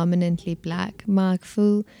predominantly black, maar ek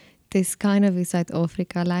voel dis kind of hoe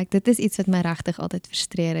Suid-Afrika lyk. Dit is iets wat my regtig altyd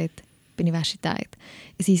frustreer het op universiteit.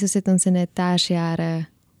 Is hier so sit ons in 'n tersiêre,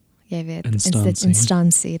 jy weet,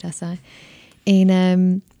 instansie, dis hy.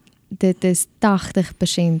 En dit is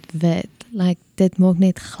 80% wit. Like dit maak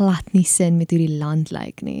net glad nie sin met hoe die land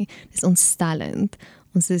lyk nie. Dis ontstellend.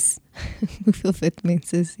 Ons is hoeveel wit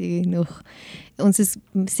mense is hier nog? Ons is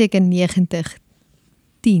seker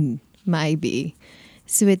 90-10 maybe.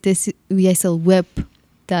 So dit is hoe jy sal hoop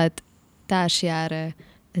dat tersiêre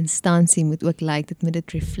instansie moet ook lyk, dit moet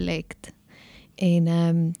dit reflect.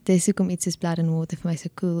 En dis hoekom iets soos Blood and Water vir my so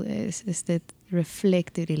cool is dit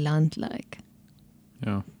reflect hoe die land lyk.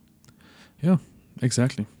 Ja,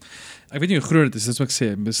 exactly. Ek weet nie hoe groot dit is, dis wat ek sê.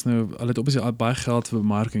 Dis nou al het obviously baie geld vir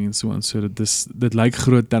bemarking en so aan. So dit lyk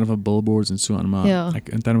groot in terme van billboards en so aan, maar Ja. ek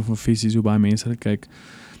in terme van visies hoe baie mense dit kyk,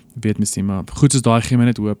 weet mens nie, maar goed soos daai gee my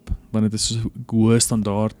net hoop, want dit is so hoë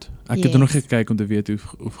standaard. Ek het er nog gekyk om te weet hoe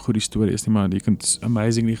goed die storie is nie, maar jy kan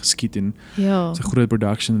amazingly geskiet en Ja. it's 'n groot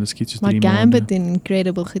production en dit skiet soos Maar 3 maande. Gambit doen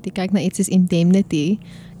incredible goed. Jy kyk na iets soos Indemnity.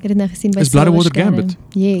 Ek het dit nou gesien by Is Blood and Water Silverskerm. Gambit?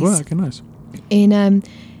 Yes. Oh, okay, nice. En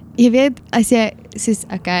jy weet, as jy soos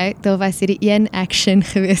okay, daar was hierdie een action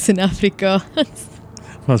gewees in Afrika.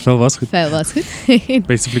 Was goed. Veel was goed.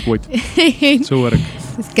 Beste fliek ooit. En So hoor ek.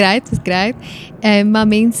 dis great. Maar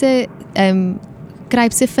mense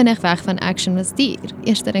kruip so vinnig weg van action as dier.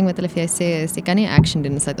 Eerste ding wat hulle vir jou sê is jy kan nie action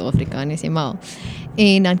doen in Suid-Afrika nie, as jy mal.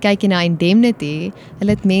 En dan kyk jy na Indemnity, hulle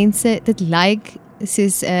het mense, dit lyk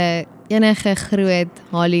soos 'n enige groot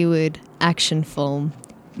Hollywood action film,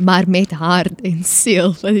 maar met hart en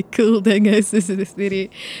siel. Wat die cool ding is dit is hierdie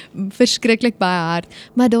verskriklik baie hard,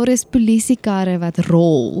 maar daar is polisiekarre wat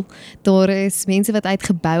rol. Daar is mense wat uit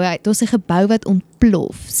geboue uit. Daar's 'n gebou wat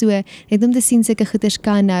ontplof. So net om te sien sulke goeters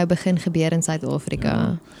kan nou begin gebeur in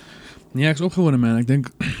Suid-Afrika. Nee, ek is opgewonde man. Ek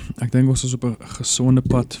dink ons is op 'n gesonde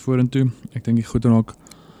pad vorentoe. Ek dink die goed raak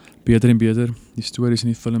beter en beter. Die stories in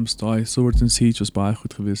die films, daai Sword and Siege was baie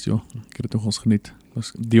goed geweest, joh. Ek het dit nogals geniet.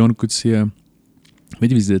 Was Dion Coetzee. Weet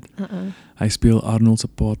jy wie is dit? Hy speel Arnold se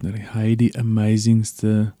partner. Hy die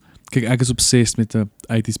amazingste. Kyk, ek is obsessed met 'n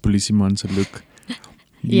 80s polisieman se look.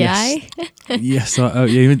 Jy? Yes,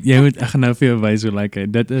 jy moet ek gaan nou vir jou wys hoe lyk hy.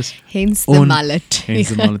 Dit is Hence the mullet.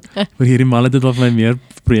 Hence the mullet. Maar hierdie mullet het al vir my meer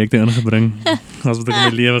projekte ingebring as wat ek in my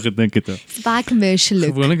lewe gedink het. Baie commercial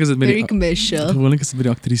look. Gewoonlik is dit met Very die commercial. Gewoonlik is dit by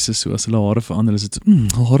die aktrises so, as hulle hare verander, is dit so,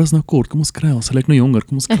 haar hare is nou kort, kom ons kry haar, sy lyk nou jonger,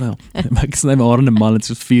 kom ons kry haar. Maar ek sny my hare in 'n mullet,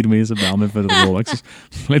 so 4 mense bel my vir 'n rol. Ek sê,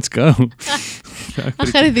 let's go. Ek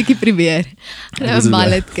gaan dit 'n bietjie probeer. Gaan nou 'n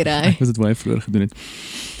mullet kry. Ek was dit baie vroeër gedoen het.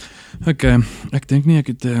 Okay, ek dink nie ek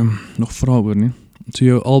het nog vrae oor nie. So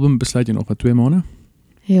jou album besluit jy nog vir 2 maande?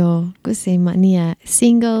 Ja, ek sê maar nee,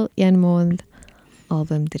 single 1 maand,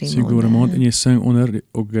 album 3 So ek oor 'n maand maande. en jy sing onder die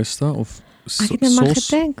Augusta of Ek het net maar Sauce?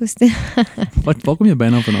 gedink, hoe stel. Waar kom jy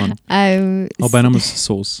bynaam vandaan? Al bynaam is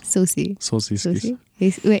Sauce. Sosie. Sauce, Sosie.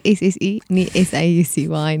 S-O-S-S-I, nie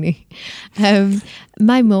S-A-U-C-Y nie.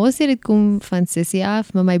 My ma sê dit kom van Sissie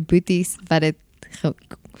af, maar my boeties wat dit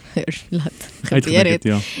laat gebeur het,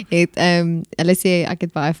 ja. hulle sê ek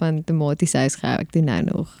het baie van tomatiesous gehou. Ek doen nou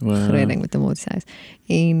nog Wow. groot ding met tomatiesous.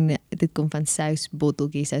 En dit kom van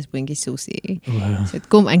sousbotteltjies, sousboontjies sosie. Wow. So dit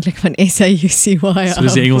kom eintlik van S-A-U-C-Y af. So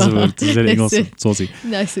dis die Engelse woord, dis die Engelse Dis- saucy.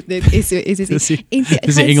 Nou so dit is so Dis die- En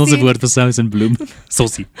dis die Engelse woord vir saus en bloem.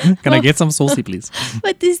 Saucy. Can I get some saucy please?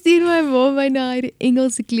 Wat is dit my ma my na hierdie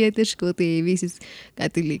Engelse kleuterskool te hê, wie soos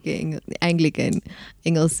Katolieke Anglican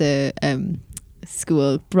Engelse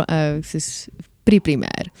skool soos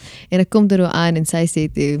pre-primêr. En ek kom daar aan en sy sê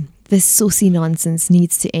toe, this saucy nonsense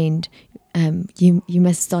needs to end. you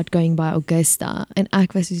must start going by Augusta. En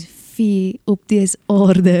ek was soos wie op dese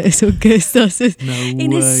aarde is Augusta. Soos, No en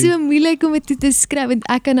dit is so moeilik om dit te skryf, want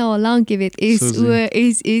ek kan al lank, jy weet,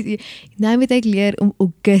 S-O-S-S. Nou moet ek leer om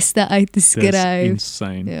Augusta uit te Dis skryf.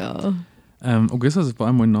 insane. Ja, Augusta is 'n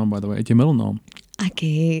baie mooi naam, by the way. Het jy middelnaam? ek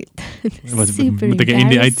het. Wat Super moet ek 'n ND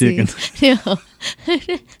embarrassing. uitteken? Ja.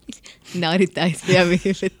 Nou die tyd vir jou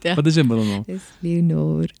weer vertel. Wat is jou middelnaam? Dis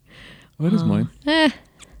Leonor. Wat is mooi?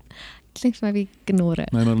 Klink vir my wie knorre.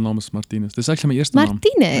 My middelnaam is Martinus. Dis actually my eerste naam.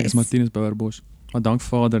 Martinus? Ek is Martinus Bouwer-Bosch. Maar dank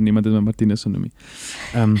Vader, niemand het my Martinus genoem nie.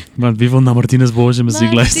 Want wie wil na Martinus Bosch in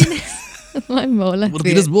musiek luister? My ma laat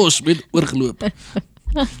Martinus Bosch met oorgeloop.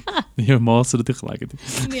 Jou ma sê dit nie gelyk het nie.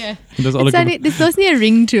 Nee. En dis al Dit ek is daar's nie 'n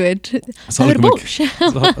ring to it. sal ek Bosch.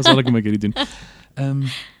 sal ek my hierdie doen.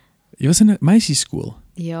 Jy was in 'n meisieskool.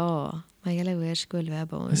 Ja, my hele hoërskool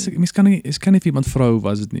Webon. Mens kan nie vir iemand vra hoe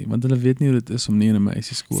was dit nie, want hulle weet nie hoe dit is om nie in 'n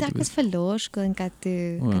meisieskool So te ek was wees. vir laerskool in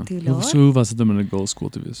Katoe Ja. laer. So hoe was dit om in 'n girlskool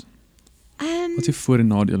te wees? Wat is die voor- en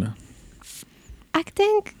nadele? Ek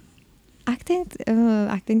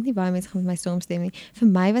dink nie baie mense gaan met my saamstem nie. Vir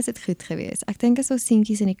my was dit goed geweest. Ek dink as ons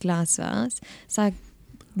seentjies in die klas was, sou ek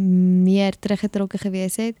meer teruggetrokke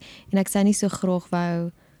gewees het en ek sou nie so graag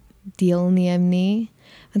wou deelneem nie,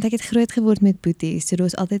 want ek het groot geword met boeties, so dit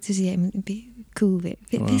was altyd soos jy moet be cool wees.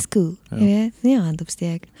 Wees cool. Ja. Jy weet, nie hand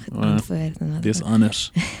opsteek, goed Ja. antwoord en wat. Dis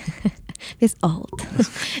anders. Wees alt.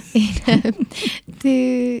 En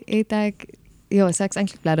toe het ek so ek's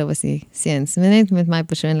eintlik bly daar was nie seuns, maar net met my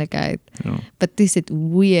persoonlikheid. Ja. But dis dit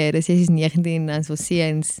weird, as jy is 19 en so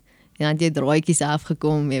seuns en dan het jy draaitjies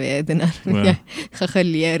afgekom, jy weet, en dan Ja. jy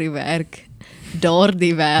geleer hoe werk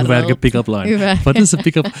daardie wêreld. Hoe werk 'n pick-up Hoe line? werk- Wat is 'n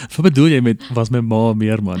pick-up? Wat bedoel jy met was my ma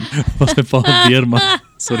meer man? Was my pa meer man?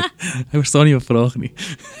 Sorry. Ek verstaan nie jou vraag nie.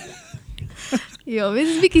 Ja, dit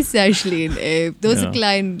is 'n bietjie socially en daar's Ja. 'n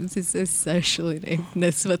klein social en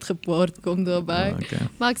wat gepaard kom daarbey. Ja, okay.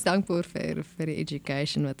 Maar ek's dankbaar vir die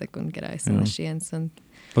education wat ek kon kry so Ja. seuns want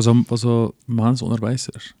Was al mans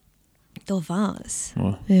onderwysers? daar was.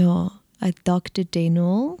 Oh. Ja, 'n Dr.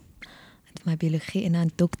 Denol, het my biologie en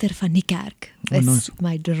dan dokter van die kerk. Oh, Was nice.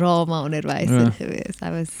 my drama onderwyser Ja. geweest.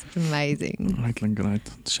 That was amazing. Dit klink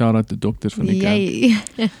great. Shout out to dokter van die kerk. Yay.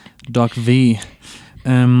 Doc V.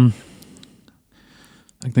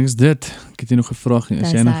 Ek dink is dit. Ek het jou nog gevra nie.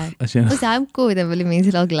 Dis As jy nog Ons hou hom kort, dan wil die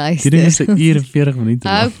mense dalk luister. hierdie is 'n uur en 40 minute.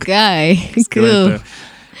 lang. Okay, cool. Great,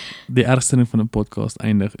 Die ergste ding van 'n podcast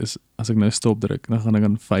eindig is as ek nou stop druk, dan gaan ek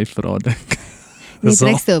aan 5 vrae dink. Nee, Dis al-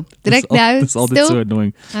 druk stop. Druk nou. Dit is altyd so Stop.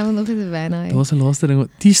 annoying. Hy wil nog eens Savannah. Daar was 'n laaste ding.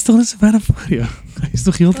 Die staan is verder voor jou. Hy is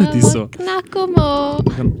nog heeltyd hier so. Knak kom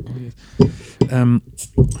op.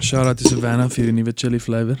 Shout out to Savannah vir die nuwe chili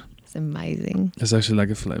flavor. It's amazing. Dis actually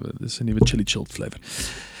lekker flavor. Dis 'n nuwe chili chilled flavor.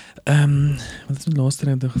 Wat is my laaste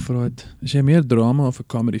ding wat ek gevra het? Is jy meer drama of 'n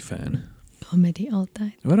comedy fan? Comedy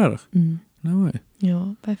altyd. Wat reg? Mm. No way.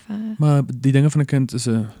 Ja, by ver. Maar die dinge van 'n kind is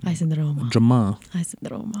 'n Hy's 'n drama. drama. Hy's 'n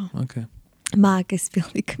drama. Okay. Maar ek speel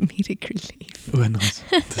die comedic relief. O, nice.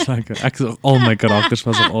 Dis lekker. Al my karakters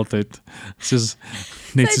was al altyd soos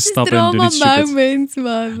net so stap en doen iets stupid. moments,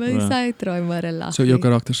 man. My Ja. sy draai maar 'n lag. So jou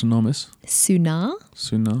karakter se naam is Suna.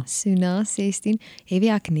 Suna. Suna 16. Heavy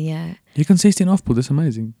acne. Jy kan 16 afpoel, dis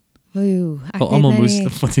amazing. Woew, ek Al almal moes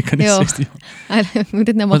want jy kan nie Ja. 16. Ek moet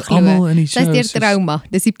dit nou maar Want almal glo. in die Dis show deur is trauma.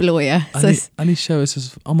 Dis die plooie. Al die show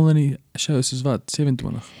is almal in die show is wat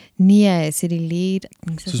 27. Nee, sy die lead, ek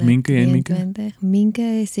dink sy Soos is Minke en Minke? 22. Minke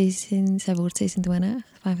is 16, sy word 26,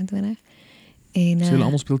 25. En So hulle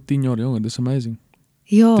almal speel 10 jaar jonger, dis amazing.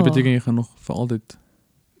 ja, Dit beteken jy gaan nog vir altyd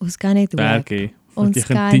ons kan net werk hoop. hê. Want jy Ons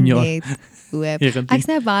gaan kan 10 jaar. net hoop. Jy gaan 10 Ek's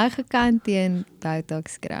nou baie gekant teen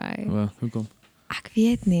Botox kry. Wow, hoekom? Ek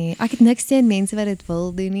weet nie. Ek het niks teen mense wat dit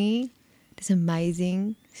wil doen nie. Dis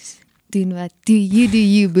amazing. Doen wat do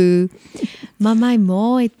you boo. Maar my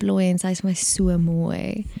ma het plooi en sy is my so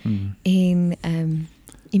mooi. Mm. En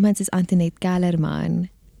iemand soos Antoinette Kellerman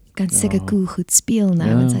kan sulke Ja. cool goed speel nou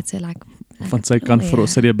Ja. want sy het so lekker Want sy kan vir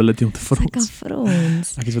ons, sy het die ability om te Sy kan frons. vir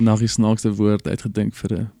ons. Ek het vandag die snaakste woord uitgedink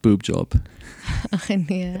vir 'n boob job. Ag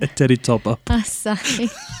nee. 'n Teddy top up. Assai.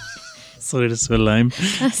 Sorry, dis so lame.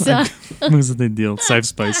 Assai. Moes dit net deel. Safe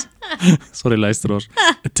space. Sorry luisteraars.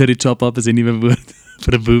 'n Teddy top up is 'n nuwe woord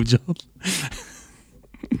vir 'n boob job.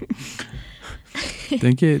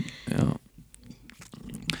 Dink jy ja.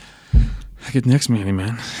 Ek het niks meer nie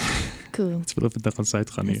man. Cool. Dit wil vandag aan sy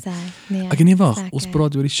gaan nie. Assai. Nee. Ek nie wag. Lekker. Ons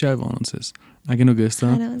praat oor die show waar ons is. Ek en Augusta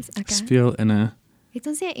Gaan ons okay. speel in 'n Het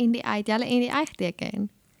ons nie in die uit, julle in die uitteken.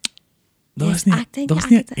 Daar Yes, is nie ek dink daar's ek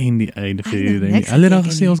nie het- 'n die eindige ek het hierdie. niks Hulle het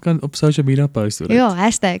geteken gesê nie. ons kan op social media post oor dit. Ja,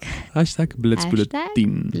 hashtag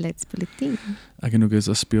 #Blitsbulletin. Blitsbulletin. Ek en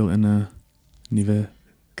Augusta speel in 'n nuwe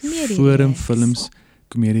Komedie Forum reeks. Films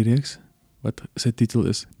komediereeks wat sy titel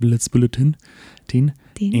is Blitzbulletin 10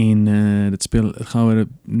 en dit gaan oor 'n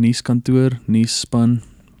nuuskantoor, nuusspan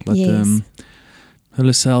wat Yes.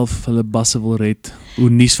 hulle self hulle basse wil red. Hoe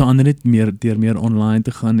nuus verander het deur meer online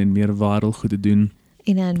te gaan en meer wêreld goed te doen.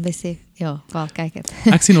 En dan besef, ja, wel, kyk het.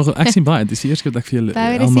 Ek sien baie, dit is die eerste keer dat ek vir julle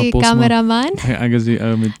Paul is Elma die Posma. kameraman. Ek is die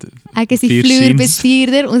ou met Ek is die 4 scenes.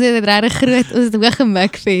 vloerbestuurder. Ons het dit regtig groot, ons het hoog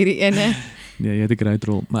gemik vir hierdie ene. Nee, jy het 'n great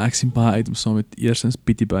rol, maar ek sien baie uit om saam met eerstens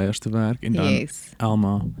Pietie Beyers te werk en dan Yes.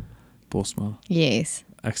 Elma Posma. Yes.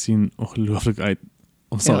 Ek sien ongelooflik uit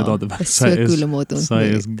om saam met haar te werk. dis so cool om haar te sy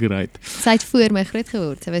ontmoet. is great. Sy het voor my groot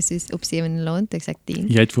geword. Sy was soos op 7 land, toe ek 10.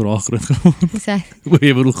 Jy het voor haar groot geword. Sy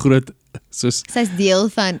Jy bedoel groot soos sy's deel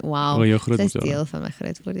van O, jou groot sy's word, ja. deel van my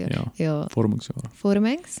grootwording. Ja. Ja. vormingsjare.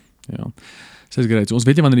 Vormings? Ja. Sy's great. So, ons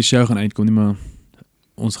weet nie wanneer die show gaan uitkom nie, maar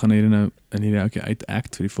ons gaan hier nou in hierdie ouetjie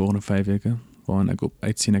uitact vir die volgende 5 weke. Waarin ek op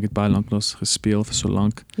uitsien, ek het baie lanklaas gespeel vir so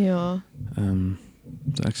lank. Ja.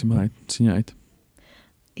 So ek sien maar uit. Sien jy uit?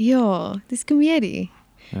 Ja, dis komedie.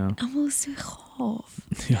 Ja. Almal so gaaf.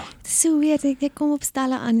 Ja. Dit is so weird, jy kom op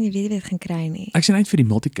stelle aan en jy weet nie wat jy gaan kry nie. Ek sien uit vir die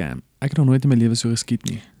multicam. Ek het nog nooit in my lewe so geskiet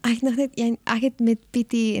nie. Ek het nog net ek het met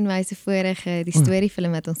Pietie en wyse vorige die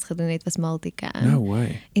storiefilm wat ons gedoen het was multicam. No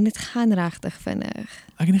way. En dit gaan regtig vinnig.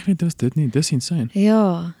 Ek het nie geweet dit was dit nie. Dis insane.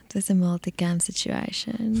 Ja, dit is 'n multicam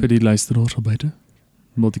situation. Vir die luisteraars al buite.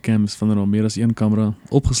 Multicam is van al meer as een kamera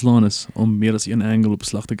opgeslaan is om meer as een angle op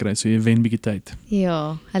beslag te kry. So jy wen bietjie tyd.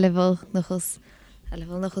 Ja, hulle wil nog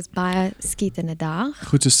ons baie skiet in 'n dag.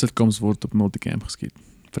 Goed so sitcoms word op multicam geskiet.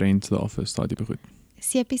 Friends, The Office, daai tipe goed.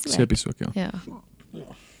 Sepies ook. Sepies ook, ja. Ja.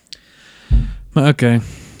 Maar okay,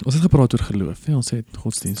 ons het gepraat oor geloof. Ja, ons het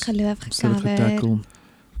godsdienst. Geloof Ons het dit gecover. getackle.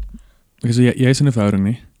 Okay, so jy is in 'n verhouding,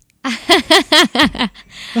 nie?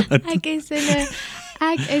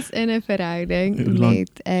 Ek is in 'n verhouding Hoe lang?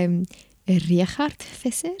 met Richard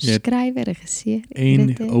Visser, Jy het- skrywer, regisseur,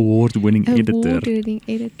 En award-winning editor. award-winning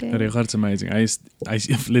editor. Richard's amazing. Hy is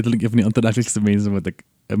letterlik een van die aantreklikste mense wat ek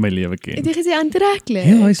in my lewe ken. Het jy gesê aantreklik?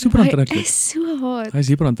 Ja, hy is super aantreklik. Hy is so hard. Hy is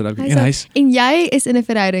super aantreklik. Hy En is- hy's En jy is in 'n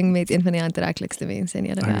verhouding met een van die aantreklikste mense in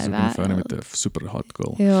die hele hy is ook 'n wêreld. verhouding met 'n super hot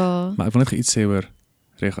girl. Ja. Maar ek wil net iets sê oor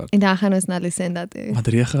Richard. En dan gaan ons na Lucinda toe. Want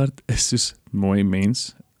Richard is soos mooi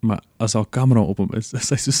mens, maar as haar kamera op hom is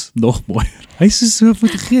hy soos nog mooier. Hy is so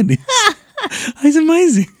fotogenies. Hy's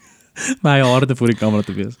amazing. Maar hy haat dit voor die kamera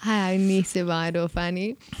te wees. Hy hou nie so baie daarvan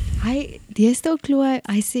nie. Hy deesdae glo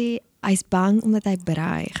hy sê hy's bang omdat hy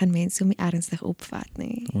brei, gaan mense hom nie ernstig opvat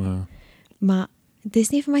nie. Wow. Maar dis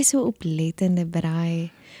nie vir my so oplettende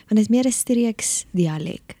brei, want dit is meer 'n streeks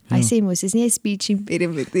dialek. Hy Ja. sê mos, dis nie 'n speech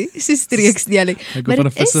impediment nie, dis 'n streeks dialek. Hy kom Maar van 'n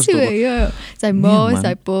dit is so, vissersdorp. ja. Sy ma, Nee, man.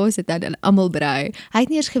 sy pa, sy tannie, hulle almal brei. Hy het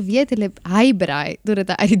nie eers geweet hy brei totdat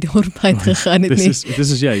hy uit die dorp uit gegaan het Dis nie.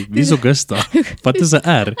 is jy. Wie is Augusta? Wat is 'n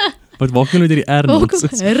R? Wat maak julle met hierdie R? Hoekom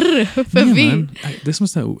nonsens? vir Nee, wie? man. Dis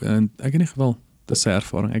mos nou ek het nie gewil. Dis sy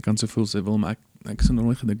ervaring. Ek kan so voel sy wil, maar ek het nog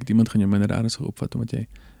nooit gedink dat iemand gaan jou minder ernstig opvat omdat jy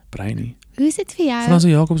brei nie. Hoe is dit vir jou? Frans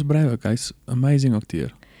Jacobs brei ook. Hy's amazing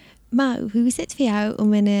akteur. Maar hoe is dit vir jou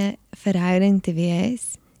om in 'n verhouding te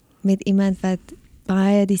wees met iemand wat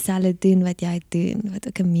baie dieselfde doen wat jy doen, wat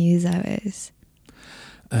ook 'n muso is?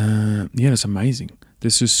 Ja, dis amazing.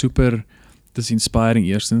 Dis so super, dis inspiring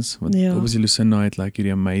eerstens, want Ja. obviously Lucinda het like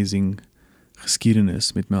hierdie amazing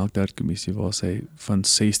geskiedenis met Melkdart Kommissie waar sy van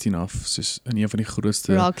 16 af soos in een van die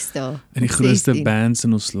grootste Rockstar. in die grootste bands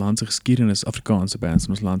in ons land se geskiedenis, Afrikaanse bands in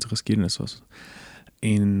ons land se geskiedenis was.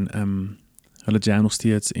 En hulle jam nog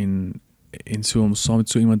steeds en so om saam met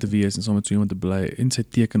so iemand te wees en saam met so iemand te bly en sy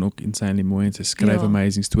teken ook insanely mooi en sy skryf Ja.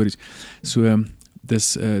 amazing stories. So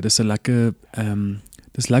dis 'n lekker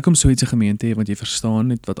dis lekker om so iets 'n gemeente te hê want jy verstaan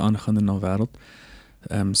net wat aangaan in 'n wêreld.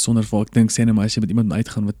 Sonder vir ek dink sê net maar as jy met iemand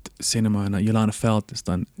uitgaan wat sê net maar na julle aan 'n veld is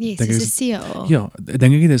dan Yes, dink ek dis is- 'n CA. ja,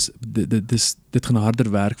 dink ek dit gaan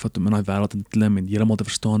harder werk vat om in daai wêreld in te klim en heeltemal te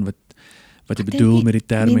verstaan wat jy Ek bedoel dink met die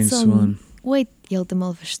terme en mense so aan. Ooit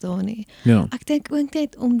heeltemal verstaan nie. Ja. Ek dink ook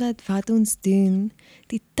net omdat wat ons doen,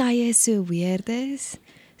 die tye so weird is.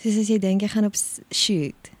 Soos as jy dink jy gaan op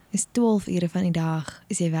shoot, is 12 ure van die dag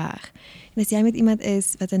is jy weg. En as jy met iemand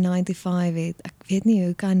is wat 'n 9 to 5 het, ek weet nie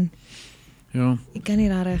hoe kan Ja. ek kan nie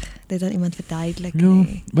regtig dit aan iemand verduidelik Ja,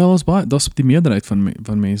 nie. wel daar's die meerderheid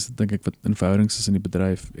van mense dink ek wat in verhoudings is in die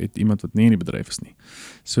bedryf, het iemand wat nie in die bedryf is nie.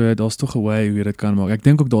 So daar's tog 'n way hoe jy dit kan maak. Ek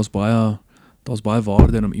dink ook daar's baie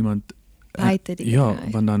waarde in om iemand Buite die ja,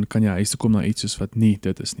 bedryf. want dan kan jy huis toe kom na iets soos wat nie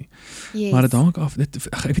dit is nie. Yes. Maar dit hang ook af,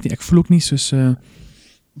 ek weet nie, ek voel ook nie soos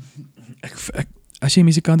as jy 'n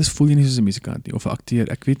musikant is, voel jy nie soos 'n musikant nie of 'n akteur.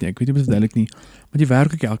 Ek weet nie of dit duidelik nie, want jy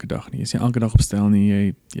werk ook elke dag nie. Jy is nie elke dag op stel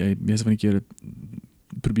nie. Jy meeste van die kere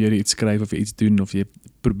probeer jy iets skryf of jy iets doen of jy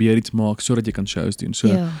probeer iets maak sodat jy kan shows doen. So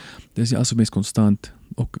Ja. dis nie asof mens konstant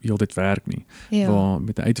ook heeltyd werk nie. Ja. Waar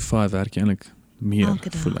met 'n 8 to 5 werk jy eintlik meer, Elke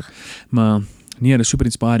dag. voel ek. Maar nee, dit is super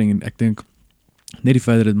inspiring en ek dink net die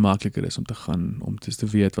feit dat dit makliker is om te gaan, om te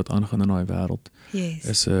weet wat aangaan in daai wêreld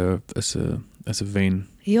Yes. is 'n wen.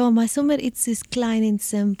 Ja, maar sommer iets soos klein en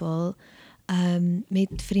simpel, met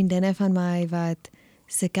vriendinne van my wat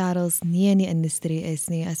se kerels nie in die industrie is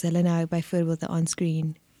nie, as hulle nou byvoorbeeld 'n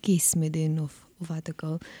on-screen kies moet doen of wat ook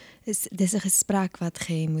al, dis 'n gesprek wat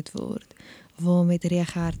gehê moet word, waar met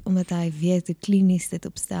Richard, omdat hy weet hoe klinies dit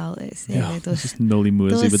opstel is. Jy Ja, weet, dit is nul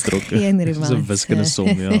emosie daar's betrokke. geen Dit is 'n romanse. wiskundige som,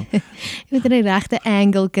 ja. Jy moet 'n regte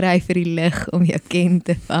angle kry vir die lig om jou ken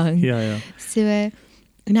te vang. Ja. So,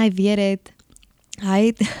 en hy weet dit, hy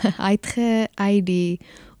het ge-ID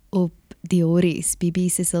op die Horries, BB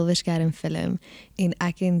se silverskermfilm, en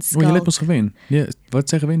ek en O, jy Skalk, het ons gewen. Nee,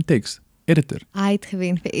 wat sê gewen teks? Editor. hy het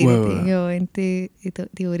gewen vir editing, Wow. ja, en toe het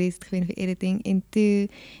die Horries het gewen vir editing, en toe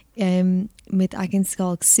met ek en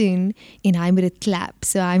Skalk soon, en hy moet dit klap,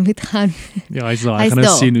 so hy moet gaan, Ja, hy's daar. Hy hy's gaan nou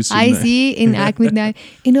daar, sien hoe sien. hy's hier, en ek moet nou,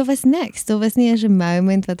 en daar was niks, daar was nie eers 'n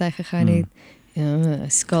moment wat hy gegaan het, ja,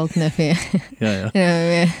 Skalk nou weer. Ja.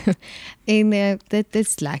 Ja, en dit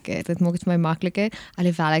is lekker. Dit maak dit vir my makliker.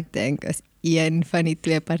 Alhoewel ek dink as een van die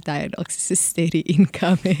twee partye dalk so 'n steady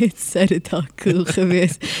income het, sou dit dalk cool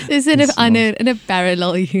gewees. Dis in 'n Dis ander, in 'n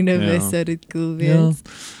parallel universe Ja. sou dit cool Ja, wees.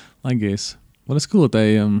 I guess. Wel, is cool dat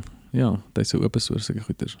hy dat hy so oop is oor sulke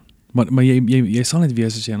goeders. Maar jy sal net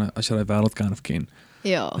wees as jy daai wêreld kan of ken.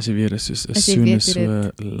 Ja. As jy weer is soos 'n As jy soen weet is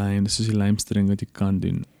hoe so lyn, dis soos die lymste ding wat jy kan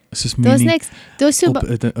doen. Is soos Daar's meaning niks, daar's so op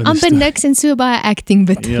 'n amper niks en so baie acting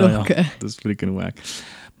betrokke. Ja, dis freaking whack.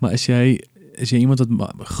 Maar as jy iemand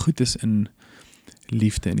wat goed is in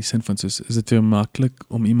liefde, in die sin van soos, is dit vir jou maklik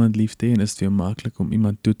om iemand lief te hê en is dit vir jou maklik om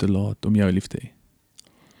iemand toe te laat om jou lief te hê?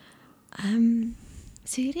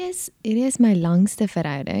 So hierdie is my langste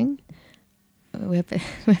verhouding.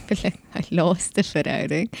 Hoopelik my laaste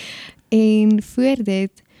verhouding. En voor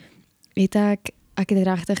dit het ek het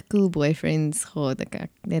regtig cool boyfriends gehad. Ek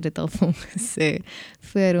het dit al vir hom gesê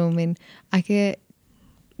voor hom, en ek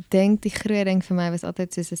dink die groot ding vir my was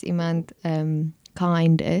altyd soos as iemand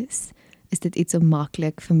kind is dit iets om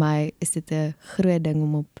maklik vir my, is dit 'n groot ding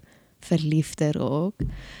om op verlief te raak.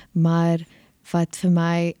 Maar wat vir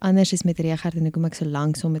my anders is met Richard en hoekom ek so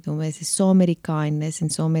lank saam met hom is saam met die kindness en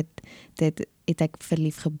saam met dit het ek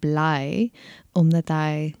verlief gebly, omdat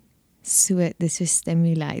hy dis so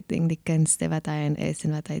stimulating, die kunste wat hy in is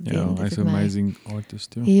en wat hy doen. Ja, Dit hy's het 'n my- amazing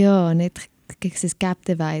artist, ja. Ja, net kyk soos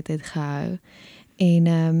captivated gehou. En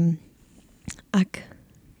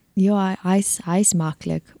hy's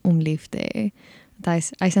maklik om lief te hê.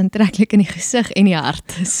 Want hy's aantreklik in die gesig en die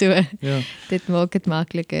hart. So Ja. dit maak dit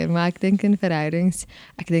makliker, maar ek dink in verhoudings,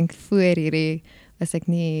 ek dink voor hierdie was ek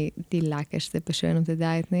nie die lekkerste persoon om te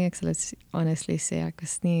date nie. Ek sal dit honestly sê, ek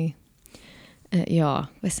was nie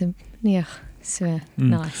was nie so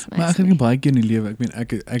nice. Maar ek dink baie keer in die lewe, ek meen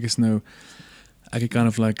ek is nou ek het kind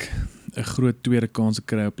of like 'n groot tweede kans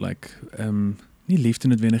gekry op like nie liefde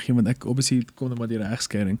noodwendig nie, want ek obviously kom dan maar die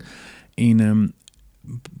regskeiding en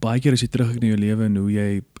baie keer as jy terugkyk na jou lewe en hoe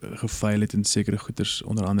jy gefaal het in sekere goeders,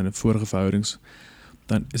 onder andere in vorige verhoudings,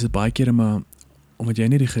 dan is dit baie keer maar omdat jy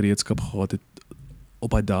nie die gereedskap gehad het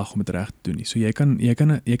op daai dag om dit reg te doen nie. So jy kan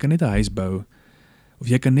net 'n huis bou of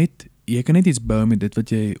jy kan net iets bou met dit wat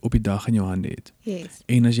jy op die dag in jou hande het. Yes.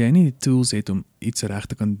 En as jy nie die tools het om iets reg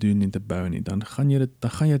te kan doen en te bou nie, dan gaan jy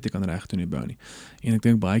dit kan reg doen en bou nie. En ek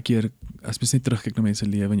dink baie keer as mens net terugkyk na mense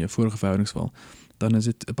lewe in jou vorige verhoudingsval, dan is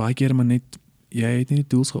dit baie keer maar net jy het nie die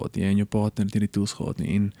tools gehad nie, jy en jou partner het nie die tools gehad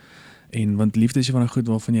nie. En want liefde is van 'n goed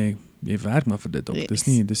waarvan jy werk maar vir dit op. Yes. Dis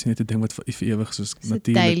nie net 'n ding wat vir ewig soos It's a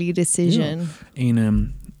natuurlik. daily decision.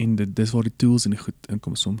 En dis waar die tools en die goed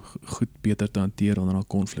inkom om goed beter te hanteer wanneer daar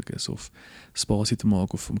konflik is of spasie te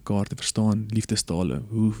maak of mekaar te verstaan, liefdestale.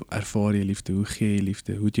 Hoe ervaar jy liefde? Hoe gee jy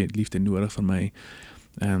liefde? Hoe het jy liefde nodig van my?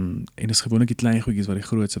 En dis gewoonlik die klein goedjies wat die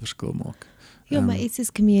grootste verskil maak. Ja, maar iets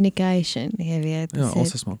is communication, jy weet. Ja, Dis alles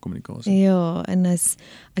dit. is maar kommunikasie. Ja, en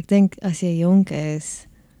ek dink as jy jonk is,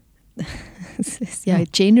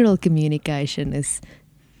 general communication is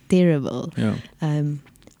terrible. Ja.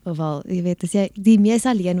 Ofwel, jy weet, as jy die mees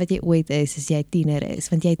alleen wat jy ooit is, as jy tiener is,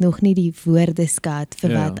 want jy het nog nie die woordeskat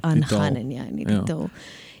vir Ja, wat die aangaan taal. in jou nie, die Ja. taal.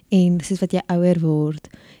 En soos wat jy ouer word,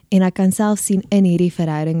 en ek kan self sien in hierdie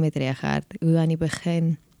verhouding met Richard, hoe aan die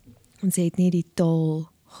begin, ons het nie die taal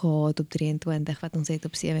gehad op 23 wat ons het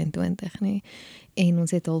op 27 nie. En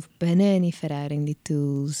ons het al binne in die verhouding die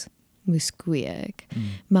tools moes kweek.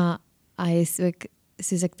 Maar hy is ook,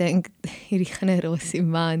 soos ek dink, hierdie generasie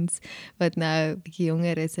mans wat nou bietjie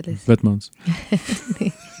jonger is, hulle is Witmans.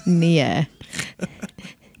 nee.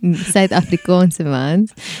 Suid-Afrikaanse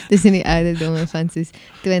mans, tussen die ouderdomme van soos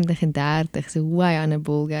 20 en 30, so way on a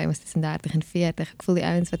ball game, was tussen 30 en 40. Ek voel die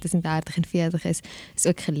ouens wat tussen 30 en 40 is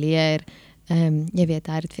ook geleer, jy weet,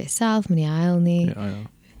 hy het vir jouself, moet nie huil nie, Ja.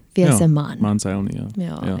 wees 'n man. Mans huil nie,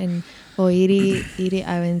 Ja, en hierdie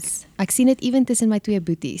ouens, ek sien dit ewen tussen my twee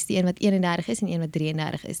boeties, die een wat 31 is en die een wat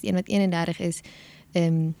 33 is. Die een wat 31 is,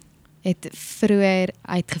 het vroeër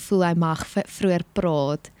uitgevoel hy mag vroeër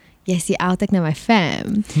praat. Jy sien altyd na my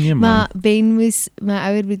fam. Nee, man. Maar Ben my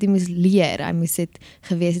ouer boetie moes leer. Hy moes dit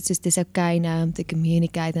gewees het soos dis okay nou om te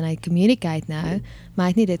communicate en hy communicate nou, maar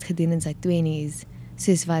hy het nie dit gedoen in sy 20s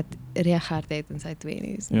soos wat Richard het in sy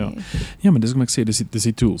 20s nie. Ja, maar dis wat ek sê, dis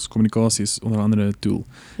die tools. Kommunikasie is onder andere 'n tool.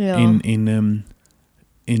 Ja.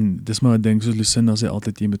 En dis maar 'n ding soos Lucinda sê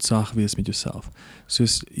altyd, jy moet sag wees met jouself.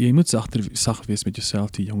 Soos jy moet sag wees met jouself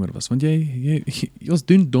toe jy jonger was, want ons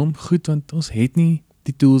doen dom goed want ons het nie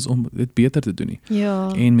die tools om dit beter te doen nie. Ja.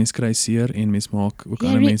 En mens kry seer en mens maak ook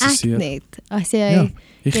ander mense seer. Net. As Ja,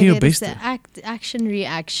 jy gee jou beste. Action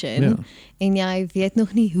reaction. Ja. En jy weet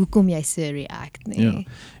nog nie hoekom jy so react nie. Ja.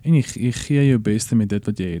 En jy gee jou beste met dit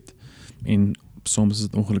wat jy het. En soms is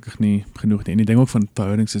dit ongelukkig nie genoeg nie. En die ding ook van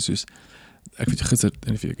verhoudings is soos, ek het gister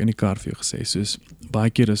in die kar vir jou gesê, soos baie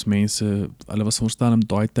keer is mense, hulle was veronderstel om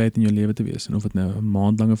daai tyd in jou lewe te wees, en of dit nou 'n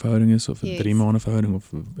maandlange verhouding is of 'n 3 maande verhouding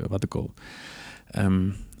of wat ook al.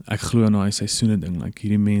 Ek glo aan daai seisoene ding, like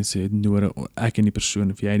hierdie mense het nodig, ek en die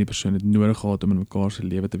persoon of jy en die persoon het nodig gehad om in mekaar se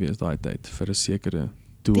lewe te wees daai tyd vir 'n sekere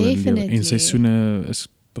doel in die lewe. Definitely. En seisoene is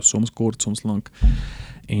soms kort, soms lank.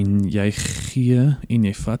 En jy gee en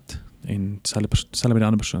jy vat en selfs by die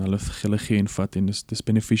ander persoon, hulle gee en vat en dis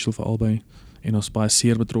beneficial vir albei. En ons baie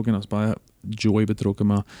seer betrokke en ons baie joy betrokke,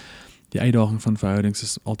 maar die uitdaging van verhoudings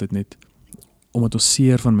is altyd net omdat ons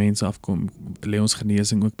seer van mense afkom, lê ons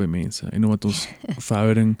genesing ook by mense. En omdat ons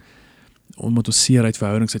omdat ons seer uit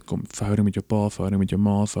verhoudings uitkom, verhouding met jou pa, verhouding met jou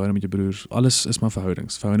ma, verhouding met jou broers, alles is maar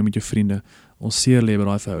verhoudings, verhouding met jou vriende. Ons seer lê by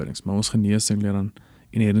daai verhoudings, maar ons genesing lê dan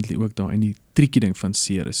inherently ook daar. En die triekie ding van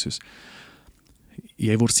seer is soos,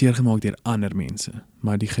 jy word seer gemaak deur ander mense,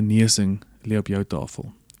 maar die genesing lê op jou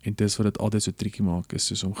tafel. En dis wat dit altyd so triekie maak, is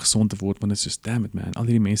soos om gesond te word, want dit is soos, damn it man, al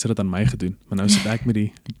die mense het dit aan my gedoen, maar nou sit ek met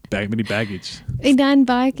die baggage. En dan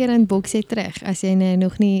baie keer in boks jy terug, as jy nou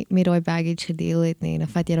nog nie met daai baggage gedeel het nie, dan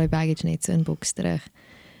vat jy daai baggage net so in boks terug.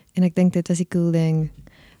 En ek dink dit was die cool ding.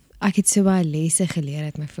 Ek het so baie lesse geleer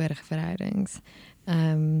uit my vorige verhoudings.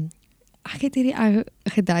 Ek het hierdie ou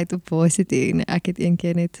gedate op Varsity en ek het een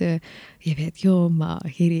keer net so, jy weet, ja, maar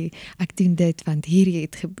ek doen dit want hierdie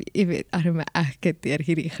het gebeur, jy weet, arme ek het deur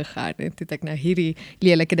hierdie gegaan en toe het ek nou hierdie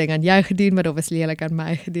lelike ding aan jou gedoen, maar dit was lelik aan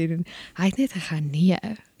my gedoen en hy het net gegaan, nee,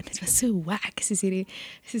 en dit was so wack, soos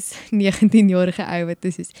 19-jarige ou wat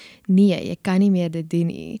is, nee, jy kan nie meer dit doen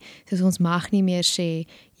nie, soos ons mag nie meer sê,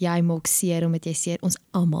 jy maak seer omdat jy seer, ons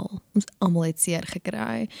almal het seer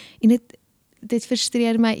gekry, en dit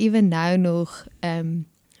frustreer my ewen nou nog,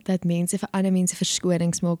 dat mense vir ander mense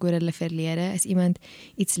verskonings maak oor hulle verlede. As iemand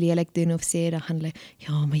iets lelik doen of sê, dan gaan hulle,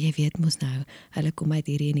 ja, maar jy weet mos nou, hulle kom uit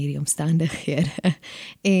hierdie en hierdie omstandighede.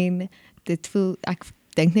 En dit voel, ek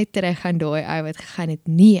dink net terug aan daai ou wat gegaan het,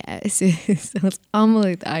 nee, soos ons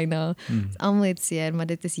almal het eina, ons almal het seer, maar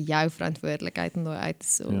dit is jou verantwoordelikheid om daai uit te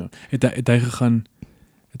sorg. Ja. Het hy gegaan,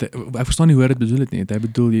 ek verstaan nie hoe dit bedoel het nie. Hy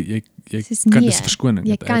bedoel jy kan dis 'n verskoning.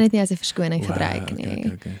 Jy kan dit nie as 'n verskoning gebruik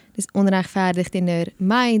nie. Okay. Dis onregverdig teenoor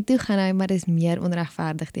my en toe gaan hy, maar dis meer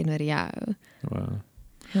onregverdig teenoor jou. Wow.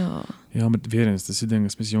 Ja. Ja, maar weer eens, dis die ding,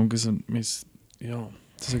 as mens jonk is en mens, ja,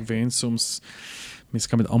 dis ek wens soms, mens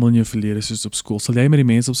kan met almal in jou verlede, soos op skool. Sal jy met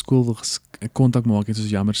die mense op skool wil kontak maak en soos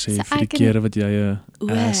jammer sê So vir die kere wat jy 'n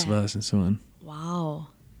ass was en so aan? Wow.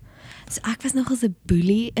 So ek was nogals 'n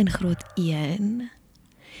boelie in graad 1.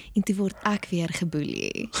 En toe word ek weer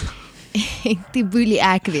geboelie. En toe boelie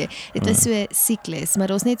ek weer. Dit was so 'n siklus, maar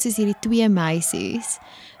daar's net soos hierdie 2 meisies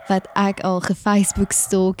wat ek al ge-Facebook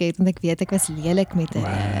stalk het, want ek weet ek was lelik met hulle.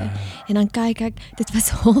 Wow. En dan kyk ek, dit was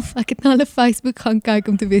half, ek het na hulle Facebook gaan kyk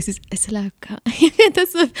om te weet, is hulle okay? Jy weet,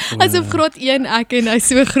 asof graad 1 ek en hy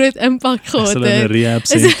so groot impak gehad Is hulle in 'n het. rehab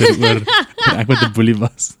center oor ek wat 'n boelie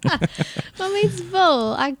was. Maar mens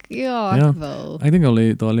wil, ek wil. Ek dink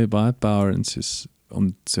daar lê baie power in soos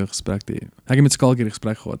om so 'n gesprek te hê. Ek het met Skalk hierdie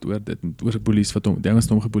gesprek gehad oor dit, oor boelies wat die ouens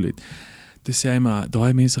hom geboelie het. Toe sê hy maar,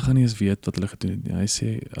 daai mense gaan nie eens weet wat hulle gedoen het nie. Hy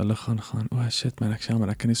sê, hulle gaan, oh shit man, ek sê maar,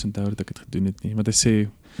 ek kan nie eens onthou dat ek het gedoen het nie. Want hy sê,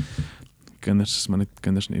 kinders is maar net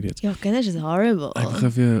kinders en idiots. Ja, kinders is horrible. Ek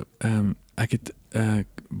begryp jy, ek het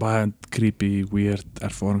baie creepy, weird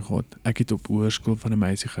ervaring gehad. Ek het op hoërskool van 'n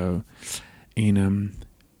meisie gehou en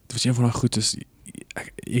dit was een van daai goed is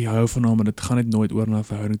jy hou van hom en dit gaan net nooit oor na 'n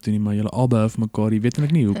verhouding toe nie, maar julle albei hou van mekaar. Jy weet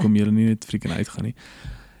eintlik nie hoekom julle nie net freaking uitgaan nie.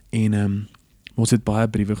 En ons het baie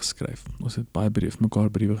briewe geskryf. Ons het baie mekaar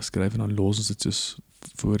briewe geskryf en dan los ons dit soos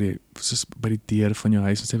by die deur van jou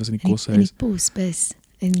huis. Ons sê was in die koshuis. In die posbus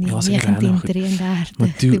in Ja, was ek regtig goed. 1933.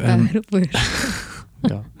 Maar toe, die Bouwerpoort.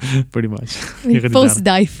 Ja, pretty much. Die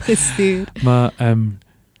posduif gestuur. Maar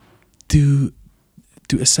toe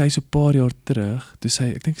is sy so 'n paar jaar terug, toe sy,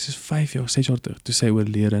 ek dink sy is 5 jaar, 6 jaar terug, toe sy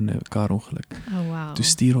oorlede in 'n karongeluk. Oh wow. Toe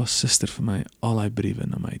stuur haar suster vir my al haar briewe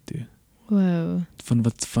na my toe. Wow.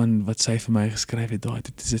 Van wat sy vir my geskryf het daai,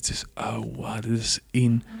 dit is soos, oh wow, dit is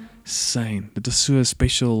insane. Dit is so 'n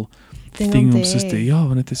special ding om soos te, ja,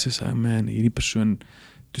 want dit is soos, oh man, hierdie persoon,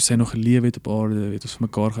 toe sy nog geleef het op aarde, het ons vir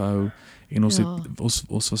mekaar gehou, en ons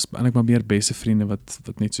was eintlik maar meer beste vriende, wat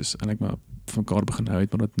net soos, eintlik maar van mekaar begin hou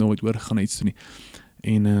het, maar wat nooit oorgegaan iets toe nie.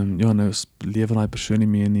 En ja, nou lewe daai persoon nie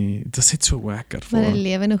meer nie. Dit is net so wakker. Maar hulle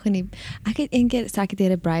lewe nog in die... Ek het een keer, ek het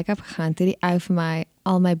deur 'n break-up gegaan, toe die ou vir my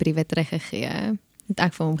al my briewe teruggegee. Het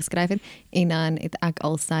ek vir hom geskryf het, en dan het ek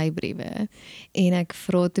al sy briewe. En ek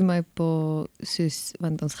vra toe my pa, soos,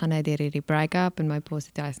 want ons gaan nou deur hierdie break-up, en my pa sê,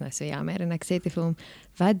 hy is nou so jammer, en ek sê toe vir hom,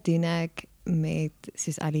 wat doen ek met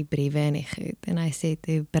soos al die briewe en die goed? En hy sê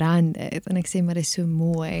toe, brand dit. En ek sê, maar dit is so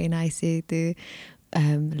mooi. En hy sê toe,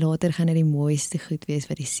 later gaan dit die mooiste goed wees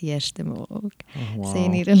wat die seerste maak. Oh, wow. Sê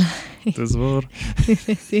nie relaai. Dis waar.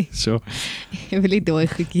 So. Ek wil nie daai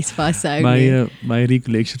goedjies vashou nie. My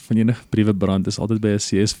recollection van enige briewe brand is altyd by 'n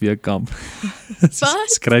CSV kamp. Wat?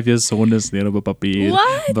 Skryf jy sondes neer op 'n papier,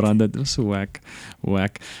 What? brand dit. Dit was so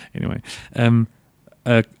whack. Anyway,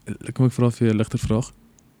 kom ek vra vir jou 'n ligter vraag.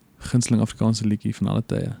 Gunsteling Afrikaanse liedjie van alle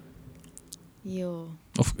tye. Ja.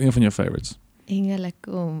 Of een van jou favorites. Engele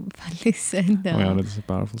kom van Lucinda. Oh ja, dit is 'n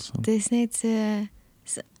powerful song. Dit is net so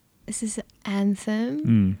is 'n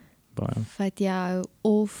anthem Baie. wat jou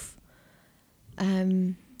of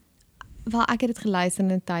wel ek het dit geluister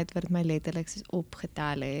in 'n tyd wat dit my letterlik soos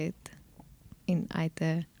opgetel het en uit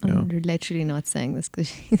 'n I'm literally not saying this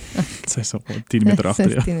because Sy is op 10 meter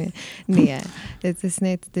agter jou. Nee,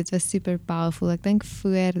 dit was super powerful. Ek dink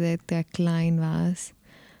voor dit toe ek klein was.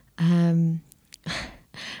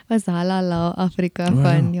 Was Halala Afrika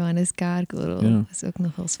van Johannes Kerkorrel. Ja. Was ook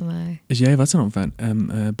nogals vir my. Is jy wat se naam van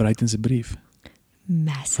Breiten se brief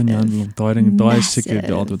Massive. van Jan Blom? Daai is seker Massive.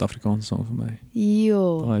 die altyd Afrikaanse song vir my.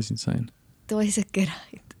 Jo, Daai is insane. daai is 'n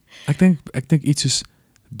great. Ek dink iets soos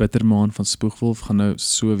Bittermaan van Spoegwolf gaan nou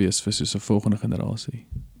so wees vir soos 'n volgende generasie.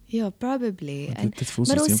 Ja, probably. Dit voel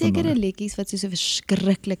Maar soos daar's een van sekere daai. liedjies wat so 'n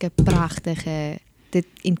verskriklike pragtige dit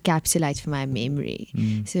encapsulate vir my memory.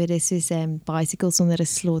 So dis soos Bicycle sonder 'n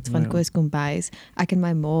slot van Koos Kombuis. Ek en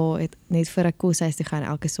my ma het net vir 'n koshuis te gaan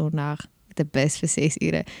elke Sondag met 'n bus vir 6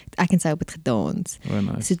 ure. Ek en sy op dit gedans. Oh,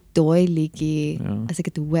 nice. So daai liedjie, Ja. as ek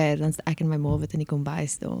dit hoor, dan is ek en my ma wat in die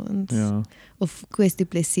kombuis dans. Ja, Of Koos Du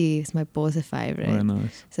Plessis is my pa se favorite. oh,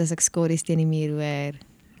 nice. So as ek Scotties teen die muur hoor,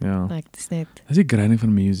 Ja. like dis net Dis die grinding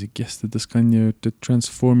van music. Yes, dit kan jou dit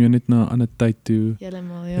transform jou net na 'n ander tyd toe.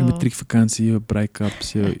 heeltemal Jou ja. matriekvakansie, jou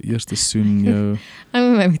break-ups, jou eerste soen, jou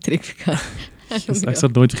Ek my matriekvakansie. ek sal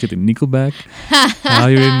nooit vergeet Nickelback. How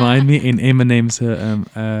You Remind Me en Eminem se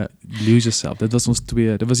Lose Yourself. Dit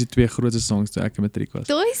was die twee grootste songs toe ek in matriek was.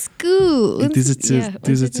 Daai is cool. Dis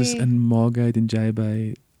dit is nie- in Margate en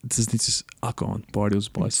J-Bay. Dit is net soos akkaan, party was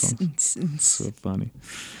boy songs. So funny.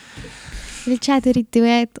 Wil chat oor die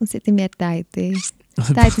dood, ons het nie meer tyd nie.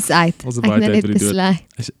 Tyd is uit. Ons het Ek baie het tyd net vir die dood.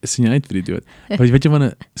 besluit. Is jy uit vir die dood? Weet jy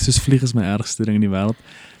wanneer soos vlieg is my ergste ding in die wêreld.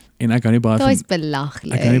 En ek kan nie baie Daai is van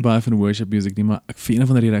belaglik. ek kan nie baie van worship music nie, maar ek vir een of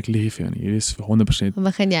ander rede ek lieg vir jou nie. Hier is 100% Dan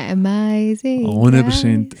begin jy amazing.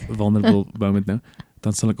 100% vulnerable moment nou.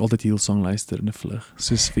 Dan sal ek altyd Hillsong luister in 'n vlug.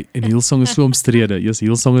 En Hillsong is so omstrede.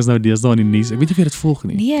 Hillsong is nou deesdae in die nuus. Ek weet nie of jy dit volg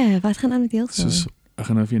nie. Nee, wat gaan aan met Hillsong? Soos ek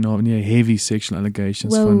gaan nou vir jou nie heavy sexual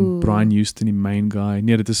allegations Wow. van Brian Houston, die main guy.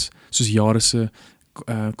 Nee, dit is soos jare se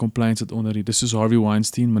complaints wat onder die. Dis soos Harvey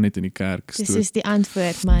Weinstein, maar net in die kerk. Dis is die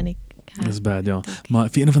antwoord, man. Dis bad, ja. Maar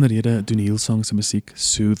vir een of ander rede doen Hillsong se musiek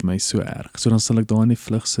soothe my so erg. So dan sal ek daar in die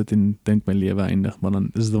vlug sit en dink my lewe eindig, maar dan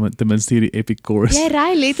is dit ten minste hierdie epic chorus. Jy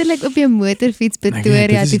ry letterlik op jou motorfiets dit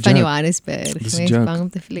Pretoria is toe een van joke. Johannesburg. Dis een Mens joke. bang om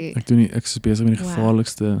te vlieg. Ek is besig met die Wow.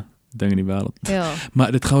 gevaarlikste ding in die wêreld. Ja.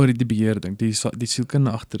 Maar dit gaan oor die beheer ding. Die sielkunde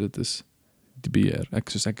agter dit is die beheer. Ek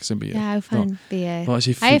is in beheer. Jy hou van beheer. Maar as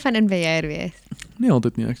jy Hy van in beheer wees. nie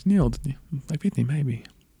altyd nie, ek weet nie, maybe.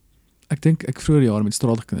 Ek dink ek vroeër jare met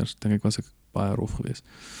straatkinders, dink ek was ek baie rof geweest.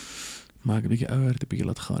 Maar ek 'n bietjie ouer, het 'n bietjie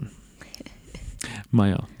laat gaan. Maar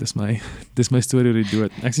ja, dis my storie oor die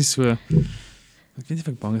dood. Ek is so ek weet nie of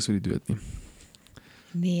ek bang is oor die dood nie.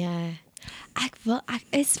 Nee. Ek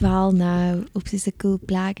is wel nou op so 'n cool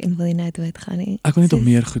plek en wil nie nou doodgaan nie. Ek wil net nog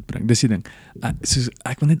meer goed bring. Dis die ding.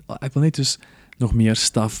 Ek wil net soos nog meer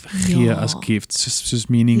stuff gee Ja. as gifts, soos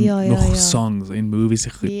meaning Ja, nog ja. songs en movies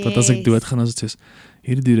en goed. Want as ek Yes. doodgaan, as dit soos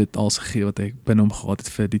hierdie dude het alles gegee wat ek binne hom gehad het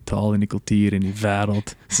vir die taal en die kultuur en die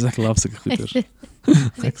wêreld. Soos ek love sulke goeters.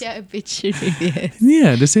 Net jou obituary wees.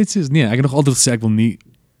 Nee, dis net soos nee, ek het nog altyd gesê ek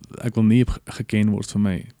wil nie geken word vir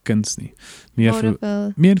my kuns nie. Meer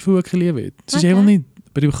vir hoe ek gelewe het. Soos jy wil nie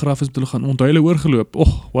by die begrafnis moet hulle gaan onthou hulle oorgeloop.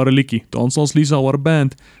 Wat 'n liedjie. Dans ons Lisa, wat 'n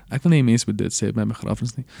band. Ek wil nie mense met dit sê by my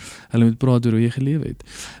begrafnis nie. Hulle moet praat oor hoe jy gelewe het.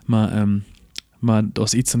 Maar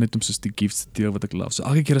daar's iets net om soos die gifts te deel wat ek love. So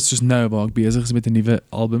elke keer as soos nou waar ek besig is met 'n nuwe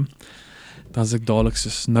album, dan is ek dadelik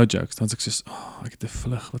soos no jokes, dan is ek soos ek het 'n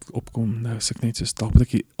vlug wat opkom. Nou is ek net soos dalk moet ek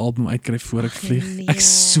die album uitkry voor ek vlieg. Nee. Ek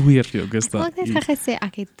sweer vir jou, Ek Gusta. het net gesê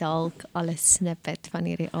ek het dalk al 'n snippet van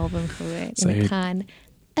hierdie album gehoor Sy en dit het- gaan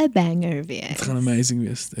 'n banger wees. Dit gaan amazing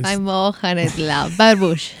wees. My ma gaan dit love.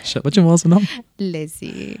 Barbush. Wat jou ma se naam?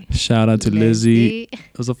 Lizzie. Shout out to Lizzie.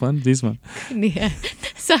 Was dat fun? Dis man. Nee.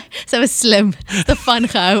 Sy was slim. Te van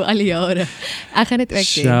gehou al die jare. Ek gaan dit ook doen.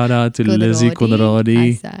 Shout out to Lizzie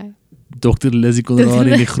Conradi. Dr. Lizzie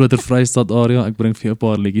Conradi in die Groter Vrystaat area. Ek bring vir jou 'n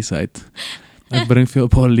paar liedjies uit. Ek bring vir jou 'n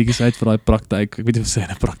paar liedjies uit vir daai praktyk. Ek weet nie of sy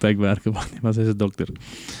 'n praktijk werk of nie, maar sy is 'n dokter.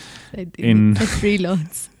 En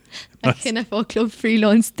freelance. Ek ken 'n paar klop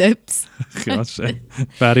freelance tips. Ja, sê.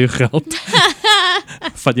 Vir jou geld.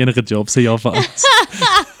 Vat enige job, sê ja vir alles.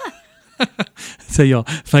 Sê ja,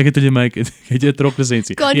 fake it till you make it. Het jy 'n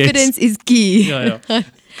troklisensie? Confidence is key. Ja.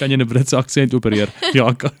 Kan jy 'n Britse aksent opereer?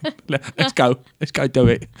 Ja, kan. Ek kan toe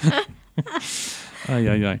hê.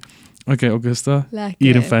 Ai. Okay, Augusta. Lekker.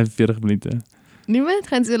 Hier in 45 minute. Niemand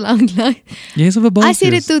gaan so lank bly. Jy is op 'n As jy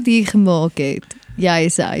dit tot hier gemaak het, jy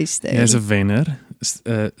is 'n huister. Jy is 'n wenner.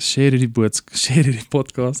 Share die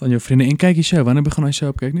podcast aan jou vriende en kyk die show. Wanneer begin hy show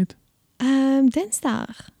op? Kyk net.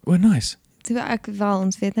 Dinsdag. Nice. Toe ek wel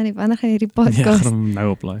ons weet nou nie wanneer gaan hierdie Ja, podcast. gaan hom nou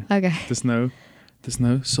oplaai. Okay. Dis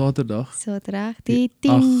nou Saterdag. Saterdag, die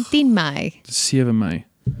 10 Mei. Dis 7 Mei.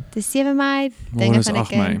 Dis 7 Mei, Môre dinge is van 'n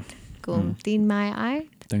 8 Mei. kind. Kom 10 Mei uit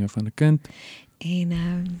Dinge van 'n kind. en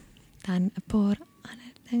dan 'n paar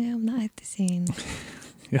ander dinge om na uit te sien.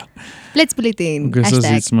 Ja. Blitsbulletin. Augusta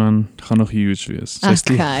Zietsman gaan nog huge wees.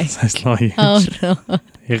 Okay. Sy's laai. Oh,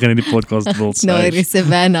 Jy gaan in die podcast wil sê. nou is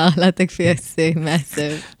Savannah, laat ek vir jou sê,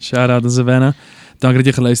 massive. Shout out aan Savannah. Dankie dat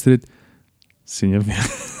jy geluister het. Sien jou weer.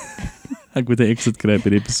 Ek moet 'n exit kry by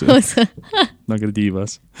die episode. Dankie dat jy hier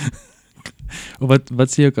was. Wat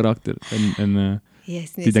sê jou karakter in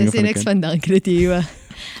Yes, Die nee, dinge so van sê die niks van dankie dat jy was.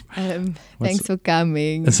 Thanks for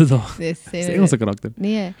coming. is dit al? Dis Is dit Engelse karakter?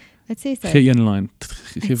 Nee, wat sê sy? Gee een line.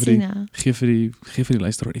 Gee Geef vir die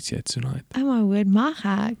luisteraar iets uit so nou. Oh my word, mag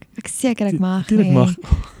ek? Ek seker ek mag Tuurlik nie. mag.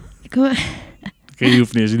 Kom, Okay, jy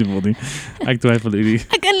hoef nie as jy nie wil nie. Ek twyfel hierdie.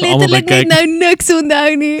 ek kan Vir almal letterlik by net nou niks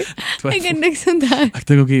onthou nie. Ek Twyfel. kan niks onthou. Ek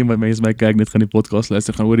dink ook hier mense my kyk net gaan die podcast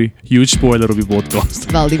luister gaan hoor die huge spoiler op die podcast.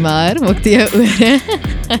 Waldemar, maak jy jou ore.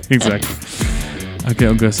 Exactly. Okay,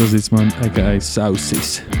 Augusta Zietsman, aka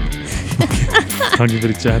Sausies. Okay. Dankie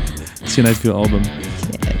vir die chat. Sien uit vir jou album.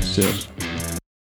 Yes. Cheers.